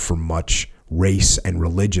 responsible for much race and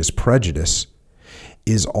religious prejudice,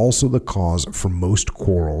 is also the cause for most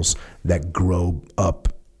quarrels that grow up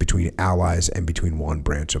between allies and between one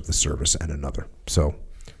branch of the service and another. So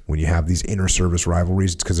when you have these inter-service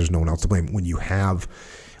rivalries, it's because there's no one else to blame. When you have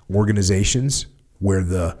organizations where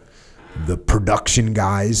the production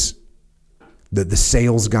guys, the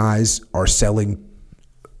sales guys are selling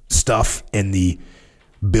stuff and the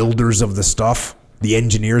builders of the stuff, the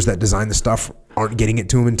engineers that design the stuff aren't getting it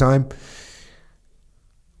to them in time,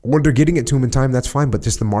 or they're getting it to them in time, that's fine, but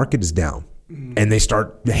just the market is down and they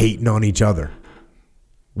start hating on each other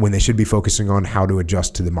when they should be focusing on how to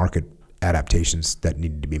adjust to the market adaptations that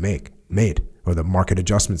need to be made, or the market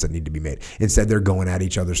adjustments that need to be made. Instead, they're going at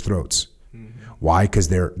each other's throats. Why? Because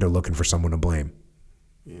they're looking for someone to blame.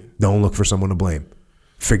 Don't look for someone to blame.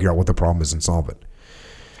 Figure out what the problem is and solve it.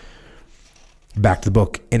 Back to the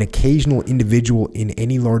book. An occasional individual in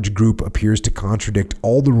any large group appears to contradict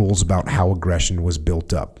all the rules about how aggression was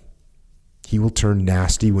built up. He will turn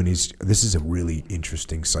nasty when this is a really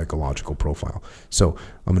interesting psychological profile. So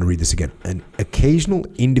I'm going to read this again. An occasional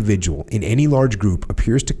individual in any large group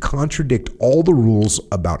appears to contradict all the rules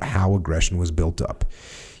about how aggression was built up.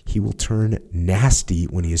 He will turn nasty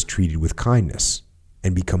when he is treated with kindness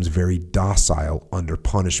and becomes very docile under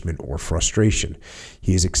punishment or frustration.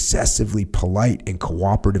 He is excessively polite and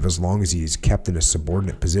cooperative as long as he is kept in a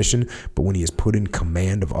subordinate position, but when he is put in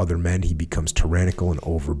command of other men, he becomes tyrannical and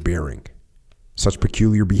overbearing. Such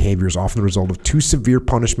peculiar behavior is often the result of too severe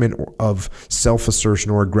punishment of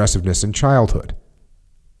self-assertion or aggressiveness in childhood.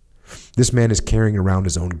 This man is carrying around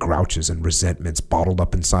his own grouches and resentments bottled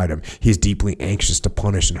up inside him. He is deeply anxious to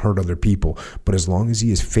punish and hurt other people, but as long as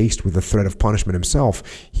he is faced with the threat of punishment himself,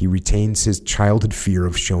 he retains his childhood fear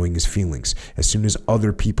of showing his feelings. As soon as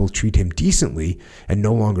other people treat him decently and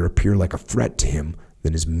no longer appear like a threat to him,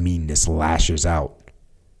 then his meanness lashes out.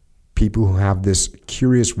 People who have this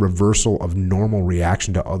curious reversal of normal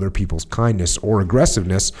reaction to other people's kindness or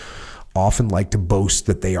aggressiveness often like to boast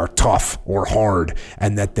that they are tough or hard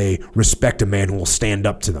and that they respect a man who will stand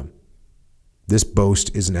up to them. This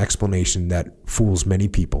boast is an explanation that fools many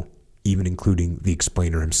people, even including the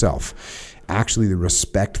explainer himself. Actually, the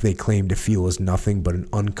respect they claim to feel is nothing but an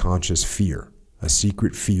unconscious fear, a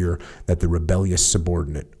secret fear that the rebellious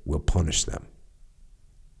subordinate will punish them.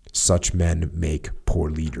 Such men make poor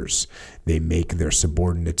leaders. They make their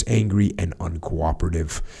subordinates angry and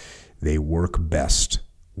uncooperative. They work best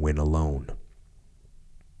when alone.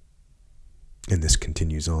 And this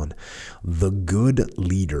continues on. The good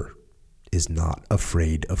leader is not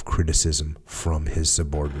afraid of criticism from his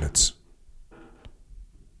subordinates.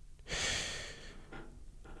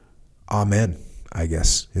 Amen, I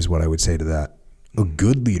guess, is what I would say to that. A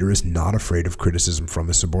good leader is not afraid of criticism from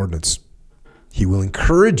his subordinates. He will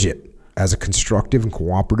encourage it as a constructive and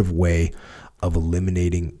cooperative way of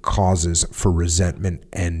eliminating causes for resentment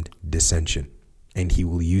and dissension. And he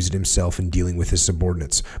will use it himself in dealing with his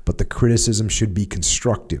subordinates. But the criticism should be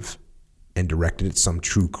constructive and directed at some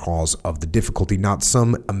true cause of the difficulty, not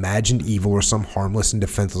some imagined evil or some harmless and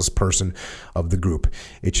defenseless person of the group.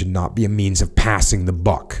 It should not be a means of passing the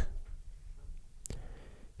buck.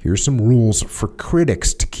 Here are some rules for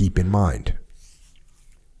critics to keep in mind.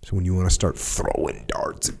 So when you want to start throwing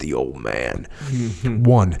darts at the old man.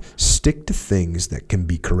 1, stick to things that can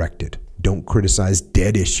be corrected. Don't criticize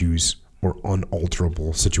dead issues or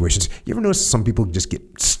unalterable situations. You ever notice some people just get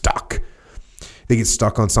stuck? They get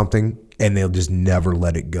stuck on something and they'll just never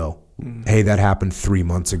let it go. Hey, that happened 3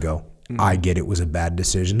 months ago. I get it was a bad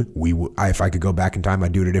decision. If I could go back in time,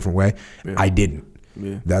 I'd do it a different way. Yeah. I didn't.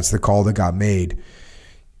 Yeah. That's the call that got made.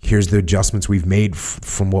 Here's the adjustments we've made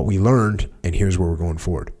from what we learned, and here's where we're going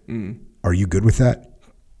forward. Are you good with that?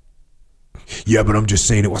 Yeah, but I'm just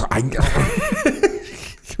saying it was. I'm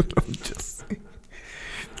just.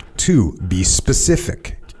 2, be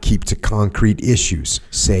specific. Keep to concrete issues.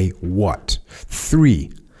 Say what.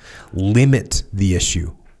 3, limit the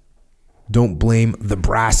issue. Don't blame the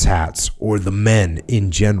brass hats or the men in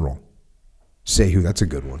general. Say who. That's a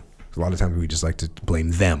good one. A lot of times we just like to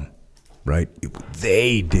blame them, right?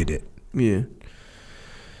 They did it. Yeah.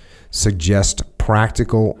 Suggest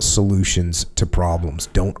practical solutions to problems.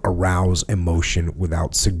 Don't arouse emotion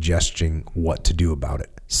without suggesting what to do about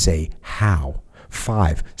it. Say how.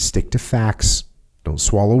 5, stick to facts. Don't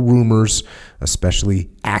swallow rumors, especially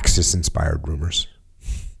Axis-inspired rumors.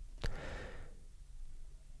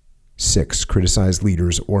 6, criticize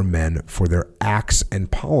leaders or men for their acts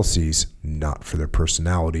and policies, not for their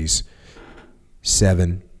personalities.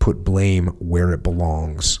 7, put blame where it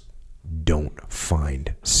belongs. Don't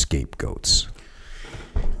find scapegoats.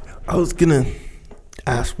 I was gonna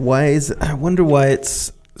ask, I wonder why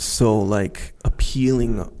it's so like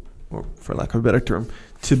appealing, or for lack of a better term,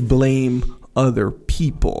 to blame other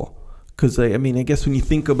people. Because I guess when you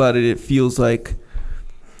think about it, it feels like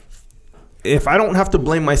if I don't have to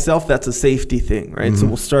blame myself, that's a safety thing, right? So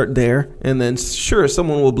we'll start there, and then sure,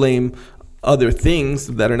 someone will blame other things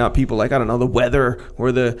that are not people, like, I don't know, the weather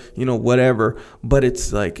or the, whatever. But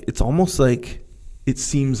it's like, it's almost like it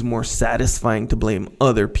seems more satisfying to blame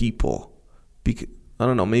other people. Because, I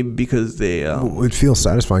don't know, maybe because they... it feels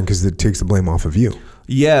satisfying because it takes the blame off of you.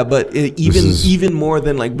 Yeah, but even more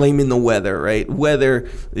than like blaming the weather, right? Weather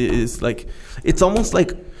is like, it's almost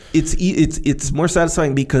like it's more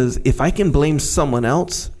satisfying because if I can blame someone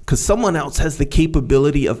else, because someone else has the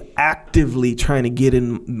capability of actively trying to get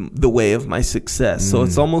in the way of my success. So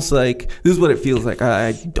it's almost like, this is what it feels like.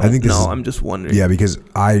 I don't know. I'm just wondering. Yeah, because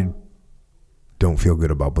I don't feel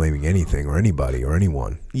good about blaming anything or anybody or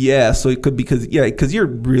anyone. Yeah, so it could because you're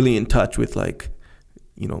really in touch with like,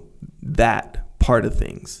 that part of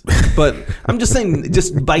things. But I'm just saying,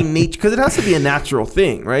 just by nature, because it has to be a natural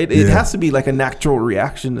thing, right? It has to be like a natural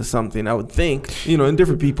reaction to something, I would think. And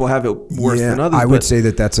different people have it worse than others. I would say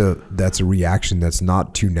that's a reaction that's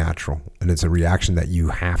not too natural, and it's a reaction that you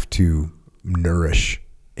have to nourish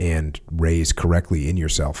and raise correctly in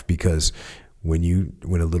yourself. Because when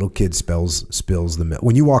a little kid spills the milk,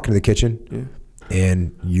 when you walk into the kitchen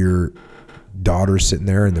and your daughter's sitting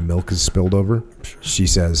there and the milk is spilled over,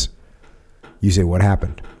 you say, what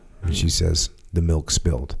happened? And she says, the milk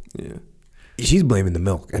spilled. Yeah. She's blaming the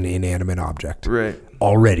milk, an inanimate object. Right.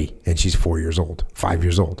 Already. And she's 4 years old, 5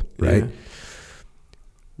 years old, right?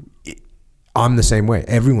 Yeah. I'm the same way.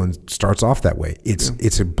 Everyone starts off that way.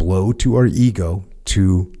 It's a blow to our ego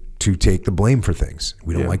to take the blame for things.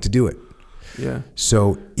 We don't like to do it. Yeah.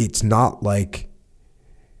 So it's not like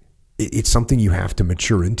it's something you have to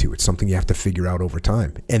mature into. It's something you have to figure out over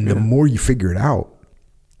time. And the more you figure it out,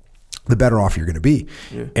 the better off you're going to be.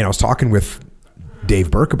 Yeah. And I was talking with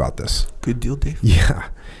Dave Burke about this. Good deal, Dave. Yeah.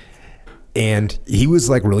 And he was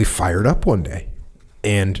like really fired up one day.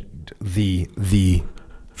 And the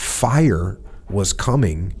fire was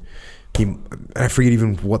coming. I forget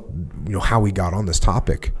even how we got on this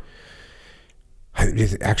topic.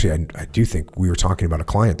 Actually, I do think we were talking about a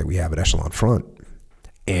client that we have at Echelon Front.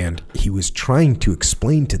 And he was trying to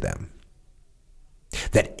explain to them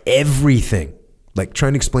that everything, like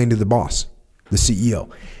trying to explain to the boss, the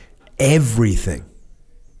CEO, everything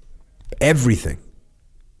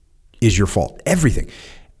is your fault. Everything.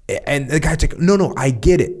 And the guy's like, no, I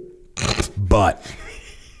get it. But.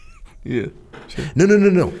 Yeah. Sure.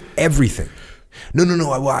 No. Everything.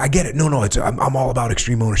 No. I get it. No. I'm all about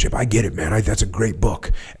extreme ownership. I get it, man. That's a great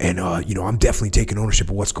book. And, I'm definitely taking ownership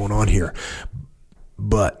of what's going on here.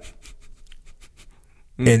 But,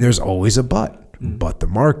 and there's always a but. But the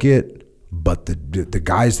market, but the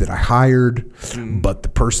guys that I hired, but the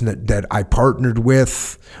person that I partnered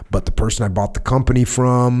with, but the person I bought the company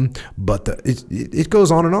from, but it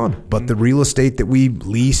goes on and on. But the real estate that we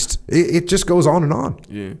leased, it just goes on and on.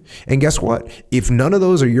 Yeah. And guess what? If none of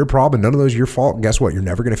those are your problem, none of those are your fault, guess what? You're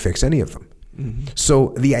never going to fix any of them. Mm-hmm.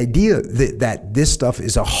 So the idea that this stuff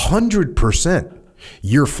is 100%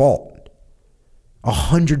 your fault,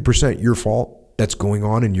 100% your fault that's going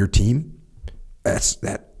on in your team,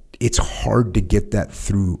 it's hard to get that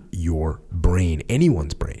through your brain,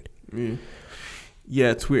 anyone's brain.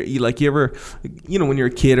 Yeah, it's weird. You ever, when you're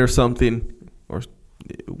a kid or something, or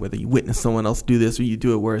whether you witness someone else do this or you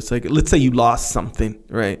do it, where it's like, let's say you lost something,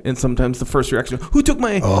 right? And sometimes the first reaction, who took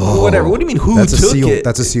my whatever? What do you mean who took it?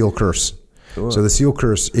 That's a seal curse. Oh. So the seal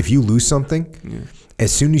curse, if you lose something,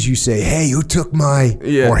 as soon as you say, hey, who took my,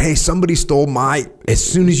 or hey, somebody stole my, as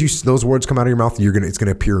soon as those words come out of your mouth, it's going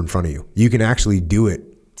to appear in front of you. You can actually do it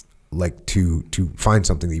like to find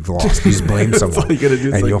something that you've lost. You just blame someone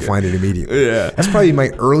and you'll find it immediately. Yeah. That's probably my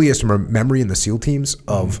earliest memory in the SEAL teams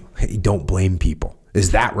of, hey, don't blame people.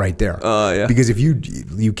 Is that right there? Yeah. Because if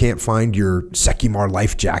you can't find your Sekimar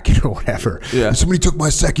life jacket or whatever, somebody took my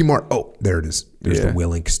Sekimar. Oh, there it is. There's the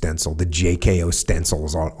Willink stencil. The JKO stencil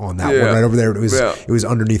is on that one right over there. It was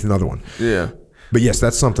underneath another one. Yeah. But yes,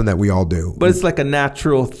 that's something that we all do. But it's like a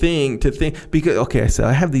natural thing to think because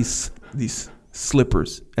I have these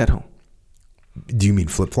slippers at home. Do you mean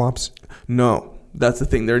flip-flops? No. That's the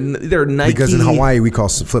thing. They're Nike. Because in Hawaii we call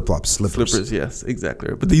flip-flops slippers. Slippers, yes,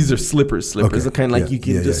 exactly. But these are slippers. Okay. They're kind of like you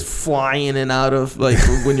can just fly in and out of, like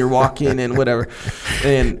when you're walking and whatever.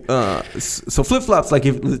 And so flip-flops, like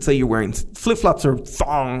if let's say you're wearing flip-flops are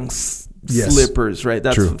thongs slippers, right?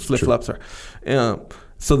 That's what flip-flops are.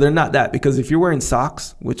 So they're not that, because if you're wearing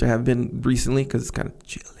socks, which I have been recently because it's kind of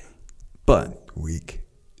chilly, but weak.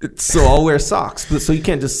 So I'll wear socks, so you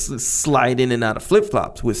can't just slide in and out of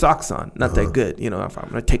flip-flops with socks on. Not that good, if I'm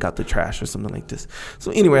gonna take out the trash or something like this. So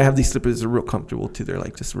anyway, I have these slippers that are real comfortable too. They're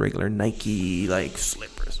like just regular Nike like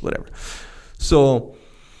slippers, whatever. So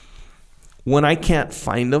when I can't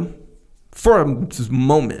find them for a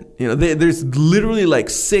moment, there's literally like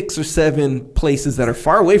 6 or 7 places that are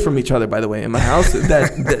far away from each other, by the way, in my house.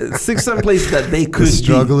 that 6 or 7 places that they could. The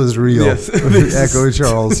struggle is real. Yes. Echo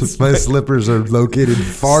Charles. My slippers are located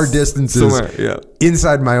far distances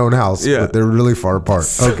inside my own house, but they're really far apart.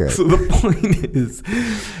 Okay. So the point is,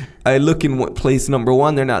 I look in place number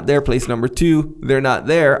 1, they're not there. Place number 2, they're not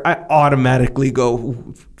there. I automatically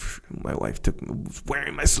go, my wife was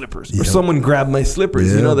wearing my slippers, or someone grabbed my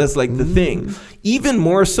slippers. That's like the thing. Even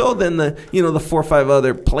more so than the 4 or 5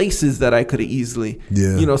 other places that I could have easily.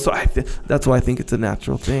 So that's why I think it's a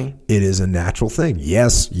natural thing. It is a natural thing.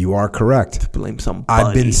 Yes, you are correct. To blame somebody.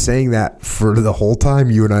 I've been saying that for the whole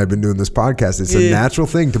time you and I have been doing this podcast. It's a natural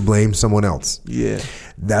thing to blame someone else. Yeah.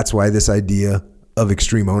 That's why this idea of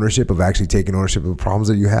extreme ownership, of actually taking ownership of the problems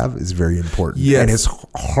that you have, is very important. Yes. And it's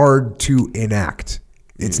hard to enact.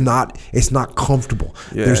 It's not comfortable.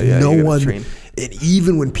 There's no one, and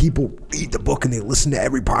even when people read the book and they listen to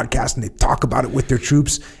every podcast and they talk about it with their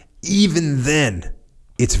troops, even then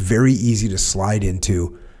it's very easy to slide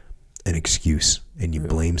into an excuse and you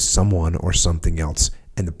blame someone or something else.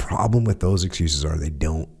 And the problem with those excuses are they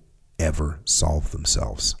don't ever solve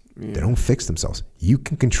themselves. They don't fix themselves. You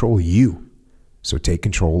can control you. So take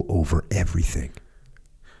control over everything.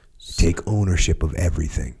 Take ownership of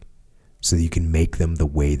everything so that you can make them the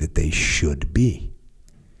way that they should be.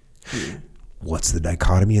 What's the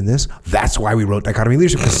dichotomy in this? That's why we wrote Dichotomy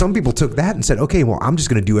Leadership, because some people took that and said, okay, well, I'm just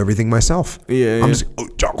going to do everything myself. Yeah, I'm just,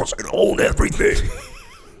 Jocko's going to own everything.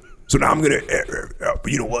 So now I'm going to,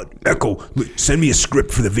 you know what, Echo, send me a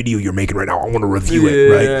script for the video you're making right now. I want to review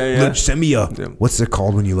it, right? Yeah. Look, send me what's it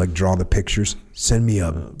called when you like draw the pictures? Send me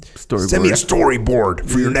a storyboard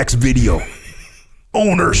for your next video.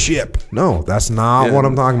 Ownership. No, that's not what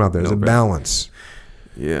I'm talking about. There's a balance.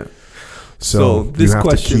 Yeah. So this you have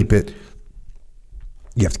question, to keep it.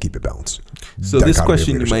 You have to keep it balanced. So this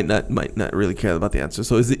question, you might not really care about the answer.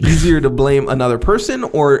 So is it easier to blame another person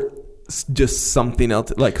or just something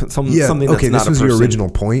else, like something that's not a person? This was your original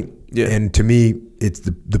point. Yeah. And to me, it's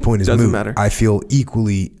the point is doesn't moot. matter. I feel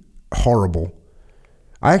equally horrible.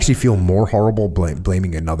 I actually feel more horrible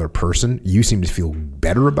blaming another person. You seem to feel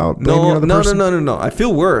better about blaming another person. No. I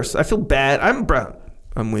feel worse. I feel bad.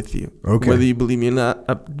 I'm with you. Okay. Whether you believe me or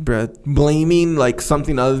not, blaming like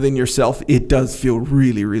something other than yourself, it does feel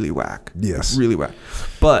really, really whack. Yes. Really whack.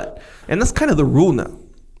 And that's kind of the rule now.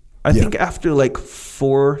 I think after like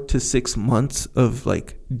 4 to 6 months of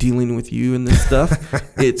like dealing with you and this stuff,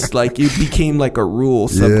 it's like it became like a rule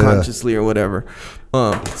subconsciously or whatever.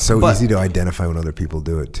 It's so easy to identify when other people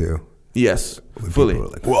do it too. Yes, when fully.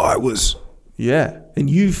 Like, well, I was. Yeah, and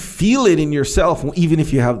you feel it in yourself, even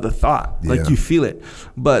if you have the thought, like you feel it.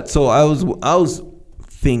 But so I was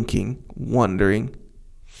thinking, wondering,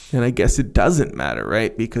 and I guess it doesn't matter,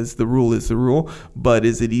 right? Because the rule is the rule. But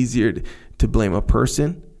is it easier to blame a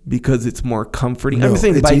person because it's more comforting? No, I'm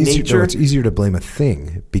saying by nature, it's easier to blame a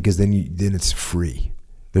thing because then it's free.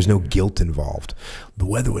 There's no guilt involved. The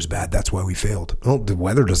weather was bad. That's why we failed. Well, the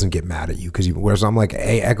weather doesn't get mad at you whereas I'm like,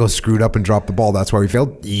 hey, Echo screwed up and dropped the ball. That's why we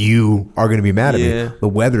failed. You are going to be mad at me. The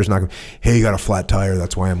weather's not going to, hey, you got a flat tire.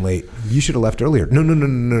 That's why I'm late. You should have left earlier. No.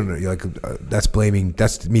 You're like, that's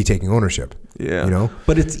me taking ownership. Yeah. You know?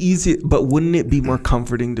 But it's easy. But wouldn't it be more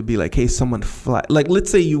comforting to be like, hey, someone flat. Like, let's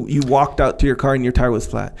say you walked out to your car and your tire was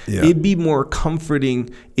flat. Yeah. It'd be more comforting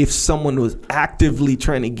if someone was actively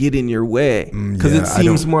trying to get in your way. Because it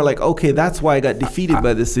seems more like, okay, that's why I got defeated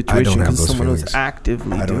by this situation, because someone was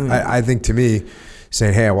actively doing it. I think to me,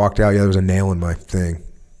 saying, hey, I walked out, there was a nail in my thing.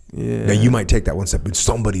 Yeah. Now, you might take that one step, but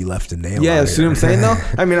somebody left a nail. Yeah, see what I'm saying? No,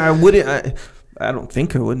 I mean, I wouldn't. I don't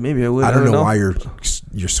think I would. Maybe I would. I don't know why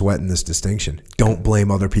you're sweating this distinction. Don't blame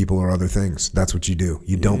other people or other things. That's what you do.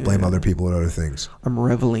 You don't blame other people or other things. I'm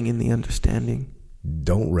reveling in the understanding.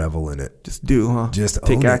 Don't revel in it. Just do, huh? Just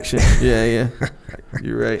take action. Yeah.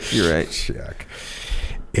 You're right. Check.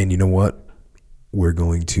 And you know what? We're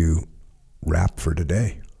going to wrap for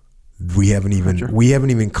today. We haven't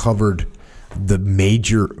even covered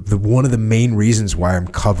one of the main reasons why I'm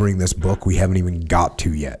covering this book. We haven't even got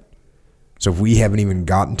to yet. So if we haven't even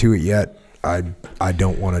gotten to it yet, I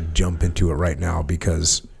don't want to jump into it right now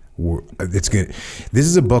because it's good. This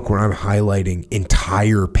is a book where I'm highlighting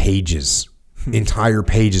entire pages.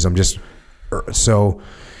 I'm just so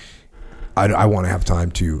I want to have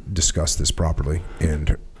time to discuss this properly,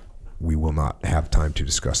 and we will not have time to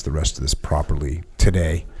discuss the rest of this properly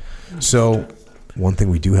today. So one thing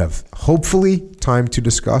we do have hopefully time to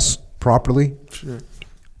discuss properly. Sure.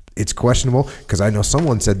 It's questionable because I know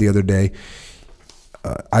someone said the other day,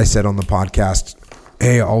 I said on the podcast,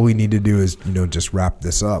 hey, all we need to do is, just wrap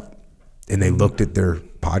this up. And they looked at their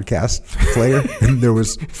podcast player and there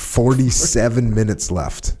was 47 minutes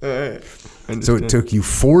left. So it took you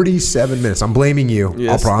 47 minutes. I'm blaming you.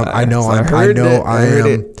 Yes, I know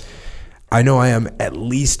I am at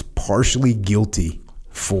least partially guilty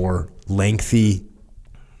for lengthy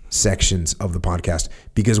sections of the podcast,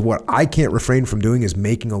 because what I can't refrain from doing is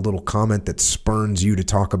making a little comment that spurns you to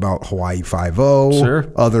talk about Hawaii 5-0,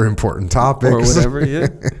 sure, other important topics, or whatever. Yeah.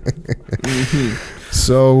 Mm-hmm.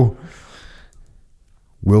 So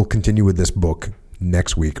we'll continue with this book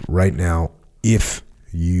next week. Right now, if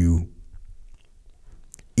you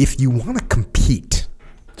want to compete,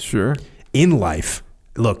 sure, in life,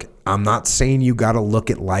 look, I'm not saying you got to look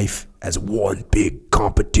at life as one big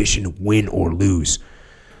competition, win or lose.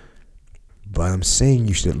 But I'm saying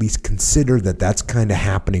you should at least consider that that's kind of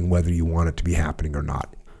happening, whether you want it to be happening or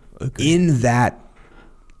not. Okay. In that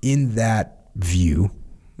view,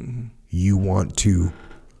 mm-hmm, you want to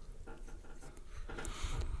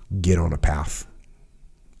get on a path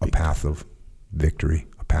of victory,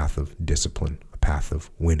 a path of discipline, a path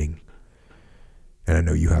of winning. And I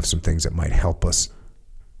know you have some things that might help us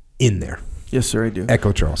in there. Yes, sir, I do.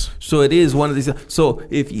 Echo Charles. So it is one of these. So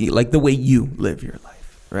if you like the way you live your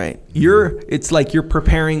life, right? It's like you're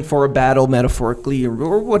preparing for a battle metaphorically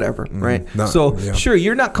or whatever, right? Sure,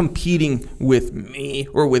 you're not competing with me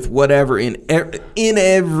or with whatever in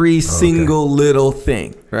every single little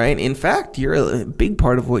thing, right? In fact, a big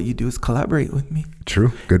part of what you do is collaborate with me.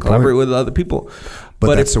 True. Good Collaborate point. with other people.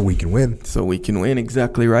 But that's so we can win. So we can win,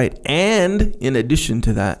 exactly right. And in addition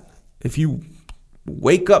to that, if you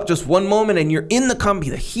wake up just one moment and you're in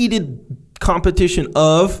the heated competition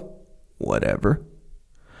of whatever,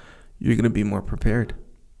 you're going to be more prepared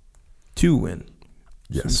to win. Yes.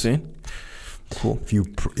 You know what I'm saying? Cool.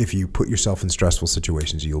 If you put yourself in stressful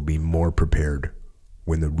situations, you'll be more prepared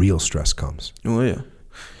when the real stress comes. Oh, yeah.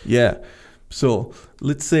 Yeah. So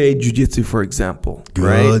let's say jiu-jitsu, for example. Good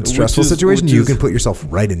right? stressful situation you can put yourself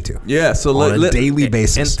right into. Yeah. So on a daily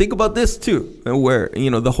basis. And think about this too, where,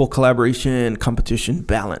 the whole collaboration, competition,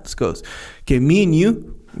 balance goes. Okay, me and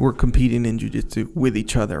you, we're competing in jiu-jitsu with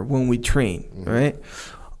each other when we train, right?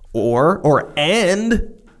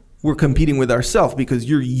 And we're competing with ourselves because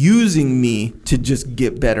you're using me to just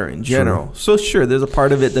get better in general. True. So sure, there's a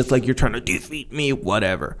part of it that's like you're trying to defeat me,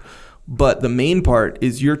 whatever. But the main part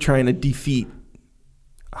is you're trying to defeat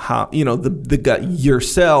the guy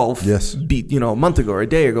yourself. Yes. Beat a month ago or a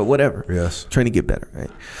day ago, whatever. Yes. Trying to get better, right?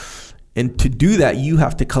 And to do that, you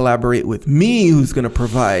have to collaborate with me, who's going to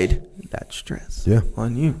provide that stress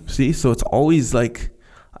on you. See, so it's always like,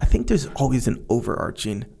 I think there's always an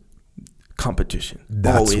overarching competition.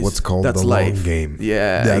 That's always. what's called That's the life. long game.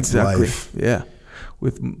 Yeah, that's exactly. Life. Yeah,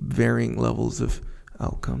 with varying levels of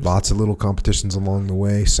outcomes. Lots of little competitions along the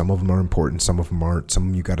way. Some of them are important. Some of them aren't. Some of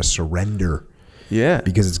them you got to surrender. Yeah,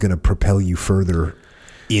 because it's going to propel you further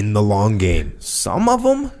in the long game. Some of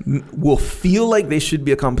them will feel like they should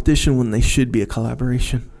be a competition when they should be a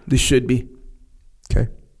collaboration. They should be. Okay.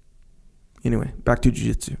 Anyway, back to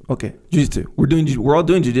jiu-jitsu. Okay, jiu-jitsu. We're all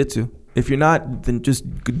doing jiu-jitsu. If you're not, then just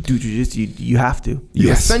do jiu-jitsu. You have to.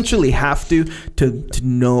 You essentially have to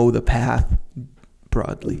know the path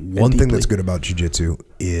broadly. One thing that's good about jiu-jitsu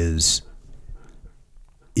is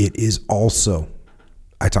it is also,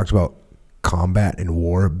 I talked about combat and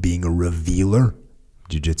war being a revealer.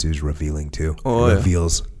 Jiu-jitsu is revealing too. It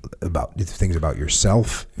reveals things about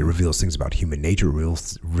yourself. It reveals things about human nature.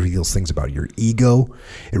 It reveals things about your ego.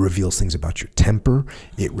 It reveals things about your temper.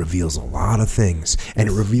 It reveals a lot of things. And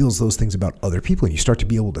it reveals those things about other people. And you start to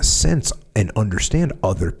be able to sense and understand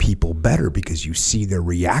other people better because you see their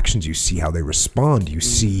reactions. You see how they respond. You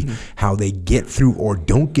see how they get through or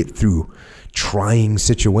don't get through trying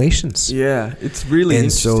situations. Yeah, it's really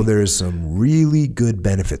interesting. So there's some really good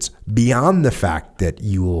benefits beyond the fact that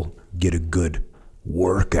you will get a good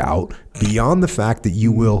workout, beyond the fact that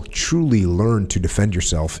you will truly learn to defend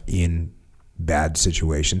yourself in bad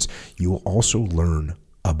situations. You will also learn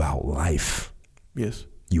about life. Yes.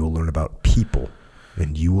 You will learn about people,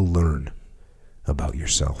 and you will learn about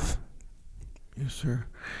yourself. Yes, sir.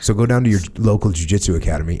 So go down to your local jiu-jitsu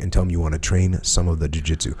academy and tell them you want to train some of the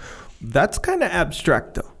jiu-jitsu. That's kind of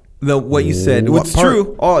abstract, though. What you said, What it's part?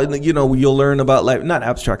 true. Oh, you'll learn about life. Not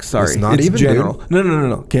abstract. Sorry, It's not even general. dude.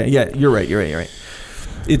 No. Okay, yeah, you're right.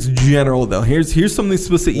 It's general though. Here's something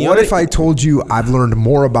specific. What if I told you I've learned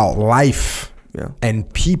more about life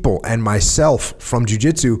and people and myself from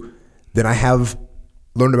jiu-jitsu than I have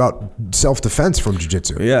learned about self-defense from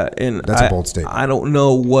jiu-jitsu? Yeah, and that's a bold statement. I don't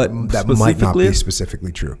know what that might not be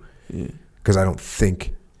specifically true because I don't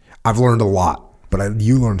think I've learned a lot. But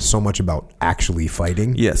you learned so much about actually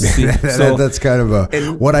fighting. Yes. That's kind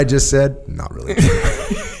of what I just said. Not really true.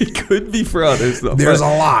 It could be for others, though. There's a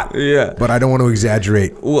lot. Yeah. But I don't want to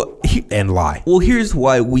exaggerate and lie. Well, here's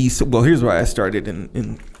why I started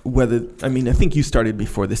in whether, I think you started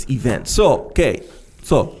before this event. So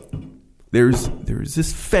there's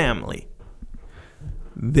this family.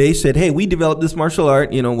 They said, hey, we developed this martial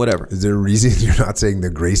art, whatever. Is there a reason you're not saying the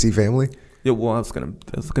Gracie family? Yeah, well, I was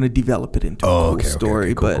gonna develop it into a cool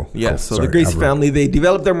story, cool. Yeah. So the Gracie family, they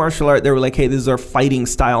developed their martial art. They were like, "Hey, this is our fighting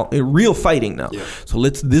style, real fighting now. Yeah. So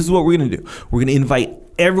this is what we're gonna do. We're gonna invite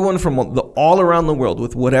everyone from all around the world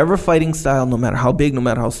with whatever fighting style, no matter how big, no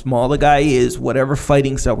matter how small the guy is, whatever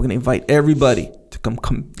fighting style. We're gonna invite everybody to come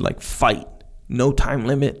like fight. No time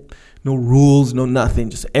limit, no rules, no nothing.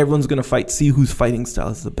 Just everyone's gonna fight. See whose fighting style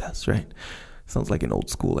is the best, right?" Sounds like an old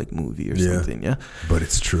school movie or something, yeah? But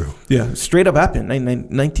it's true. Yeah, straight up happened,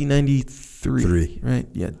 1993, right?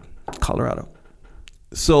 Yeah, Colorado.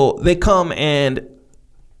 So they come and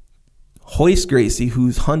Hoist Gracie,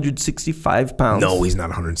 who's 165 pounds. No, he's not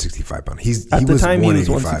 165 pounds. He was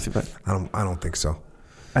 165. I don't think so.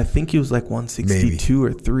 I think he was like 162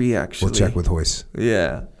 or 3, actually. We'll check with Hoist.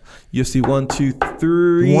 Yeah. UFC 1, 2,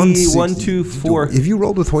 3, 1, 2, 4. Have you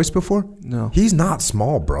rolled with Hoist before? No. He's not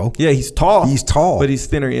small, bro. Yeah, he's tall. He's tall. But he's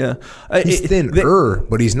thinner, yeah. He's thinner,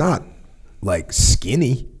 but he's not like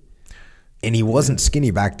skinny. And he wasn't skinny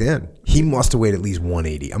back then. He must have weighed at least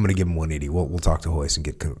 180. I'm going to give him 180. We'll talk to Hoist and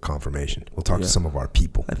get confirmation. We'll talk to some of our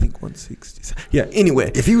people. I think 160. Yeah,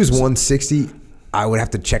 anyway. If he was 160, I would have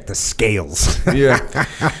to check the scales. Yeah.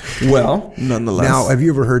 Well, nonetheless. Now, have you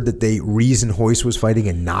ever heard that the reason Hoist was fighting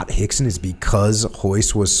and not Hickson is because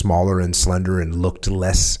Hoist was smaller and slender and looked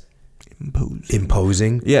less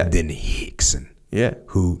imposing than Hickson? Yeah.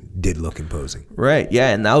 Who did look imposing. Right. Yeah.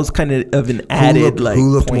 And that was kind of an added who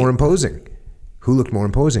looked point. more imposing? Who looked more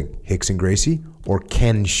imposing? Hickson Gracie or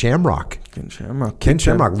Ken Shamrock? Ken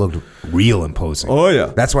Shamrock looked real imposing. Oh, yeah.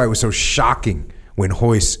 That's why it was so shocking when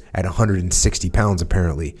Hoist at 160 pounds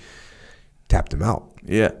apparently tapped him out.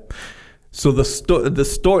 Yeah. So the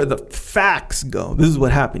facts go. This is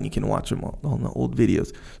what happened. You can watch them on the old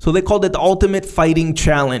videos. So they called it the Ultimate Fighting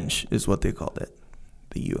Challenge is what they called it.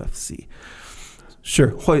 The UFC.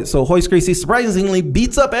 Sure. So Hoist Gracie surprisingly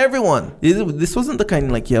beats up everyone. This wasn't the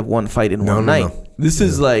kind like you have one fight in one night. No. This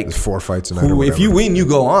is like there's 4 fights a night. If you win, you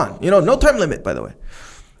go on. No time limit, by the way.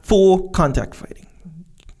 Full contact fighting.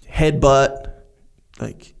 Headbutt.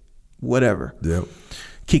 Like, whatever. Yep.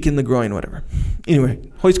 Kick in the groin, whatever.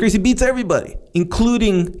 Anyway, Hoist Gracie beats everybody,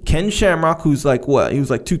 including Ken Shamrock, who's like, what? He was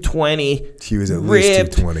like 220. He was at ripped,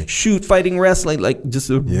 least 220. Shoot, fighting, wrestling, like just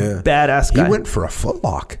a badass guy. He went for a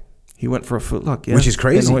footlock. Yeah. Which is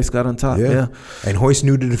crazy. And Hoist got on top, yeah. And Hoist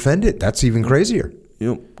knew to defend it. That's even crazier.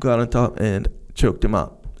 Yep, got on top and choked him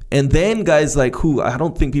out. And then guys like who, I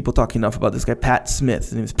don't think people talk enough about this guy, Pat Smith.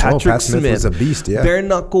 His name is Patrick Pat Smith was a beast, yeah. Bare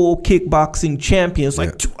knuckle kickboxing champion. It's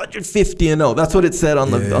like 250-0. That's what it said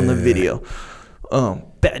on the video.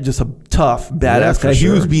 Just a tough, badass guy. Sure. He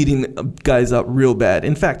was beating guys up real bad.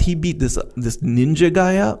 In fact, he beat this ninja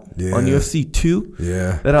guy up on UFC 2.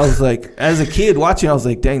 Yeah. That I was like, as a kid watching, I was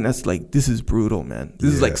like, dang, this is brutal, man.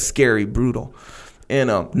 This is like scary, brutal.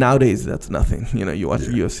 And nowadays, that's nothing. You watch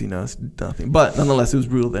UFC now, it's nothing. But nonetheless, it was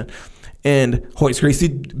brutal then. And Hoist Gracie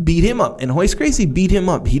beat him up. And Hoist Gracie beat him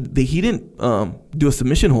up. He didn't do a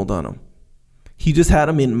submission hold on him. He just had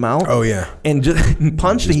him in mount. Oh, yeah. And just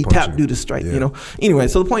punched and he tapped due to strike, Anyway,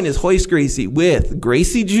 so the point is Hoist Gracie with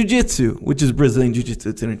Gracie Jiu-Jitsu, which is Brazilian Jiu-Jitsu.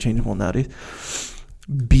 It's interchangeable nowadays.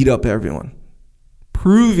 Beat up everyone.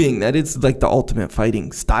 Proving that it's like the ultimate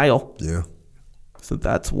fighting style. Yeah. So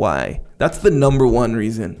that's the number one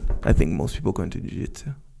reason I think most people go into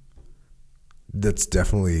jiu-jitsu. That's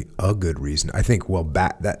definitely a good reason. I think,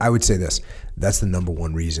 I would say this. That's the number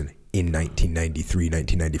one reason in 1993,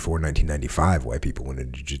 1994, 1995 why people went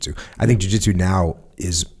into jiu-jitsu. I think jiu-jitsu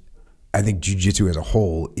jiu-jitsu as a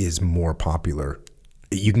whole is more popular.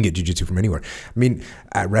 You can get jiu-jitsu from anywhere. I mean,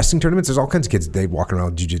 at wrestling tournaments, there's all kinds of kids. They walking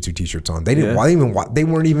around with jiu-jitsu t-shirts on. They didn't.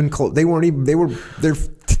 They're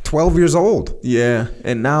 12 years old. Yeah,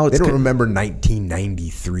 and now they don't remember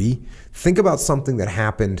 1993. Think about something that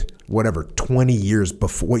happened, 20 years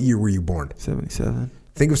before. What year were you born? 77.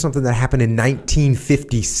 Think of something that happened in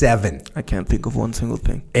 1957. I can't think of one single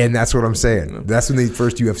thing. And that's what I'm saying. No. That's when the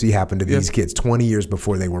first UFC happened to these kids, 20 years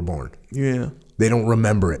before they were born. Yeah. They don't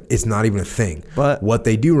remember it. It's not even a thing. But what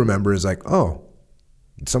they do remember is like, oh,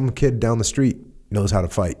 some kid down the street knows how to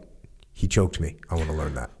fight. He choked me. I want to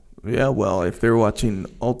learn that. Yeah, well, if they're watching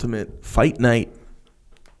Ultimate Fight Night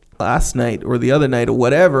last night or the other night or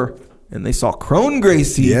whatever, and they saw Crone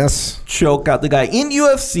Gracie choke out the guy in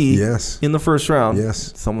UFC in the first round,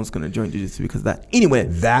 someone's going to join jiu-jitsu because of that. Anyway.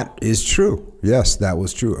 That is true. Yes, that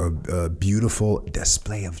was true. A beautiful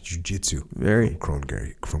display of jiu-jitsu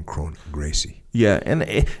from Crone Gracie. Yeah, and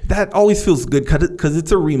that always feels good because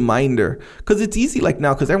it's a reminder. Because it's easy like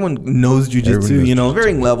now because everyone knows jiu-jitsu,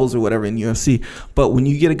 varying levels or whatever in UFC. But when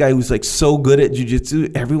you get a guy who's like so good at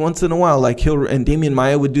jiu-jitsu, every once in a while, like and Damian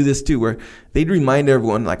Maia would do this too, where they'd remind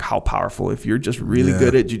everyone like how powerful if you're just really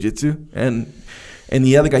good at jiu-jitsu and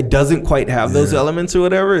the other guy doesn't quite have those elements or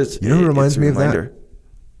whatever. It reminds me of that?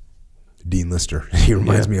 Dean Lister. He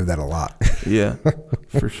reminds me of that a lot. Yeah,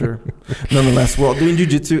 for sure. Nonetheless, we're all doing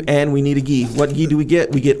jiu-jitsu and we need a gi. What gi do we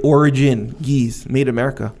get? We get Origin gis, made in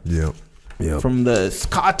America. Yeah. From the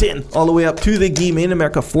cotton all the way up to the gi, made in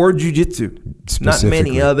America for jiu-jitsu. Not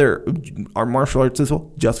many other our martial arts as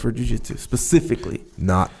well, just for jiu-jitsu specifically.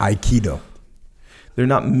 Not Aikido. They're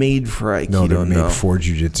not made for Aikido. No, they're made for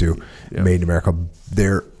jiu-jitsu. Yeah. Made in America.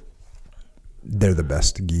 They're the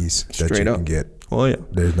best gis that you can get. Oh, yeah.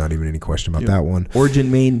 There's not even any question about that one.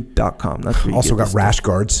 OriginMain.com. That's where you also got rash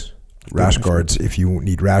guards. Rash guards. If you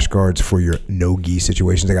need rash guards for your no-gi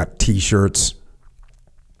situations, they got T-shirts,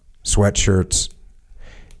 sweatshirts.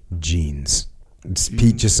 Jeans.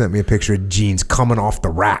 Pete just sent me a picture of jeans coming off the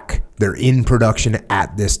rack. They're in production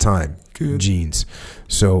at this time. Good. Jeans.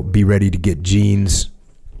 So be ready to get jeans.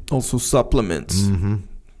 Also supplements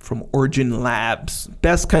from Origin Labs.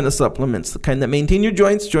 Best kind of supplements, the kind that maintain your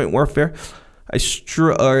joints, joint warfare.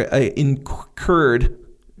 I incurred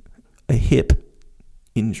a hip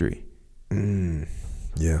injury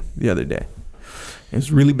the other day. It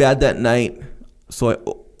was really bad that night. So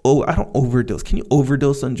I don't overdose. Can you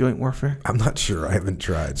overdose on joint warfare? I'm not sure. I haven't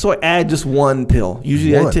tried. So I add just one pill.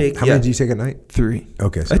 Usually I take... How many do you take at night? 3.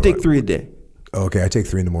 Okay. So I take 3 a day. Okay, I take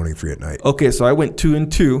 3 in the morning, 3 at night. Okay, so I went 2 and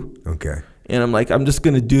 2. Okay. And I'm like, I'm just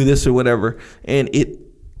going to do this or whatever. And it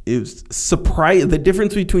was surprising. The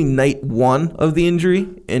difference between night 1 of the injury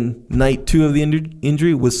and night 2 of the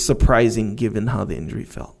injury was surprising given how the injury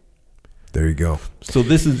felt. There you go. So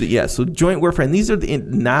this is so joint warfare. And these are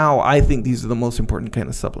now I think these are the most important kind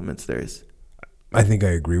of supplements there is. I think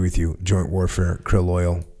I agree with you. Joint warfare, krill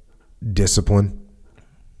oil, discipline,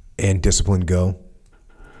 and discipline go.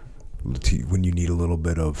 When you need a little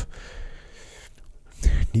bit of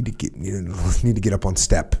need to get up on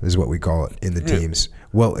step is what we call it in the teams.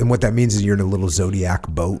 Well, and what that means is you're in a little Zodiac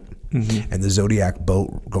boat, and the Zodiac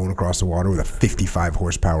boat going across the water with a 55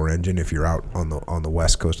 horsepower engine. If you're out on the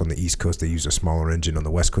West Coast, on the East Coast, they use a smaller engine. On the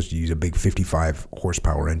West Coast, you use a big 55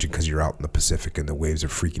 horsepower engine because you're out in the Pacific and the waves are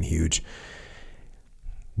freaking huge.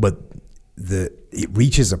 But it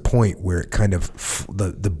reaches a point where it kind of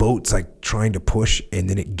the boat's like trying to push, and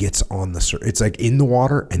then it gets on the it's like in the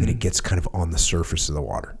water, and then it gets kind of on the surface of the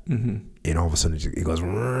water, and all of a sudden it goes,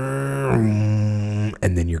 and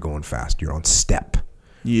then you're going fast. You're on step.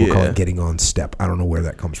 Yeah, we'll call it getting on step. I don't know where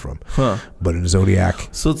that comes from, but in Zodiac,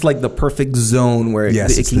 so it's like the perfect zone where it can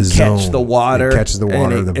catch the water. It catches the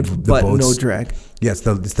water, but no drag. Yeah, it's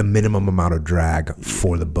the minimum amount of drag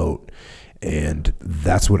for the boat. And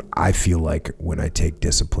that's what I feel like when I take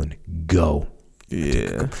discipline. Go.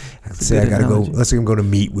 Yeah. Let's say I got to go. Let's say I'm going to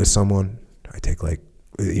meet with someone. I take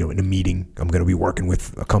in a meeting, I'm going to be working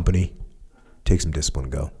with a company. Take some discipline.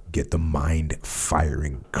 Go. Get the mind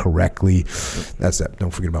firing correctly. That's that. Don't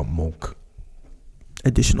forget about milk.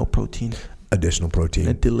 Additional protein. A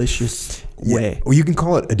delicious way. Well, you can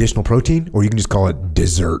call it additional protein, or you can just call it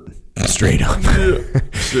dessert. Straight up.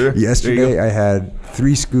 Sure. Yesterday I had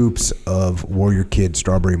 3 scoops of Warrior Kid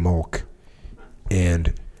strawberry milk,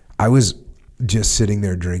 and I was just sitting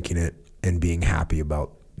there drinking it and being happy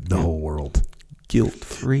about the whole world.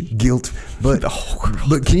 Guilt-free. But the whole world.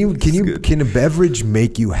 But can a beverage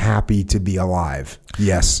make you happy to be alive?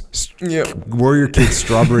 Yes. Yep. Warrior Kid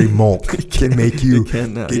strawberry milk can make you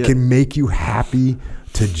can make you happy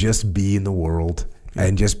to just be in the world.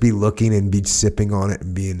 And just be looking and be sipping on it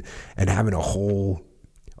and having a whole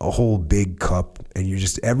big cup, and you're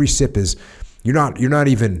just every sip is you're not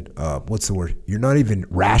even what's the word? You're not even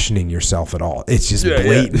rationing yourself at all. It's just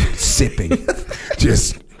blatant sipping,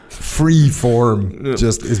 just free form,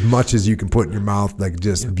 just as much as you can put in your mouth, like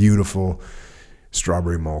just beautiful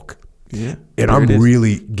strawberry milk. Yeah, and I'm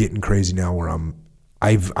really getting crazy now where I'm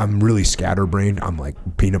really scatterbrained. I'm like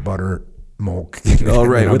peanut butter, milk. All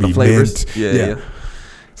right, with the flavors. Yeah.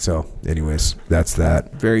 So, anyways, that's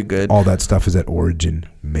that. Very good. All that stuff is at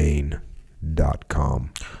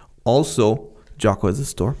originmaine.com. Also, Jocko has a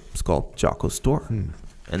store. It's called Jocko Store.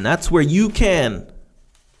 And that's where you can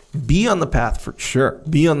be on the path for sure.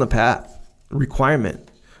 Be on the path. Requirement.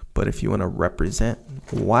 But if you want to represent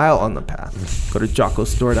while on the path, go to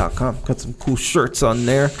jockostore.com. Got some cool shirts on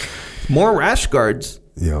there. More rash guards.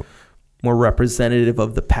 Yep. More representative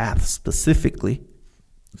of the path specifically.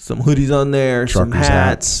 Some hoodies on there, some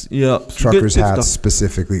hats. Yep. Truckers hats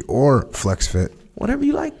specifically, or Flex Fit. Whatever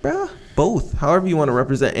you like, bro. Both. However you want to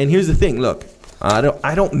represent. And here's the thing. Look, I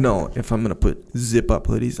don't know if I'm going to put zip up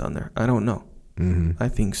hoodies on there. I don't know. I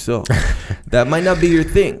think so. That might not be your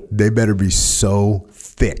thing. They better be so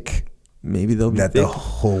thick. Maybe they'll be that thick. the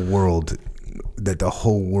whole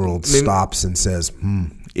world stops and says,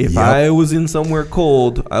 If I was in somewhere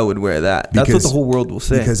cold, I would wear that. That's what the whole world will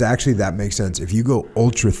say. Because actually that makes sense. If you go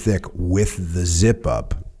ultra thick with the zip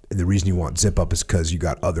up, and the reason you want zip up is because you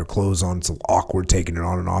got other clothes on. It's awkward taking it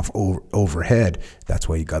on and off overhead. That's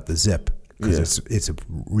why you got the zip. Because it's a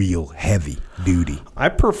real heavy duty. I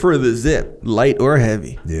prefer the zip, light or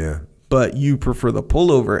heavy. Yeah. But you prefer the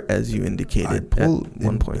pullover, as you indicated at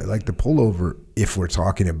one point. Like the pullover, if we're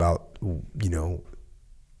talking about,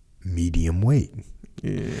 medium weight.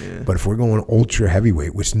 Yeah. But if we're going ultra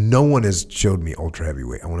heavyweight, which no one has showed me ultra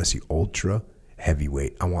heavyweight, I want to see ultra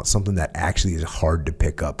heavyweight. I want something that actually is hard to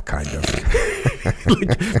pick up, kind of.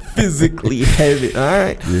 Like physically heavy. All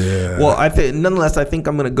right. Yeah. Well, nonetheless, I think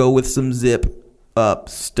I'm going to go with some zip. up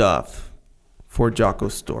stuff for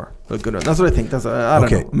Jocko's store. A good one. That's what I think. I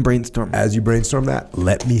don't know. I'm brainstorming. As you brainstorm that,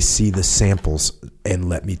 let me see the samples and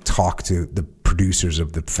let me talk to the producers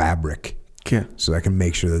of the fabric. Okay. So I can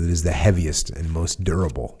make sure that it is the heaviest and most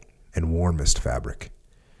durable and warmest fabric.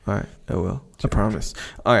 All right, I will. I promise.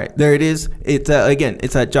 All right, there it is. It's again,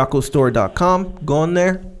 it's at jockostore.com. Go on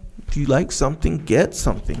there. If you like something, get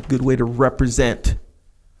something. Good way to represent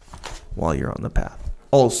while you're on the path.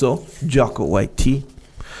 Also, Jocko White Tea.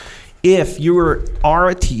 If you are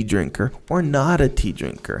a tea drinker or not a tea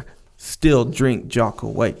drinker, still drink Jocko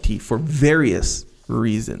White Tea for various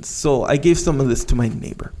reasons. So I gave some of this to my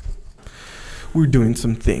neighbor. We're doing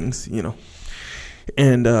some things,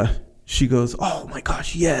 and she goes, "Oh my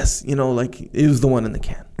gosh, yes!" Like it was the one in the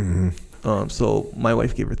can. Mm-hmm. So my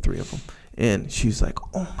wife gave her 3 of them, and she's like,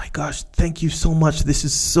 "Oh my gosh, thank you so much. This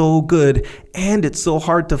is so good, and it's so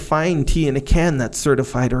hard to find tea in a can that's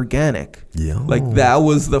certified organic." Yeah, like that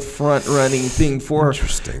was the front running thing for her.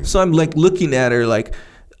 Interesting. So I'm like looking at her like,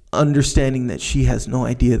 understanding that she has no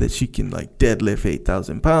idea that she can like deadlift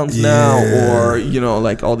 8,000 pounds now, or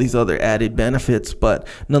like all these other added benefits, but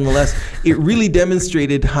nonetheless it really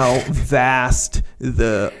demonstrated how vast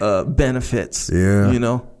the benefits and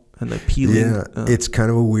the appealing it's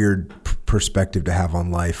kind of a weird perspective to have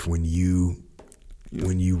on life when you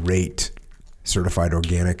rate certified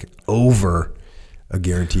organic over a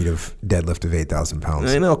guaranteed of deadlift of 8,000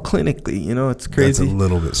 pounds. I know, clinically, it's crazy. That's a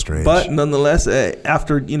little bit strange. But nonetheless,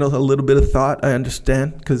 after, a little bit of thought, I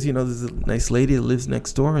understand. Because, there's a nice lady that lives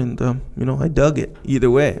next door. And, I dug it either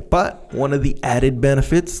way. But one of the added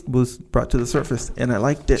benefits was brought to the surface. And I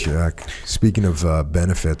liked it. Check. Speaking of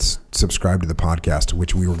benefits, subscribe to the podcast,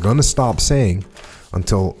 which we were going to stop saying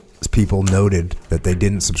until people noted that they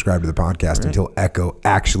didn't subscribe to the podcast, until Echo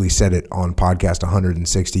actually said it on podcast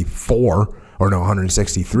 164. Or no,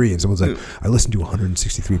 163. And someone's like, I listened to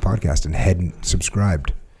 163 podcasts and hadn't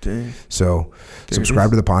subscribed. Dang. So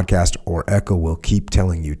subscribe to the podcast or Echo will keep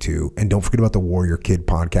telling you to. And don't forget about the Warrior Kid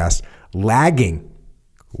podcast. Lagging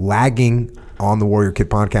on the Warrior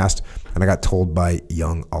Kid podcast. And I got told by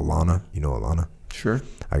young Alana. You know Alana? Sure.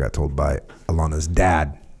 I got told by Alana's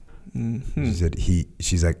dad. Mm-hmm.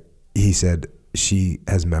 He said she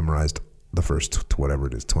has memorized the first, whatever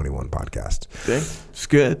it is, 21 podcast. Okay. It's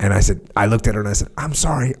good. And I looked at her and I said, I'm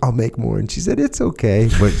sorry, I'll make more. And she said, it's okay.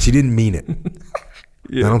 But she didn't mean it.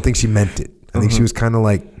 I don't think she meant it. I think she was kind of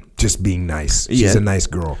like just being nice. She's a nice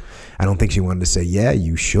girl. I don't think she wanted to say, yeah,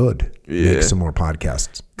 you should make some more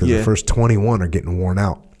podcasts. Because the first 21 are getting worn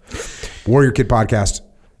out. Warrior Kid podcast,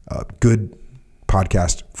 good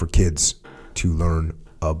podcast for kids to learn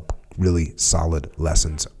really solid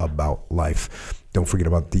lessons about life. Don't forget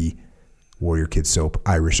about the Warrior Kid soap,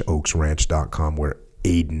 IrishOaksRanch.com, where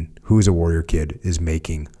Aiden, who is a Warrior Kid, is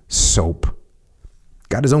making soap.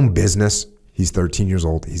 Got his own business. He's 13 years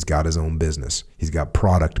old. He's got his own business. He's got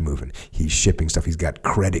product moving. He's shipping stuff. He's got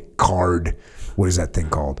credit card. What is that thing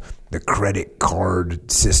called? The credit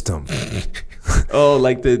card system. Oh,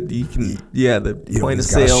 like the point of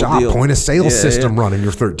sale deal. Point of sale system running.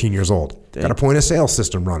 You're 13 years old. Dang. Got a point of sale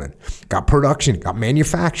system running. Got production. Got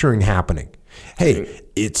manufacturing happening. Hey,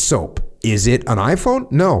 it's soap. Is it an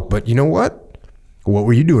iPhone? No, but you know what? What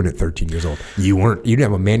were you doing at 13 years old? You didn't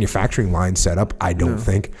have a manufacturing line set up, I don't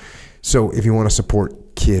think. So if you want to support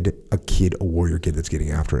a Warrior Kid that's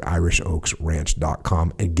getting after it,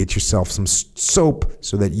 IrishOaksRanch.com, and get yourself some soap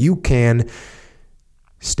so that you can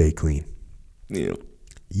stay clean. Yeah.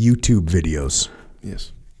 YouTube videos.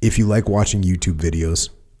 Yes. If you like watching YouTube videos,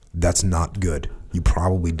 that's not good. You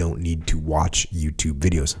probably don't need to watch YouTube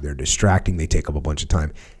videos. They're distracting. They take up a bunch of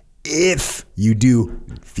time. If you do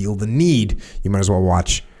feel the need, you might as well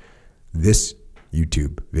watch this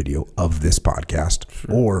YouTube video of this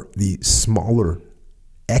podcast, or the smaller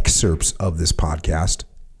excerpts of this podcast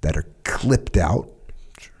that are clipped out.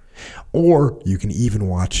 Or you can even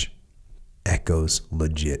watch Echo's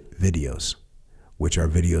legit videos, which are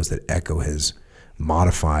videos that Echo has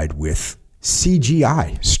modified with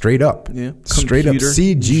CGI, straight up. Yeah. Straight up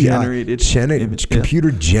CGI.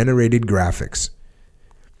 Computer generated graphics.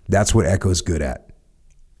 That's what Echo's good at.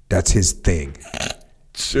 That's his thing.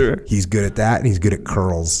 Sure. He's good at that, and he's good at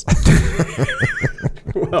curls.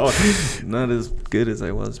 Well, not as good as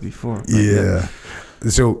I was before. Yeah.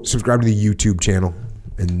 So subscribe to the YouTube channel,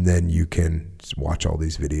 and then you can watch all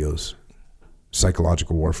these videos.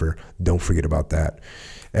 Psychological warfare. Don't forget about that.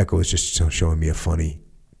 Echo is just showing me a funny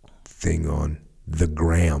thing on the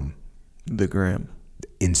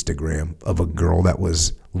Instagram of a girl that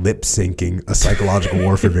was lip syncing a psychological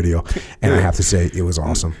warfare video, and I have to say it was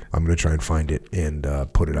awesome. I'm going to try and find it and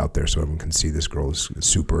put it out there so everyone can see this girl is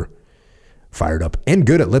super fired up and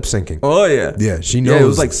good at lip syncing. Oh yeah. Yeah, she knows. Yeah, it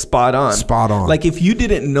was like spot on. Spot on. Like if you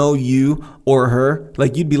didn't know you or her,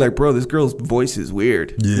 like you'd be like, bro, this girl's voice is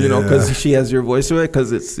weird. Yeah. You know, because she has your voice to it,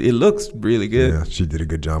 because it looks really good. Yeah, she did a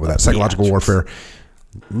good job with that. Psychological warfare.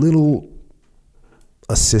 Little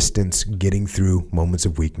assistance getting through moments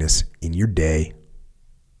of weakness in your day.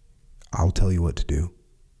 I'll tell you what to do.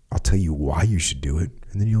 I'll tell you why you should do it,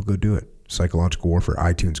 and then you'll go do it. Psychological Warfare,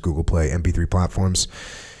 iTunes, Google Play, MP3 platforms.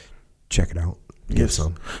 Check it out. Get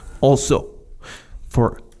some. Also,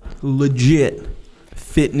 for legit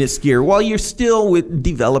fitness gear, while you're still with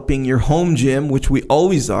developing your home gym, which we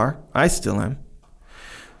always are, I still am,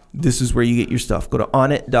 this is where you get your stuff. Go to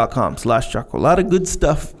onit.com/Jocko. A lot of good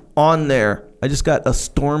stuff on there. I just got a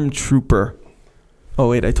Stormtrooper. Oh,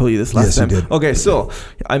 wait, I told you this last time. Yes, you did. Okay, so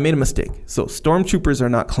I made a mistake. So Stormtroopers are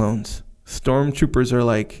not clones. Stormtroopers are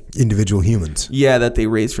like individual humans. Yeah, that they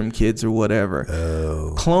raise from kids or whatever.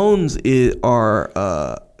 Oh. Clones are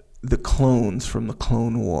the clones from the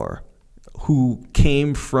Clone War, who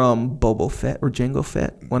came from Boba Fett or Jango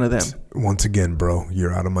Fett, one of them. Once again, bro,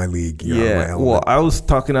 you're out of my league. You're out of my element. Well, I was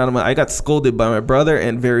talking out of my. I got scolded by my brother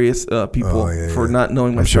and various people for not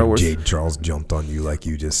knowing my Star Wars. Jade Charles jumped on you like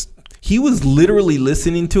you just. He was literally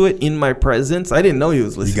listening to it in my presence. I didn't know he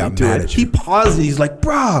was listening to it. He paused it. He's like,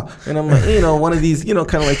 brah. And I'm like, one of these, kind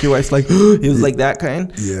of like your wife's like, he was like that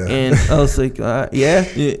kind. Yeah. And I was like, yeah.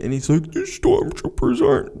 And he's like, these Stormtroopers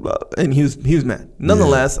aren't. Blah. And he was mad.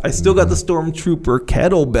 Nonetheless, I still got the Stormtrooper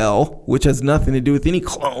kettlebell, which has nothing to do with any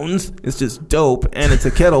clones. It's just dope. And it's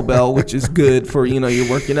a kettlebell, which is good for, you're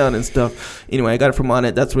working out and stuff. Anyway, I got it from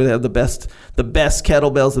Onnit. That's where they have the best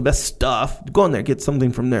kettlebells, the best stuff. Go in there, get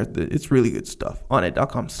something from there. It's really good stuff.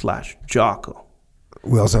 Onnit.com/Jocko.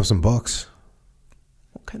 We also have some books.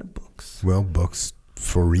 What kind of books? Well, books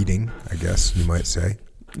for reading, I guess you might say.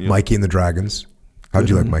 Yep. Mikey and the Dragons. How'd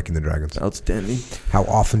you like Mikey and the Dragons? Outstanding. How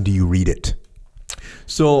often do you read it?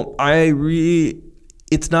 So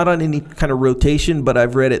it's not on any kind of rotation, but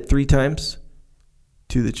I've read it 3 times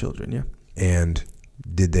to the children, yeah. And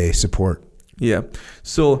did they support? Yeah.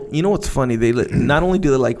 So, what's funny? They not only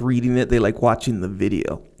do they like reading it, they like watching the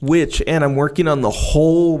video, and I'm working on the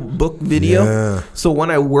whole book video. Yeah. So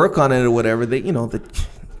when I work on it or whatever,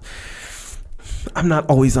 I'm not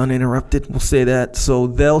always uninterrupted. We'll say that. So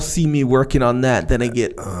they'll see me working on that. Then I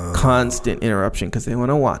get constant interruption because they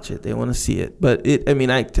want to watch it. They want to see it. But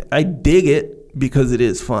I dig it because it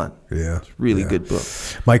is fun. Yeah. It's a really good book.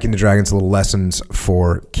 Mike and the Dragons, little lessons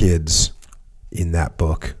for kids in that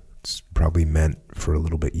book. It's probably meant for a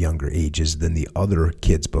little bit younger ages than the other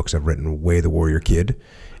kids' books I've written, Way of the Warrior Kid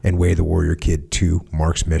and Way of the Warrior Kid 2,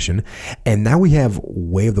 Mark's Mission. And now we have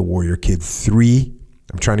Way of the Warrior Kid 3.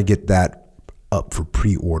 I'm trying to get that up for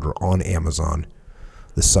pre-order on Amazon.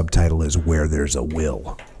 The subtitle is Where There's a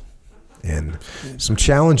Will. And some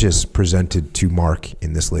challenges presented to Mark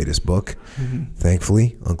in this latest book. Mm-hmm.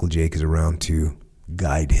 Thankfully, Uncle Jake is around to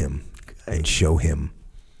guide him and show him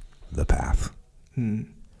the path.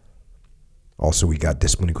 Also, we got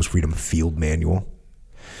Discipline Equals Freedom Field Manual.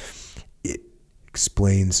 It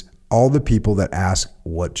explains all the people that ask,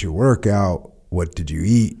 what's your workout? What did you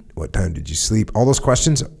eat? What time did you sleep? All those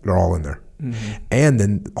questions, they're all in there. Mm-hmm. And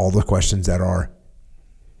then all the questions that are,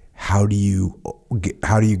 how do you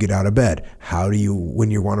get out of bed? How do you,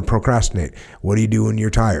 when you want to procrastinate? What do you do when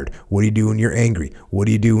you're tired? What do you do when you're angry? What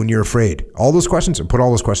do you do when you're afraid? All those questions, and put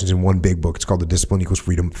all those questions in one big book. It's called the Discipline Equals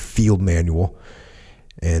Freedom Field Manual.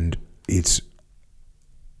 And it's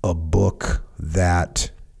a book that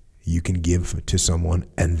you can give to someone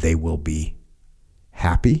and they will be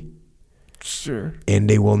happy. Sure. And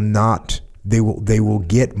they will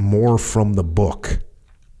get more from the book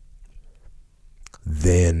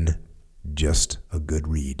than just a good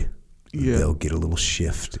read. Yeah. They'll get a little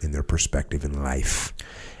shift in their perspective in life,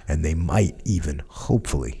 and they might even,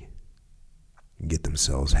 hopefully, get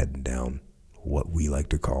themselves heading down what we like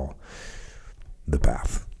to call the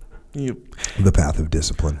path. Yep. The path of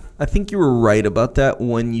discipline. I think you were right about that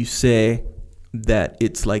when you say that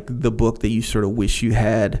it's like the book that you sort of wish you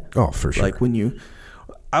had. Oh, for sure. Like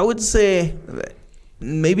I would say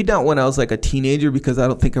maybe not when I was like a teenager, because I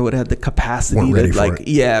don't think I would have the capacity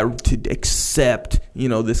to accept,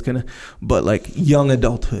 this kind of, but like young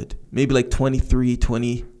adulthood, maybe like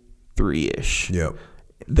 23-ish. Yep.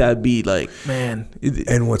 That'd be like, man.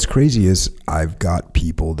 And what's crazy is I've got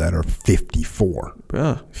people that are 54.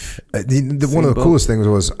 Yeah. One of the coolest things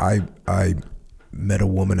was I met a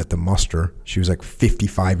woman at the muster. She was like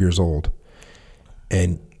 55 years old.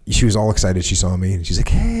 And she was all excited. She saw me and she's like,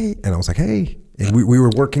 hey. And I was like, hey. And we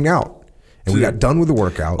were working out. And we got done with the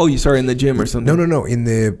workout. Oh, you started in the gym or something? No. In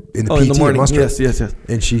the PT in the morning. muster. Yes.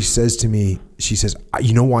 And she says to me,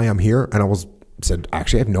 you know why I'm here? And I said,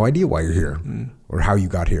 actually, I have no idea why you're here or how you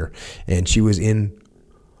got here. And she was in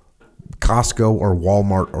Costco or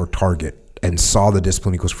Walmart or Target and saw the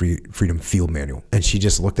Discipline Equals Freedom field manual. And she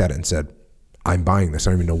just looked at it and said, I'm buying this.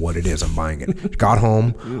 I don't even know what it is. I'm buying it. Got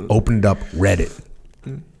home, opened it up, read it.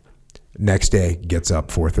 Next day, gets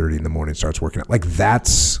up 4:30 in the morning, starts working out. Like,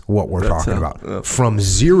 that's what we're talking about. From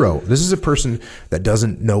zero. This is a person that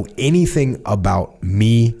doesn't know anything about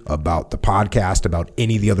me, about the podcast, about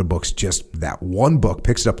any of the other books. Just that one book,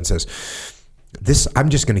 picks it up and says, I'm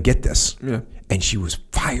just going to get this. Yeah. And she was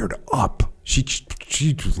fired up. She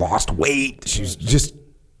lost weight. She's just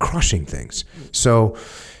crushing things. So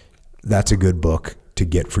that's a good book to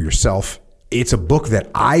get for yourself. It's a book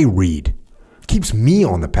that I read. Keeps me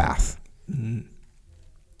on the path.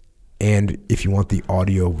 And if you want the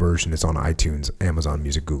audio version, it's on iTunes, Amazon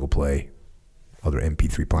Music, Google Play, other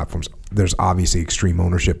MP3 platforms. There's obviously Extreme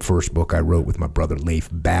Ownership, first book I wrote with my brother Leif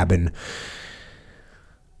Babin.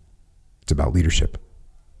 It's about leadership.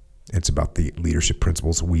 It's about the leadership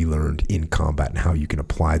principles we learned in combat and how you can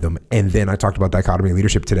apply them. And then I talked about dichotomy of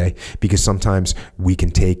leadership today, because sometimes we can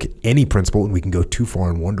take any principle and we can go too far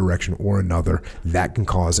in one direction or another. That can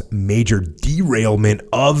cause major derailment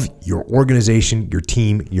of your organization, your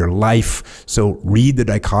team, your life. So read the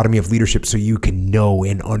dichotomy of leadership so you can know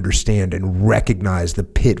and understand and recognize the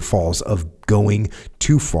pitfalls of going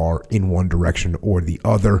too far in one direction or the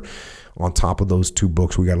other. On top of those two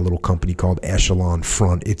books, we got a little company called Echelon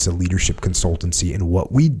Front. It's a leadership consultancy. And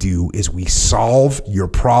what we do is we solve your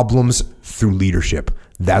problems through leadership.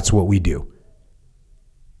 That's what we do.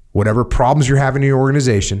 Whatever problems you're having in your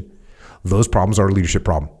organization, those problems are a leadership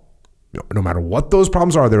problem. No matter what those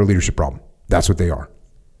problems are, they're a leadership problem. That's what they are.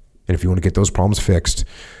 And if you want to get those problems fixed,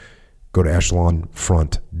 go to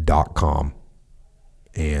echelonfront.com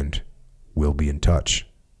and we'll be in touch.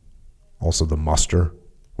 Also, the Muster,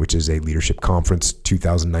 which is a leadership conference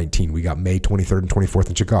 2019. We got May 23rd and 24th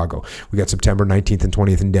in Chicago. We got September 19th and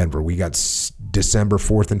 20th in Denver. We got December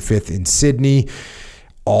 4th and 5th in Sydney.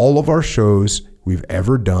 All of our shows we've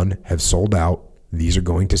ever done have sold out. These are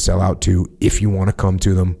going to sell out too. If you want to come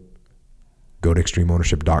to them, go to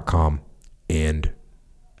extremeownership.com and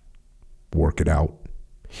work it out.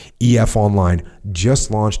 EF Online, just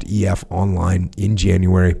launched EF Online in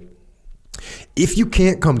January. If you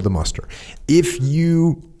can't come to the muster, if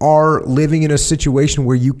you are living in a situation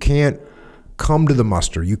where you can't come to the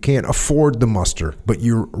muster, you can't afford the muster, but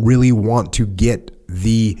you really want to get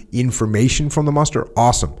the information from the muster,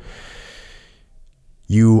 awesome.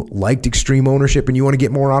 You liked Extreme Ownership and you want to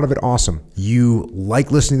get more out of it, awesome. You like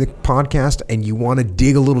listening to the podcast and you want to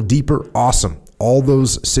dig a little deeper, awesome. All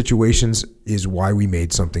those situations is why we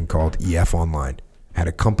made something called EF Online. Had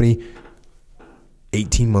a company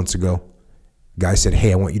 18 months ago. Guy said,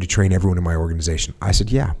 hey, I want you to train everyone in my organization. I said,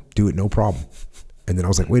 yeah, do it, no problem. And then I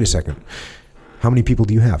was like, wait a second. How many people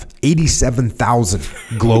do you have? 87,000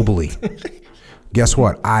 globally. Guess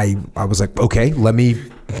what? I was like, okay, let me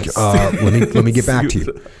get back to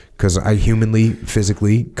you, because I humanly,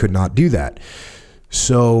 physically could not do that.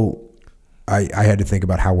 So I had to think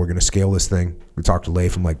about how we're going to scale this thing. We talked to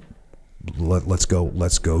Leif. I'm like, let's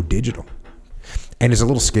go digital. And it's a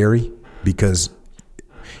little scary because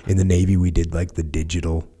in the Navy, we did like the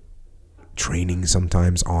digital training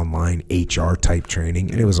sometimes, online HR type training,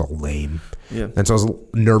 and it was all lame. Yeah. And so I was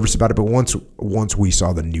nervous about it. But once we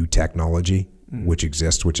saw the new technology, which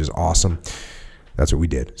exists, which is awesome, that's what we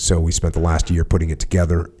did. So we spent the last year putting it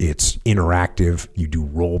together. It's interactive. You do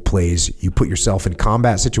role plays. You put yourself in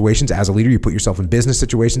combat situations as a leader. You put yourself in business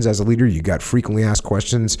situations as a leader. You got frequently asked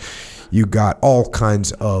questions. You got all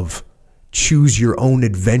kinds of choose your own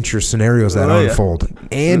adventure scenarios that unfold. Yeah.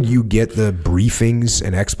 And you get the briefings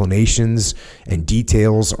and explanations and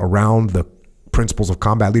details around the principles of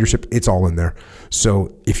combat leadership. It's all in there.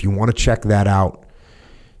 So if you want to check that out,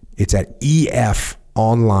 it's at efonline.com,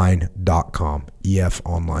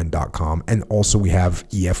 efonline.com. And also we have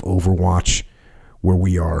EF Overwatch, where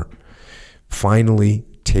we are finally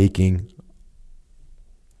taking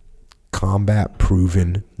combat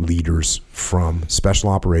proven leaders from special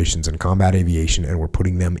operations and combat aviation, and we're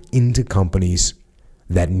putting them into companies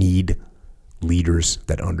that need leaders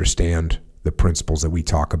that understand the principles that we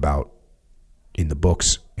talk about in the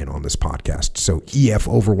books and on this podcast. So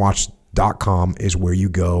efoverwatch.com is where you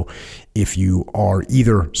go if you are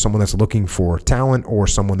either someone that's looking for talent or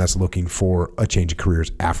someone that's looking for a change of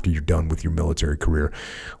careers after you're done with your military career.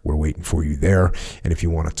 We're waiting for you there. And if you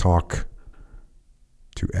want to talk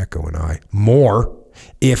to Echo and I more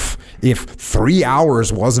If 3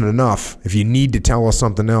 hours wasn't enough, if you need to tell us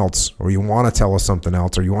something else, or you want to tell us something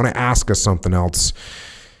else, or you want to ask us something else,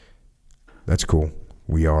 that's cool.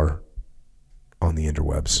 We are on the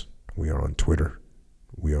interwebs. We are on Twitter.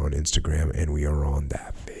 We are on Instagram, and we are on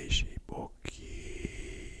that Facebook.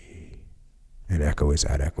 And Echo is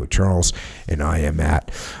at Echo Charles, and I am at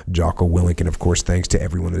Jocko Willink. And of course, thanks to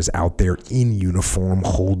everyone that is out there in uniform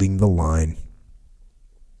holding the line.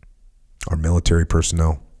 Our military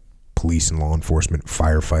personnel, police and law enforcement,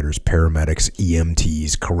 firefighters, paramedics,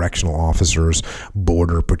 EMTs, correctional officers,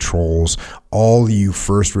 border patrols, all you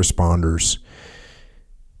first responders.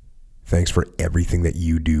 Thanks for everything that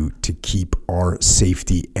you do to keep our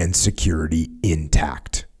safety and security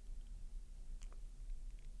intact.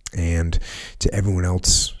 And to everyone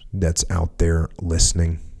else that's out there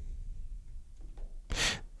listening,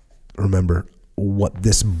 remember what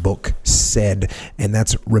this book said, and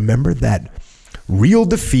that's remember that real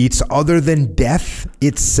defeats other than death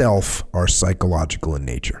itself are psychological in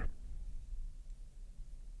nature.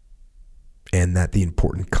 And that the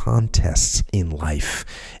important contests in life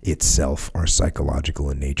itself are psychological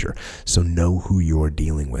in nature. So know who you're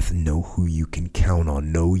dealing with. Know who you can count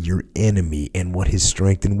on. Know your enemy and what his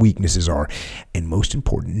strengths and weaknesses are. And most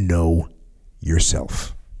important, know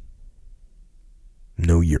yourself.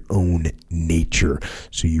 Know your own nature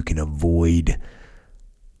so you can avoid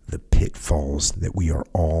the pitfalls that we are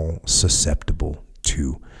all susceptible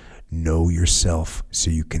to. Know yourself so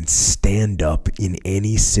you can stand up in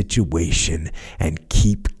any situation and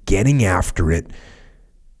keep getting after it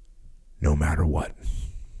no matter what.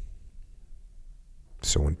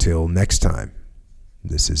 So until next time,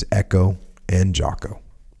 this is Echo and Jocko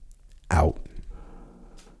out.